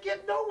can't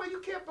get nowhere. You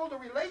can't build a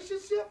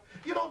relationship.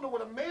 You don't know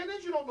what a man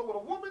is. You don't know what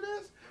a woman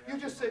is. You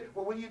just say,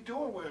 well, what are you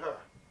doing with her?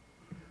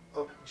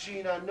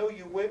 Gene, I know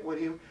you went with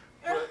him,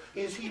 but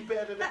is he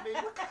better than me?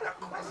 What kind of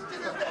question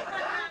is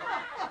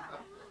that?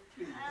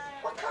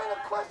 What kind of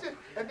question?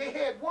 And they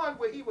had one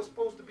where he was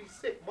supposed to be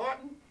sick,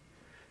 Martin.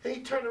 And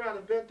he turned around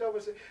and bent over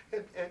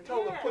and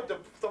told her, put the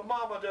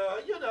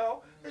thermometer, you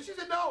know. And she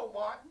said, no,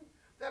 Martin.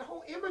 That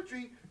whole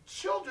imagery,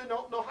 children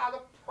don't know how to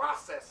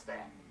process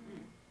that.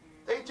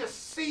 They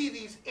just see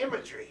these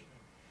imagery,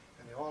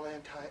 and they're all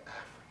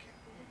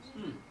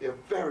anti-African. They're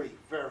very,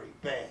 very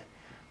bad.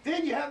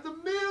 Then you have the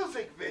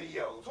music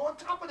videos. On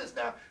top of this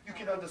now, you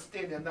can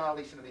understand the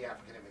annihilation of the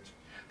African image.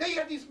 Then you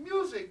have these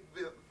music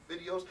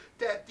videos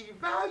that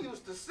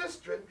devalues the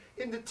sister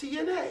in the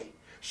TNA.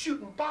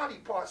 Shooting body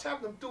parts,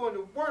 having them doing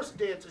the worst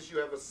dances you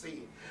ever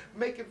seen.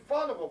 Making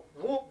fun of them.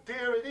 Whoop,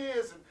 there it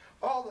is, and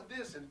all of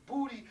this, and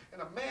booty,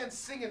 and a man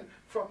singing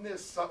from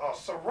this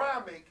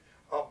ceramic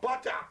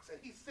buttocks, and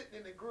he's sitting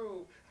in the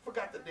groove. I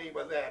forgot the name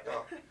of that.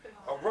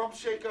 A rump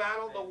shaker, I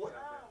don't know what.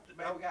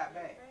 Baby got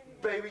back.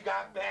 Baby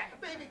got back,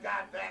 baby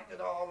got back,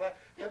 and all that,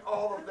 and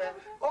all of that.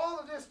 All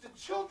of this, the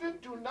children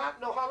do not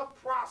know how to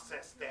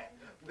process that.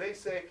 They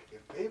say,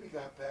 if baby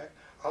got back,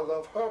 I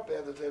love her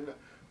better than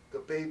the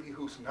baby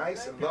who's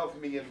nice and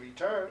love me in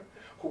return,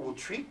 who will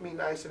treat me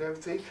nice and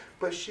everything,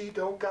 but she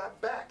don't got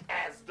back,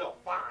 as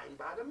defined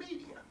by the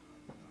media.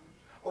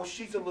 Oh,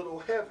 she's a little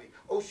heavy.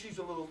 Oh, she's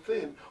a little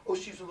thin. Oh,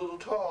 she's a little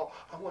tall.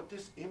 I want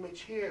this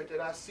image here that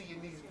I see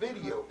in these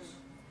videos.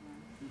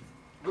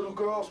 Little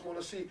girls want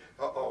to see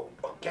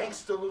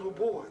gangster little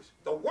boys.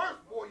 The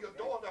worst boy your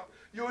daughter,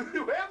 you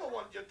ever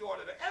wanted your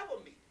daughter to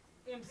ever meet.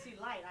 MC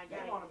Light, I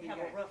gotta have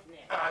a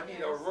roughneck. I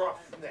need a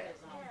roughneck.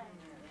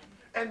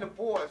 And the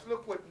boys,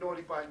 look what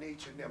Naughty by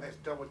Nature and them has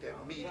done with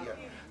that media.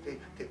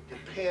 Their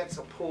pants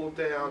are pulled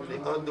down,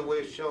 their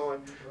underwear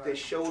showing, their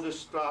shoulders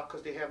stop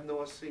because they have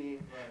no seam.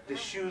 The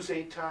shoes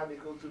ain't tied, they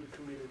go through the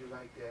community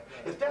like that.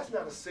 If that's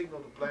not a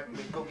signal to black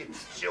men, go get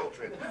these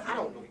children. I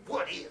don't know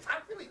what is. I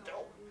really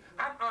don't.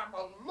 I'm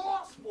a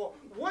loss for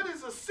what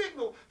is a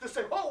signal to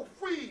say, oh,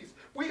 freeze,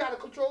 we got to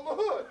control the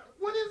hood.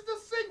 What is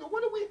the signal?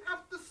 What do we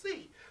have to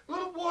see?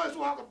 Little boys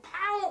who are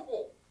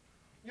powerful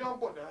young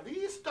boys. Now,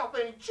 these stuff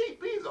ain't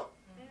cheap either.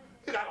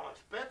 You got an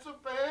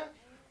expensive pair,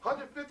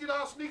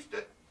 $150 sneaks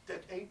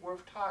that ain't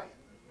worth tying.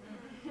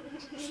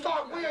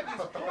 Start wearing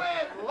these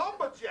plaid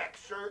lumberjack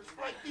shirts,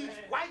 like these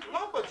white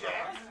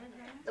lumberjacks,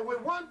 and with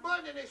one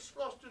button they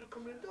slush through the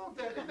community. Don't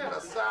that, isn't that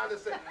a sign that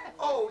say,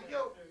 oh,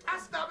 yo, I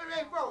stopped it,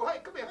 hey, bro, hey,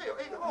 come here,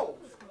 hey, Holmes,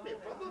 come here,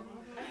 brother.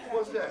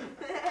 What's that?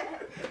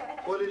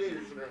 What it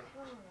is, man.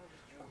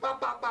 Bop,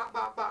 bop, bop,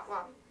 bop, bop,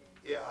 bop.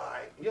 Yeah, all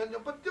right. Yeah,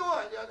 but do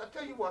it. I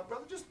tell you what,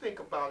 brother, just think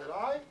about it,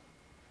 all right?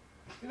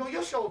 You know,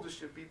 your shoulders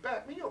should be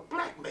back. I mean, you're a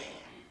black man.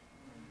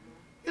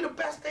 You know, the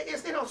best thing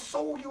is they don't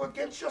sold you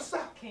against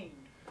yourself. King.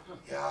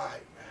 Yeah, all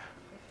right,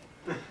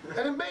 man.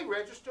 And it may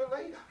register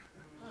later.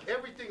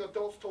 Everything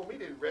adults told me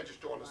didn't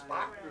register on the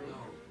spot.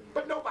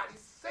 But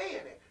nobody's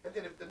saying it. And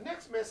then if the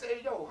next man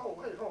say, yo,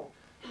 hold,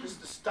 this is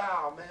the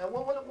style, man.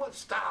 What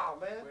style,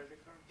 man?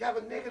 You have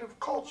a negative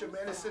culture,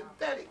 man. It's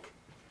synthetic.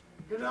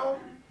 You know?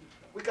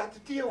 We got to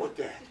deal with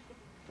that.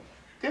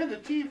 Then the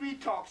TV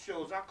talk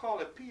shows, I call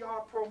it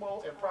PR,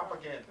 promo, and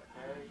propaganda.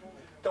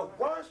 The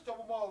worst of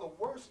them all,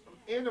 the worst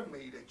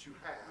enemy that you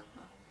have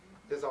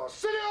is our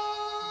city.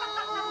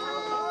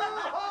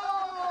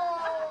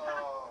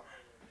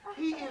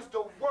 He is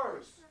the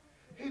worst.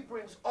 He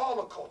brings all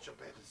the culture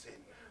benders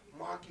in.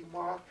 Marky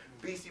Mark,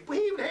 BC. We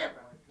even have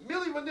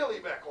Milli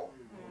Vanilli back on.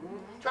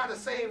 Trying to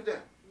save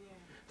them.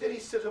 Then he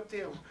sits up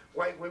there,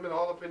 white women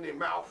all up in their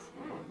mouth.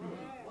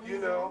 You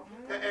know?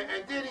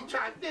 And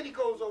then he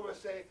goes over and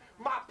say,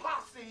 my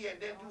posse, and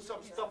then do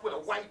some stuff with a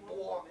white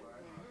boy.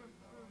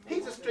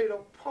 He's a straight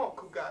up punk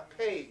who got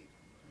paid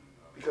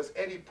because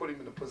Eddie put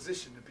him in a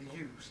position to be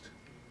used.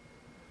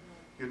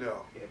 You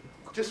know?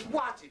 Just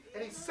watch it.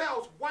 And he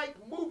sells white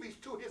movies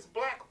to his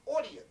black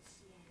audience.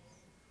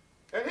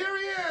 And here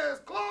he is,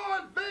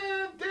 Claude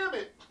Van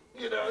Damme.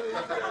 You know?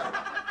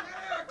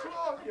 Yeah,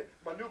 Claude. Yeah.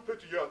 My new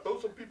picture, yeah, throw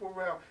some people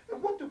around.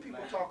 And what do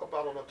people talk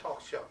about on a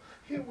talk show?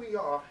 Here we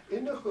are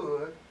in the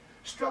hood,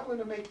 struggling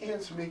to make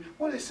ends meet.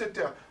 When they sit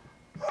there,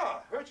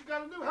 heard you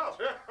got a new house.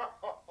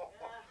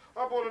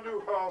 I bought a new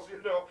house,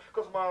 you know,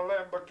 because my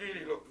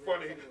Lamborghini looked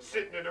funny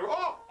sitting in there.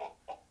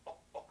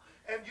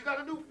 And you got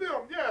a new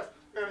film, yes.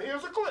 And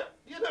here's a clip,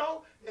 you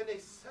know. And they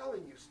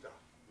selling you stuff.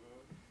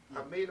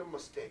 I made a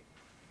mistake.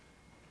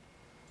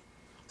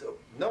 The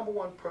number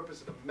one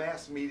purpose of the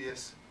mass media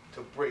is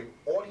to bring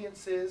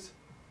audiences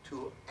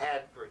to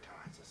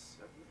advertisers.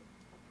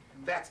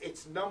 That's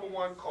its number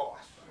one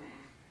cost.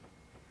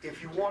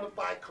 If you want to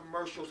buy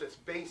commercials, it's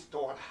based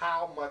on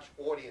how much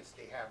audience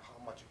they have,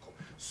 how much it costs.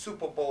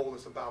 Super Bowl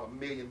is about $1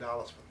 million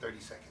for 30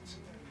 seconds.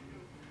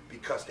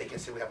 Because they can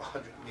say we have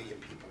 100 million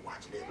people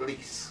watching it at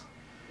least.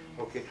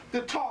 Okay.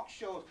 The talk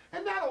shows,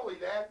 and not only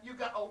that, you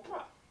got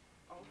Oprah.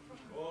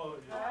 Oh,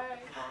 yeah.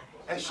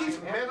 And she's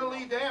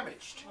mentally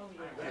damaged.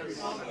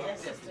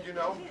 You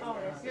know?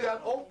 You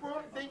got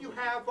Oprah, then you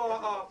have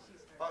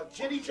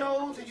Jenny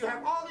Jones, and you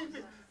have all these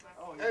people.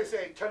 They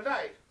say,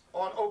 tonight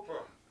on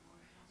Oprah,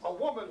 a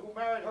woman who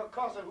married her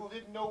cousin who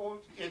didn't know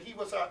if he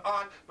was her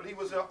aunt, but he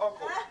was her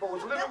uncle, but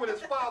was living with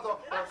his father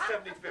on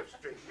 75th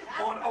Street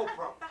on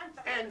Oprah.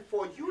 And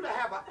for you to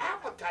have an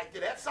appetite to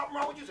that, something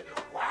wrong with you. Say,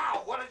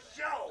 wow, what a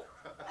show.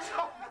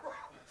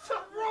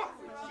 Something wrong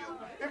with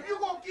you. If you're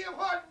going to give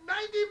her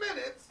 90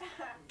 minutes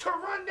to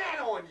run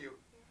that on you.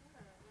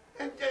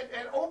 And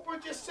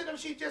Oprah just sitting,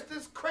 she's just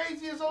as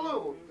crazy as a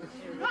loon.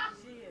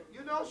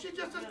 You know, she's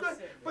just as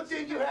crazy. But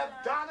then you have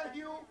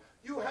Donahue,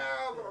 you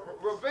have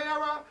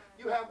Rivera,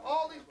 you have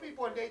all these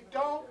people, and they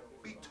don't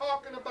be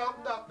talking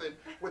about nothing,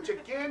 which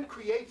again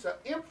creates an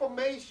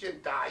information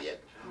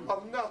diet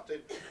of nothing.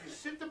 You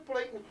sit the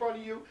plate in front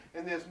of you,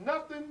 and there's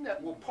nothing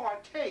that will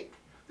partake,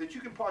 that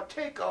you can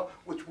partake of,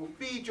 which will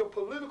feed your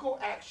political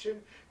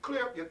action,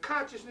 clear up your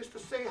consciousness to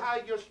say how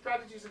your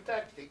strategies and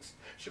tactics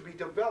should be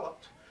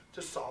developed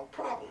to solve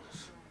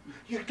problems.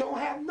 You don't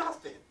have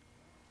nothing.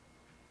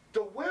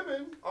 The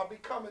women are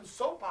becoming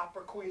soap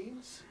opera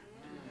queens.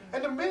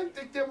 And the men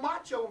think they're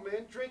macho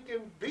men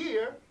drinking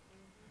beer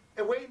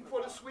and waiting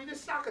for the Swedish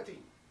soccer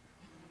team.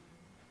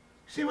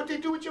 See what they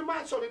do with your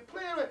mind? So they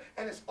play it,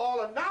 and it's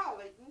all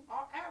annihilating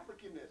our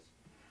Africanness.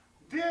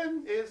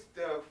 Then is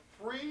the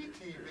free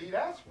TV.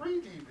 That's free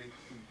TV.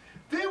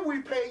 Then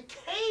we pay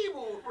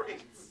cable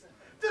rates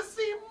to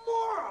see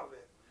more of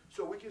it.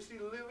 So we can see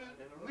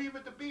Leave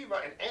It to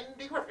Beaver and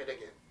Andy Griffith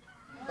again.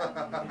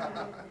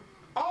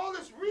 All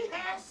this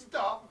rehash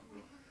stuff,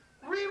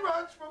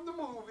 reruns from the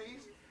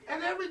movies,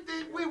 and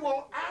everything we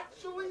will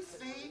actually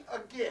see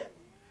again.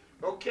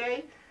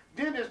 Okay?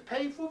 Then there's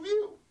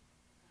pay-per-view.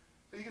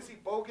 So you can see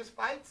bogus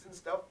fights and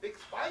stuff,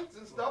 fixed fights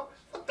and stuff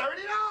for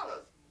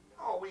 $30.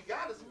 All we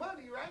got is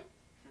money, right?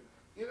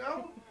 You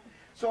know?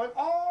 So it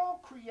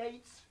all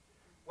creates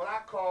what I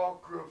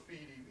call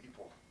graffiti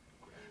people.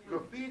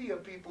 Graffiti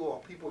people are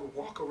people who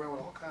walk around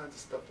with all kinds of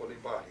stuff on their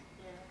body.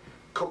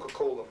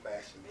 Coca-Cola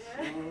fashions.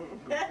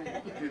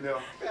 You know?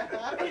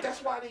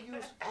 That's why they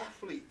use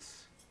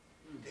athletes.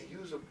 They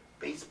use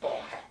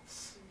baseball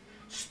hats,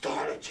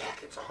 starter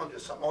jackets,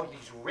 100-something, all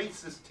these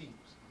racist teams.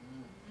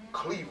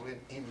 Cleveland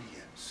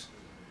Indians,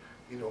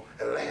 you know,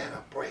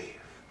 Atlanta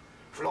Brave,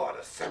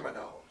 Florida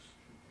Seminoles,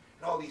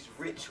 and all these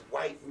rich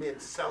white men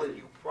selling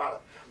you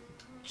product.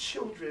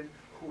 Children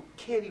who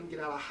can't even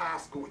get out of high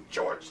school with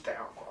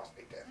Georgetown across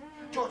their desk.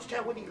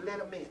 Georgetown wouldn't even let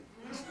them in.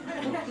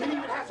 It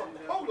even has a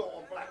photo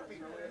on black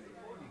people.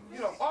 You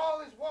know, all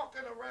this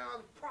walking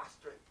around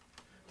prostrate.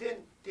 Then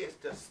there's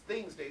the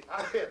things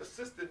I had a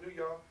sister in New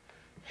York,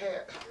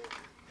 had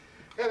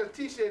a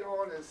t-shirt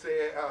on and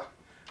said,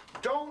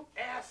 don't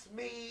ask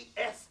me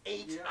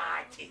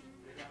S-H-I-T.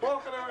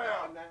 walking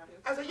around.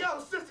 I said, yo,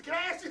 sister, can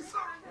I ask you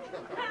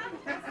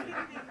something?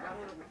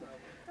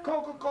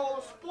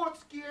 Coca-Cola,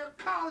 sports gear,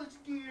 college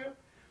gear,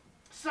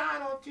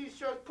 sign on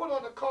t-shirts, put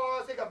on the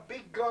cars, they got a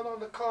big gun on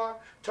the car,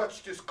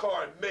 touch this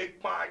car and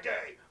make my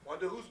day.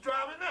 Wonder who's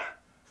driving that?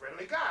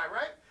 Friendly guy,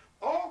 right?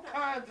 All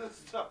kinds of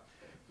stuff.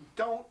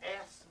 Don't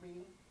ask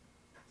me.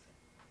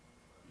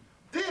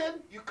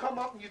 Then you come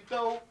up and you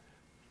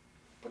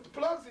put the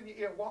plugs in your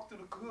ear, walk through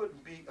the hood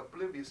and be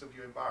oblivious of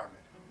your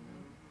environment.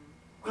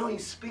 We don't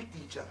even speak to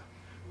each other.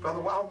 Brother,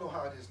 well, I don't know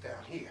how it is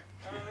down here.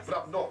 But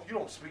up north, you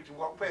don't speak to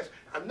walk past.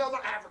 Another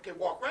African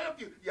walk right up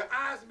to you. Your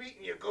eyes meet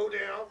and you go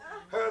down.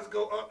 Hers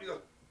go up, you go.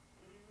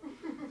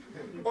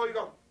 Or you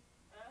go,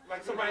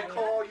 like somebody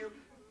call you.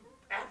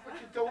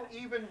 Africans don't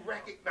even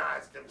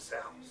recognize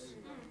themselves.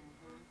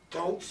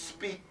 Don't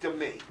speak to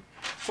me.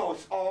 So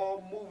it's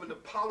all moving the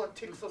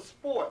politics of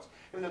sports.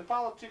 In the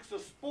politics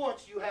of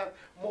sports, you have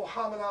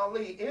Muhammad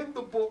Ali. In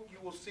the book, you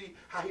will see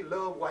how he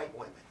loved white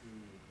women.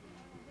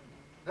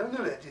 Never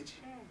knew that, did you?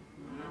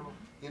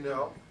 You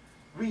know,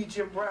 read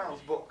Jim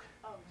Brown's book.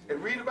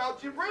 And read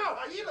about Jim Brown.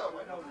 How you know?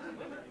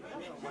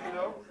 You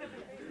know?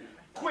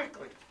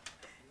 Quickly.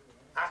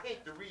 I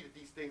hate to read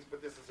these things,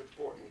 but this is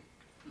important.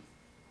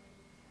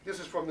 This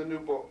is from the new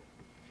book.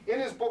 In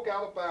his book,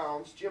 Out of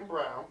Bounds, Jim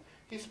Brown,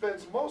 he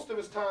spends most of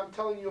his time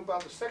telling you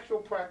about the sexual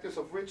practice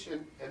of rich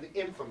and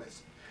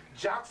infamous.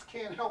 Jocks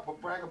can't help but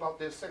brag about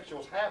their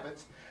sexual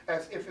habits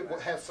as if it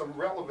has some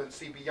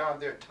relevancy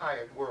beyond their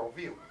tired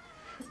worldview.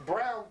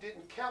 Brown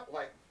didn't count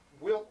like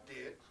Wilt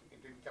did, he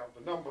didn't count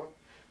the number,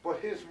 but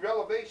his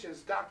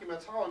revelations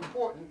documents how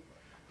important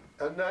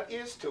a nut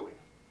is to him.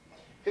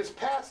 His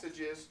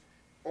passages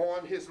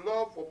on his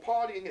love for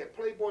partying at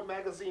Playboy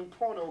magazine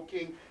porno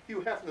king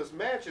Hugh Hefner's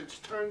mansions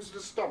turns the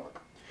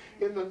stomach.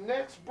 In the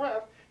next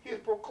breath, he is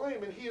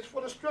proclaiming he is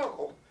for the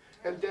struggle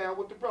and down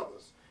with the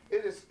brothers.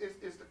 It is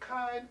the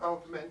kind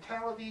of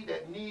mentality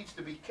that needs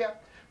to be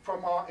kept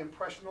from our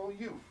impressionable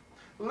youth.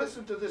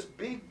 Listen to this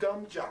big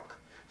dumb jock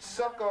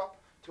suck up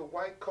to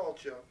white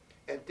culture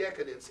and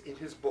decadence in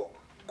his book.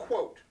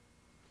 Quote,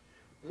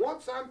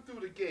 once I'm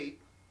through the gate,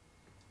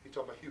 he's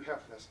talking about Hugh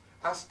Hefner's,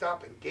 I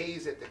stop and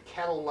gaze at the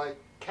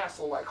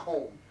castle-like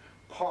home,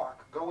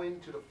 park, go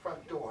into the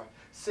front door,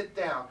 sit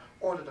down,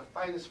 order the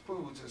finest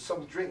foods and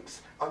some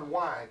drinks,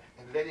 unwind,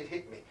 and let it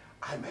hit me.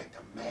 I'm at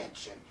the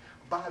mansion.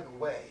 By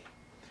the way,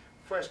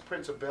 Fresh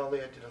Prince of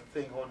Bel-Air did a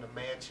thing on the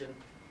mansion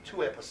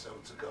 2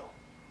 episodes ago,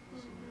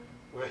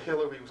 where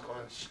Hillary was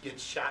going to get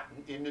shot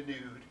in the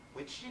nude,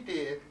 which she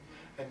did,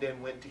 and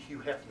then went to Hugh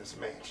Hefner's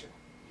mansion.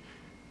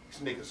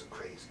 These niggas are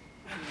crazy.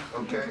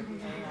 Okay?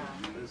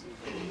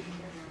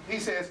 He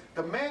says,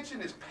 the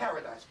mansion is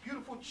paradise.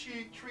 Beautiful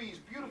trees,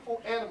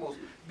 beautiful animals,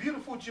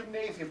 beautiful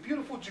gymnasium,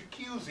 beautiful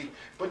jacuzzi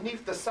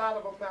beneath the side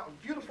of a mountain,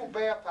 beautiful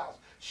bathhouse,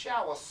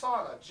 shower,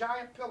 sauna,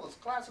 giant pillars,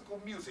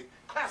 classical music,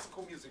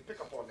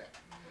 pick up on that.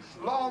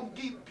 Long,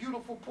 deep,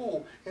 beautiful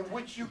pool in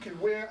which you can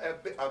wear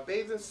a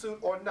bathing suit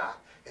or not.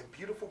 And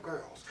beautiful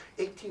girls,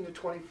 18 to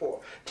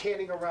 24,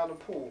 tanning around the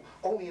pool,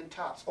 only in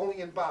tops,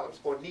 only in bottoms,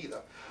 or neither.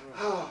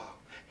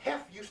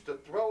 Hef used to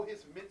throw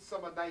his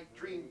Midsummer Night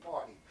Dream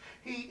party.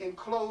 He'd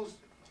enclosed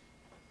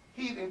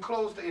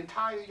the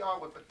entire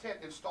yard with a tent,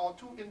 installed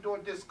 2 indoor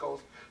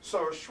discos,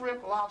 served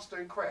shrimp, lobster,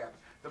 and crab.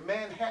 The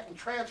Manhattan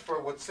Transfer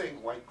would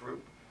sing, white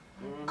group.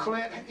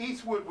 Clint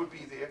Eastwood would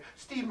be there.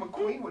 Steve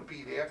McQueen would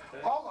be there.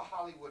 All the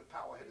Hollywood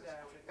power hitters.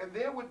 And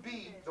there would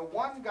be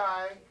one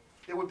guy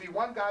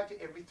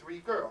to every 3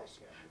 girls.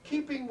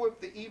 Keeping with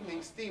the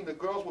evening's theme, the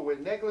girls would wear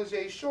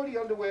negligee, shorty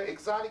underwear,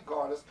 exotic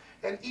garters,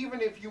 and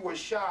even if you were a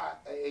shy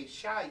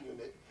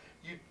unit,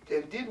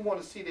 and didn't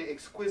want to see their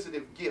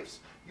exquisitive gifts,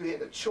 you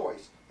had a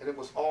choice, and it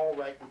was all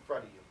right in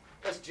front of you.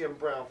 That's Jim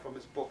Brown from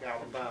his book,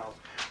 Out of Bounds.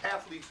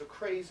 Athletes are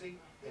crazy,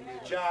 and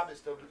their job is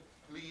to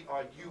lead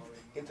our youth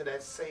into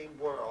that same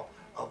world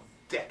of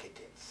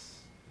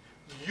decadence.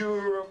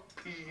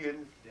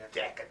 European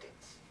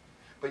decadence.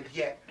 But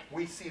yet,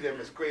 we see them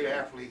as great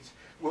athletes.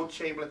 Will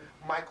Chamberlain,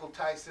 Michael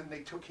Tyson,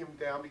 they took him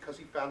down because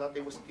he found out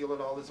they were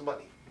stealing all his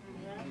money.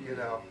 You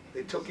know,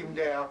 they took him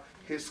down.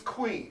 His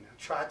queen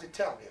tried to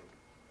tell him,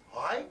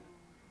 all right?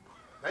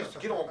 I used to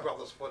get on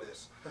brothers for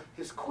this.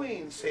 His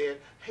queen said,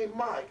 hey,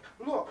 Mike,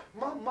 look,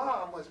 my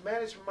mom was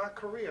managing my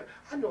career.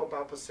 I know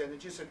about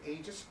percentages and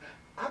ages.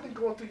 I've been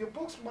going through your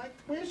books, Mike.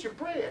 Where's your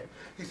bread?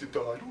 He said, I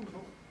don't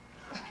know.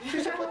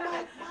 She said, but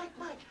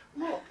Mike,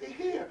 look,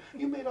 here,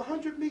 you made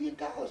 $100 million.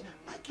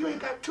 Mike, you ain't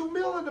got $2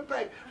 million in the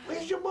bank.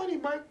 Where's your money,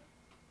 Mike?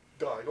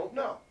 I don't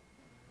know.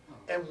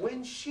 And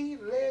when she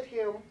led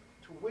him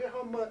to where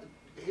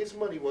his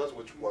money was,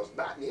 which was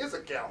not in his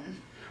account,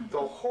 the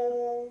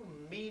whole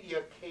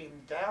media came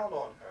down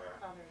on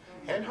her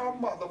and her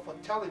mother for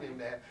telling him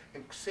that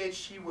and said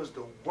she was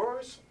the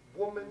worst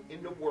woman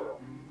in the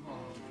world.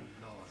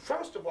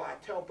 First of all, I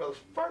tell brothers,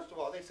 first of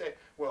all, they say,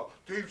 well,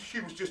 she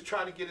was just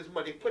trying to get his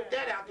money. They put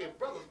that out there, and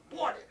brothers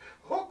bought it.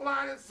 Hook,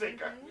 line, and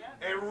sinker.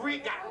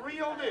 And got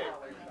reeled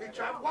in. He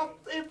tried, well,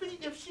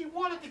 if she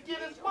wanted to get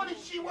his money,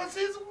 she was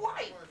his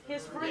wife.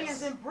 His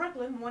friends in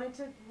Brooklyn wanted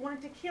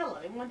to kill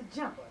her. They wanted to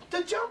jump her.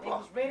 To jump her. They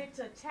was ready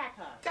to attack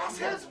her. That's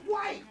his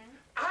wife.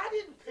 I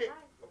didn't pick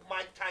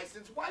Mike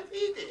Tyson's wife,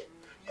 he did.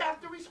 You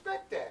have to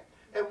respect that.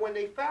 And when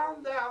they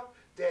found out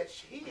that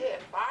he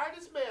had fired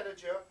his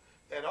manager,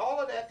 and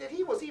all of that, that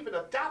he was even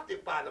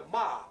adopted by the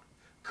mob.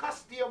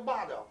 Custody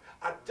Amato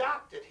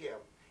adopted him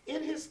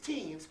in his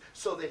teens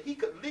so that he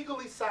could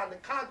legally sign the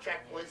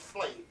contract for his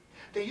slave.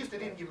 They used to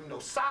didn't give him no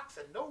socks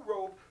and no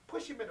robe,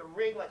 push him in the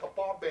ring like a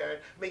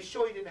barbarian, make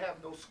sure he didn't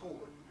have no schooling.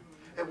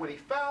 And when he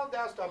found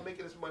out, started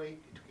making his money,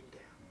 they took him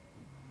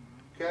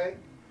down. Okay?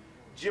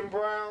 Jim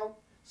Brown,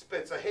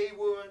 Spencer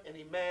Haywood,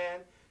 any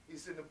man,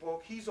 he's in the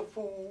book, he's a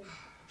fool,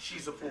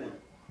 she's a fool.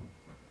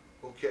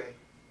 Okay?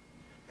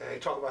 And they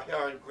talk about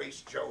her and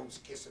Grace Jones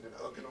kissing and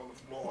hugging on the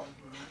floor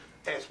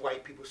as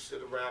white people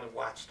sit around and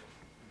watch them.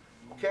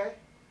 Okay?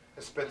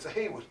 That's Spencer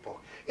Haywood's book.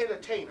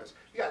 Entertainers.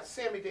 You got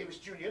Sammy Davis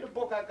Jr. In the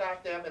book I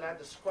got them and I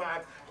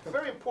described a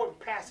very important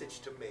passage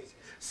to me.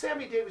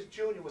 Sammy Davis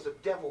Jr. was a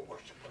devil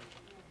worshiper.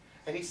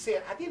 And he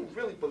said, I didn't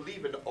really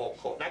believe in the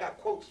occult. And I got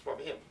quotes from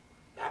him,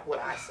 not what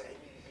I say.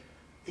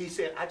 He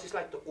said, I just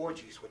like the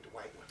orgies with the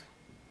white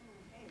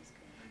women.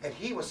 And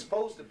he was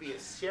supposed to be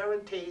at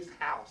Sharon Tay's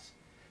house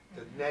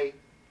the night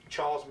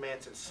Charles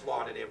Manson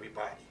slaughtered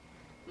everybody.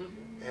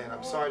 And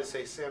I'm sorry to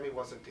say Sammy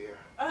wasn't there.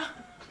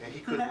 And he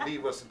couldn't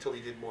leave us until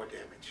he did more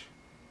damage.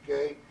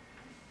 Okay?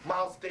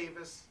 Miles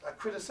Davis, I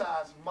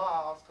criticize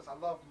Miles because I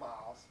love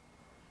Miles.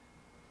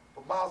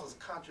 But Miles was a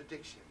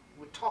contradiction.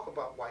 He would talk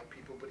about white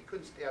people, but he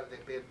couldn't stay out of their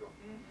bedroom.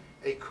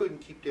 And he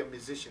couldn't keep their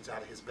musicians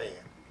out of his band.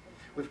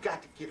 We've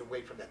got to get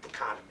away from that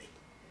dichotomy.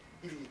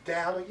 Either you're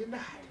down or you're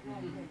not.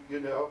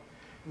 You know?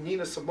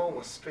 Nina Simone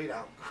was straight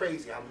out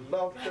crazy. I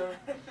loved her,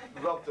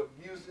 loved her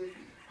music,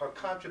 her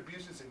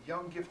contributions in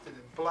Young, Gifted,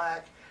 and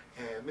Black,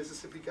 and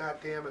Mississippi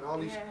Goddamn, and all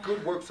these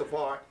good works of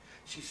art.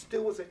 She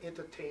still was an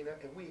entertainer,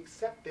 and we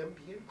accept them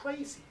being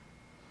crazy.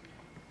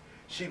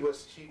 She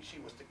was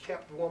the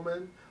kept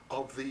woman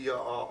of the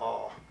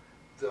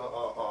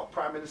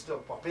Prime Minister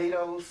of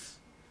Barbados,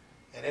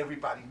 and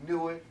everybody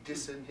knew it,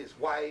 dissing his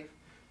wife,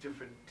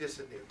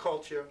 dissing their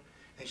culture,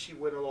 and she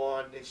went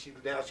on,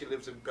 and now she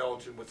lives in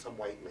Belgium with some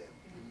white man.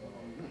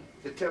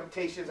 The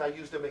Temptations, I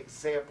use them as an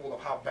example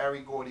of how Barry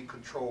Gordy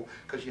controlled,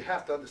 because you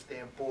have to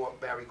understand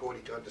Barry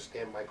Gordy to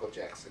understand Michael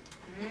Jackson.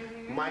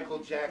 Michael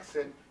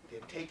Jackson, they're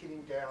taking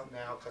him down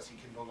now because he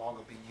can no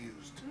longer be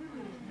used.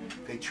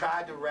 They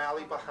tried to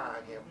rally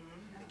behind him.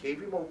 They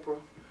gave him Oprah,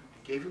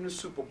 they gave him the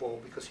Super Bowl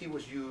because he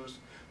was used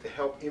to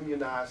help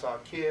immunize our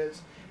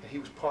kids, and he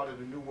was part of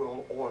the New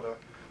World Order,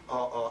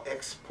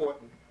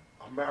 exporting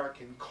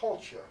American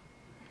culture,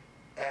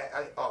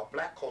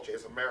 black culture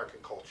as American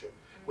culture,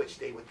 which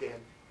they would then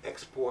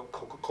export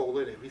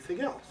Coca-Cola and everything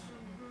else.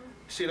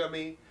 See what I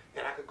mean?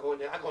 And I could go in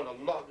there, I'm going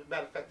to love, as a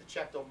matter of fact, the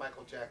chapter on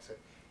Michael Jackson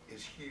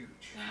is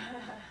huge.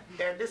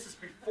 And this is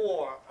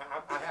before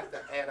I have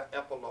to add an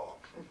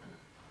epilogue.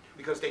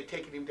 Because they've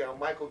taken him down,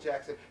 Michael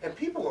Jackson, and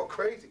people are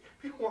crazy.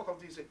 People walk up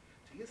to you and say,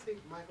 do you think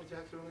Michael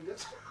Jackson really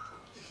does?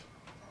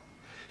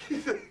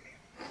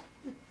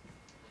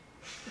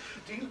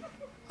 Do you?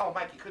 Oh,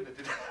 Mikey couldn't have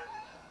done that.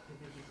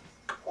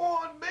 Come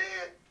on, man.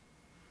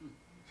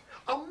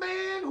 A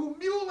man who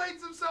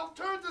mutilates himself,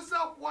 turns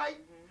himself white,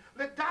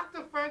 let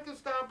Dr.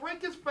 Frankenstein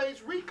break his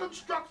face,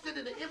 reconstructs it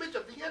in the image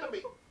of the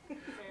enemy,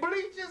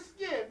 bleach his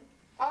skin,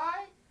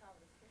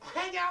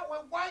 hang out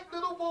with white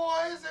little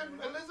boys and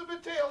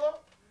Elizabeth Taylor,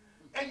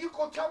 and you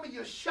gonna tell me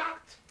you're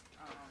shocked?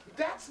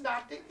 That's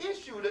not the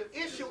issue. The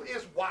issue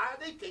is why are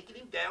they taking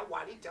him down?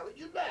 Why are they telling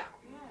you now?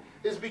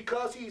 It's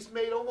because he's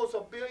made almost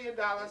 $1 billion.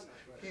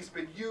 He's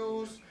been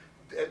used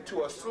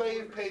to a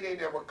slave pay. They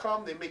never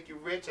come. They make you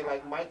rich, and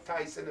like Mike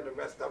Tyson and the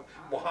rest of them,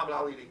 Muhammad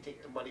Ali, they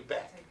take the money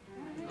back.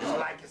 It's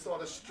like it's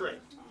on a string.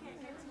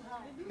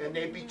 And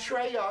they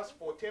betray us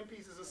for 10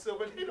 pieces of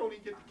silver. They don't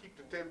even get to keep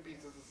the 10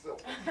 pieces of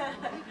silver.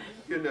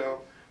 You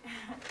know.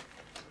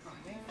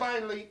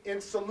 Finally, in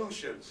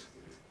solutions,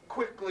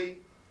 quickly,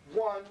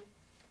 one,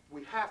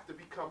 we have to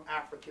become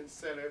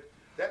African-centered.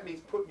 That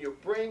means putting your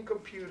brain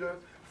computer,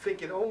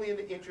 thinking only in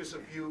the interest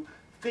of you,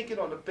 thinking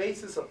on the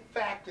basis of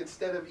fact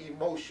instead of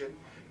emotion,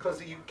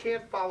 because you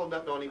can't follow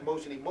nothing on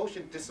emotion.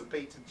 Emotion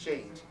dissipates and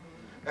changes.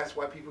 That's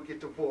why people get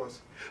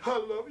divorced. I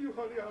love you,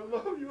 honey, I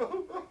love you, I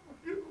love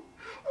you.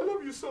 I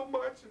love you so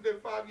much, and then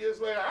 5 years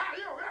later,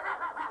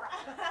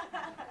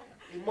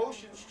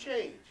 emotions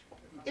change.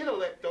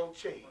 Intellect don't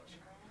change.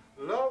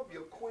 Love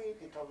your queen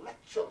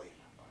intellectually,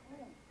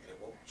 and it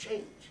won't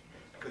change,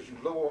 because you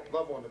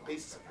love on the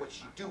basis of what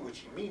she do, what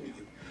she mean to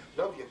you.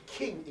 Love your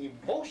king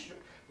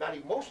not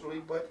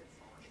emotionally, but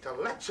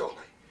intellectually.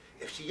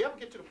 If she ever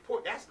get to the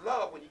point, that's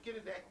love when you get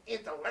in that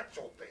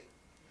intellectual thing.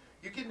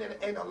 You get in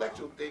that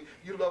intellectual thing,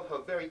 you love her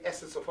very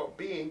essence of her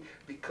being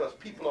because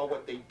people are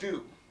what they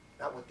do.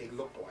 not what they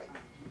look like.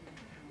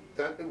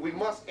 We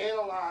must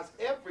analyze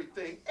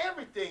everything.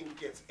 Everything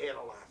gets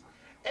analyzed.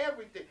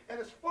 Everything. And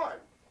it's fun.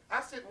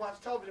 I sit and watch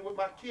television with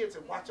my kids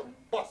and watch them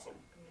bust them.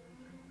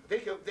 They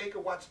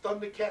can watch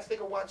Thundercats. They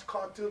can watch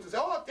cartoons and say,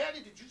 oh, Daddy,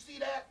 did you see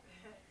that?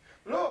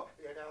 Look,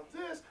 and now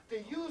this,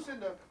 they're using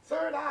the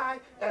third eye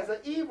as an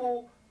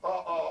evil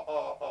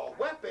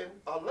weapon,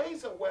 a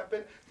laser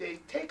weapon. They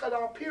take out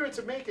our pyramids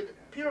and make it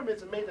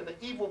an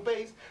evil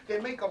base. They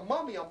make a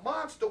mummy, a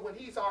monster, when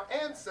he's our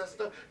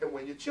ancestor. And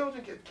when your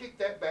children can kick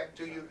that back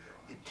to you,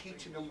 you're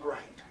teaching them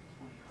right.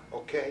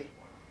 Okay?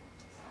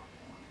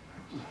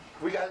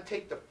 We got to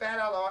take the fat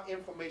out of our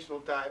informational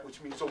diet,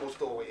 which means almost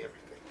throw away everything.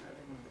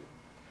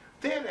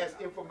 Then as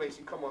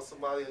information comes on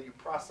Somalia, you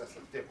process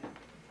it differently.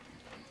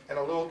 And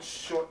a little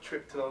short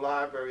trip to the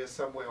library or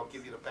somewhere will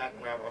give you the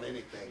background on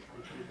anything.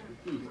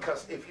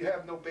 Because if you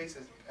have no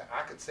basis,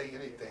 I could say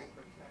anything.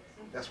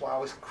 That's why I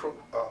always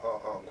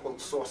quote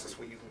sources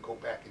where you can go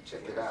back and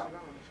check it out,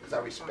 because I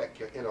respect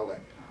your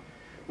intellect.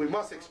 We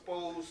must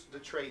expose the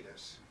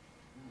traitors.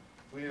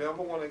 We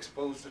never want to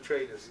expose the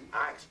traitors.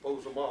 I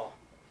expose them all,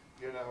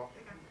 you know.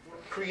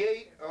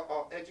 Create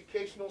an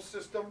educational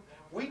system.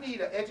 We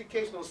need an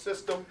educational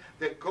system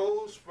that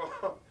goes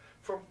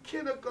from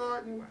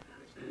kindergarten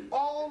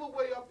all the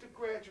way up to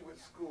graduate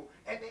school.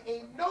 And there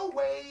ain't no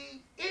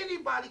way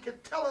anybody can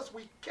tell us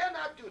we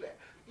cannot do that.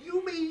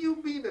 You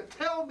mean to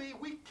tell me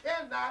we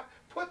cannot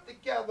put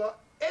together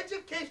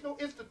educational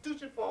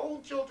institution for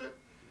old children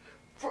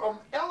from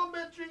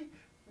elementary,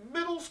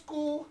 middle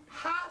school,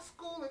 high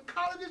school, and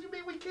colleges? You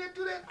mean we can't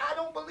do that? I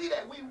don't believe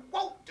that. We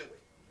won't do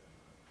it.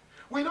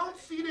 We don't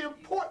see the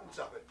importance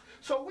of it.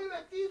 So we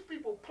let these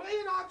people play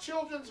in our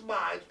children's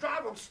minds,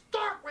 drive them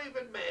stark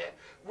raving mad,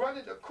 run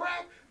into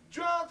crack,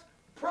 drugs,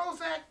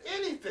 Prozac,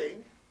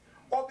 anything,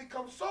 or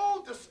become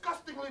so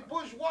disgustingly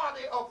bourgeois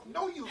they're of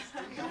no use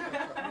to you.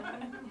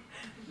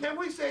 Then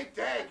we say,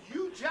 Dad,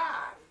 you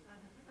jive.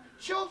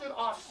 Children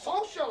are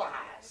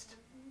socialized.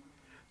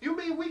 You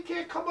mean we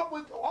can't come up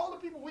with all the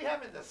people we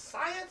have in the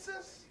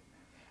sciences,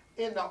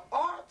 in the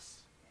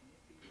arts,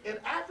 in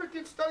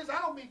African studies?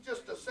 I don't mean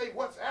just to say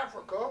what's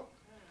Africa.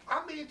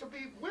 I mean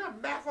we're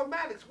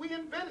mathematics. We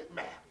invented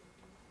math.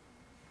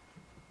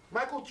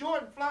 Michael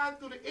Jordan flying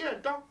through the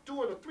air,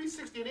 doing a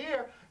 360 in the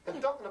air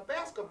and dunking a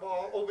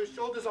basketball over his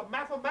shoulders, a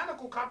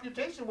mathematical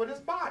computation with his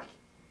body.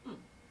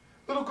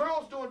 Little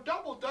girls doing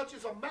double dutch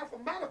is a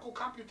mathematical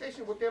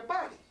computation with their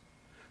body.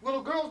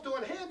 Little girls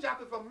doing hand job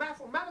is a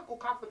mathematical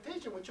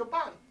computation with your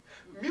body.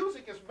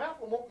 Music is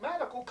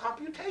mathematical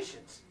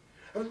computations.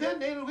 And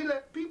then we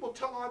let people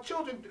tell our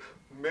children,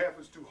 math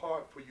is too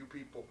hard for you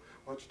people.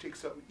 Why don't you take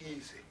something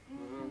easy?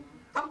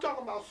 I'm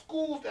talking about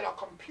schools that are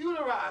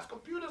computerized.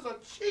 Computers are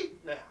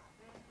cheap now.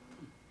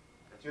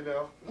 You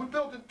know, we're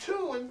building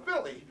 2 in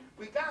Philly.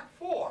 We got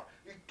 4.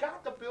 We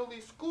got to build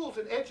these schools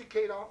and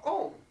educate our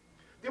own.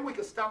 Then we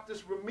can stop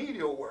this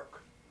remedial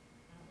work.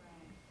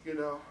 You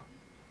know,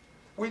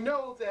 we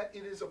know that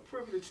it is a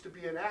privilege to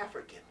be an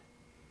African,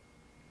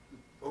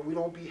 but we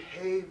don't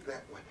behave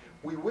that way.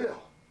 We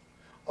will.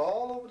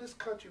 All over this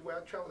country where I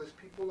travel, there's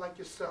people like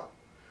yourself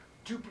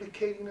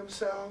duplicating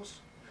themselves,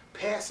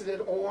 passing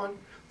it on.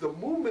 The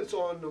movement's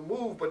on the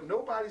move, but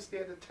nobody's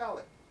there to tell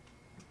it.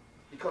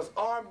 Because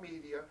our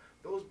media,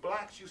 those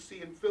blacks you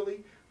see in Philly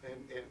and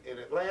in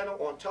Atlanta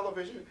on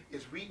television,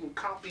 is reading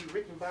copy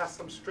written by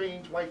some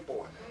strange white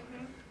boy.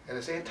 And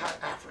it's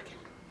anti-African.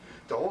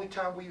 The only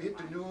time we hit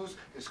the news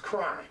is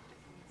crime.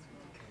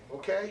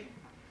 Okay?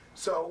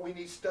 So we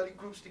need study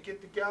groups to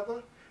get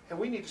together, and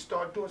we need to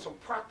start doing some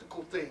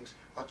practical things.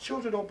 Our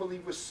children don't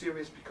believe we're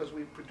serious because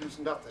we produce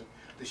nothing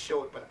to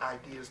show it but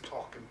ideas,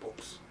 talk, and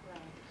books.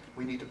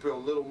 We need to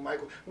build little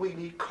we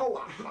need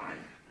co-op buying.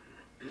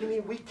 You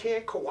mean we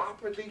can't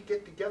cooperatively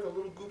get together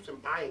little groups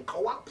and buying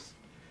co-ops?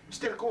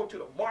 Instead of going to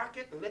the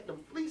market and letting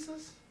them fleece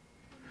us?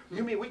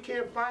 You mean we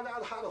can't find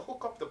out how to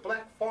hook up the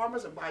black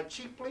farmers and buy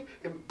cheaply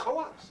in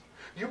co-ops?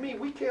 You mean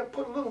we can't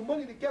put a little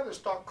money together and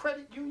start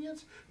credit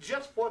unions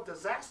just for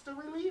disaster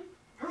relief?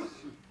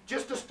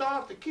 Just to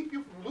start to keep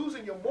you from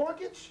losing your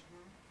mortgage?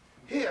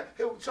 Here,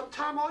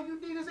 sometime all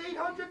you need is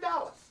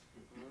 $800.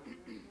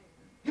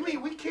 You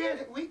mean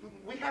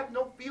we have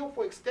no feel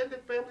for extended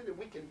family that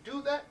we can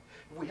do that?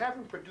 If we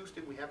haven't produced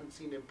it, we haven't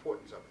seen the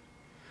importance of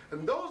it.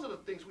 And those are the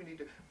things we need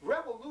to,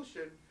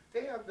 revolution,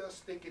 they have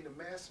us thinking, the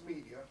mass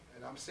media,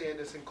 and I'm saying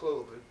this in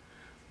clothing,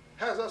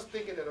 has us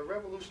thinking that a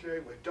revolutionary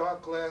with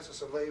dark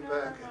glasses and laid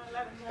back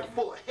and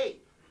full of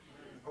hate.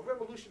 A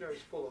revolutionary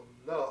is full of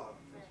love.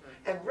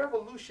 And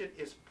revolution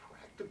is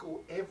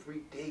practical,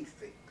 everyday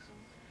things.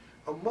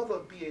 A mother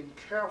being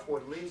careful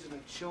and raising her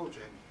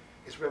children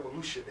is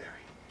revolutionary.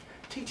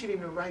 Teaching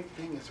him the right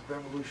thing is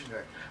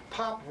revolutionary.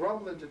 Pop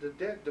rumbling to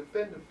defend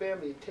the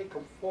family and take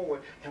them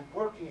forward and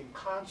working in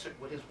concert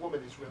with his woman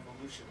is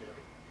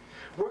revolutionary.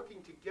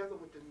 Working together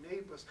with the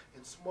neighbors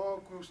in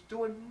small groups,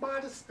 doing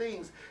modest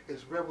things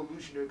is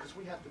revolutionary because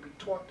we have to be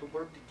taught to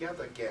work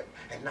together again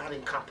and not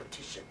in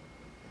competition.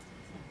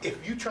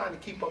 If you're trying to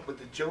keep up with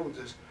the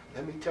Joneses,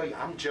 let me tell you,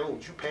 I'm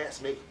Jones, you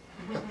pass me.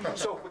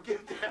 So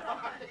forget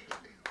that.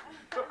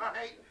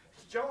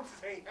 Joneses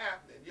ain't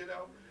happening, you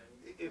know.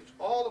 If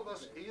all of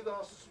us, either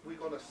us, we're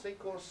going to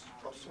sink or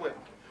swim.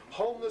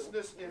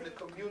 Homelessness in the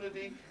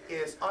community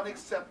is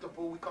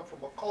unacceptable. We come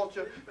from a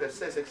culture that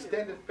says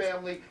extended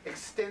family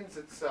extends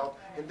itself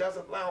and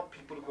doesn't allow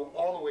people to go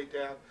all the way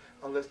down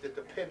unless they're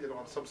dependent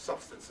on some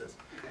substances.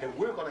 And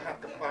we're going to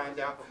have to find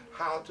out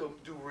how to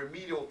do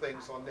remedial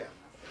things on them.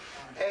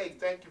 Hey,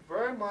 thank you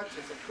very much.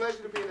 It's a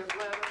pleasure to be in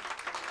Atlanta.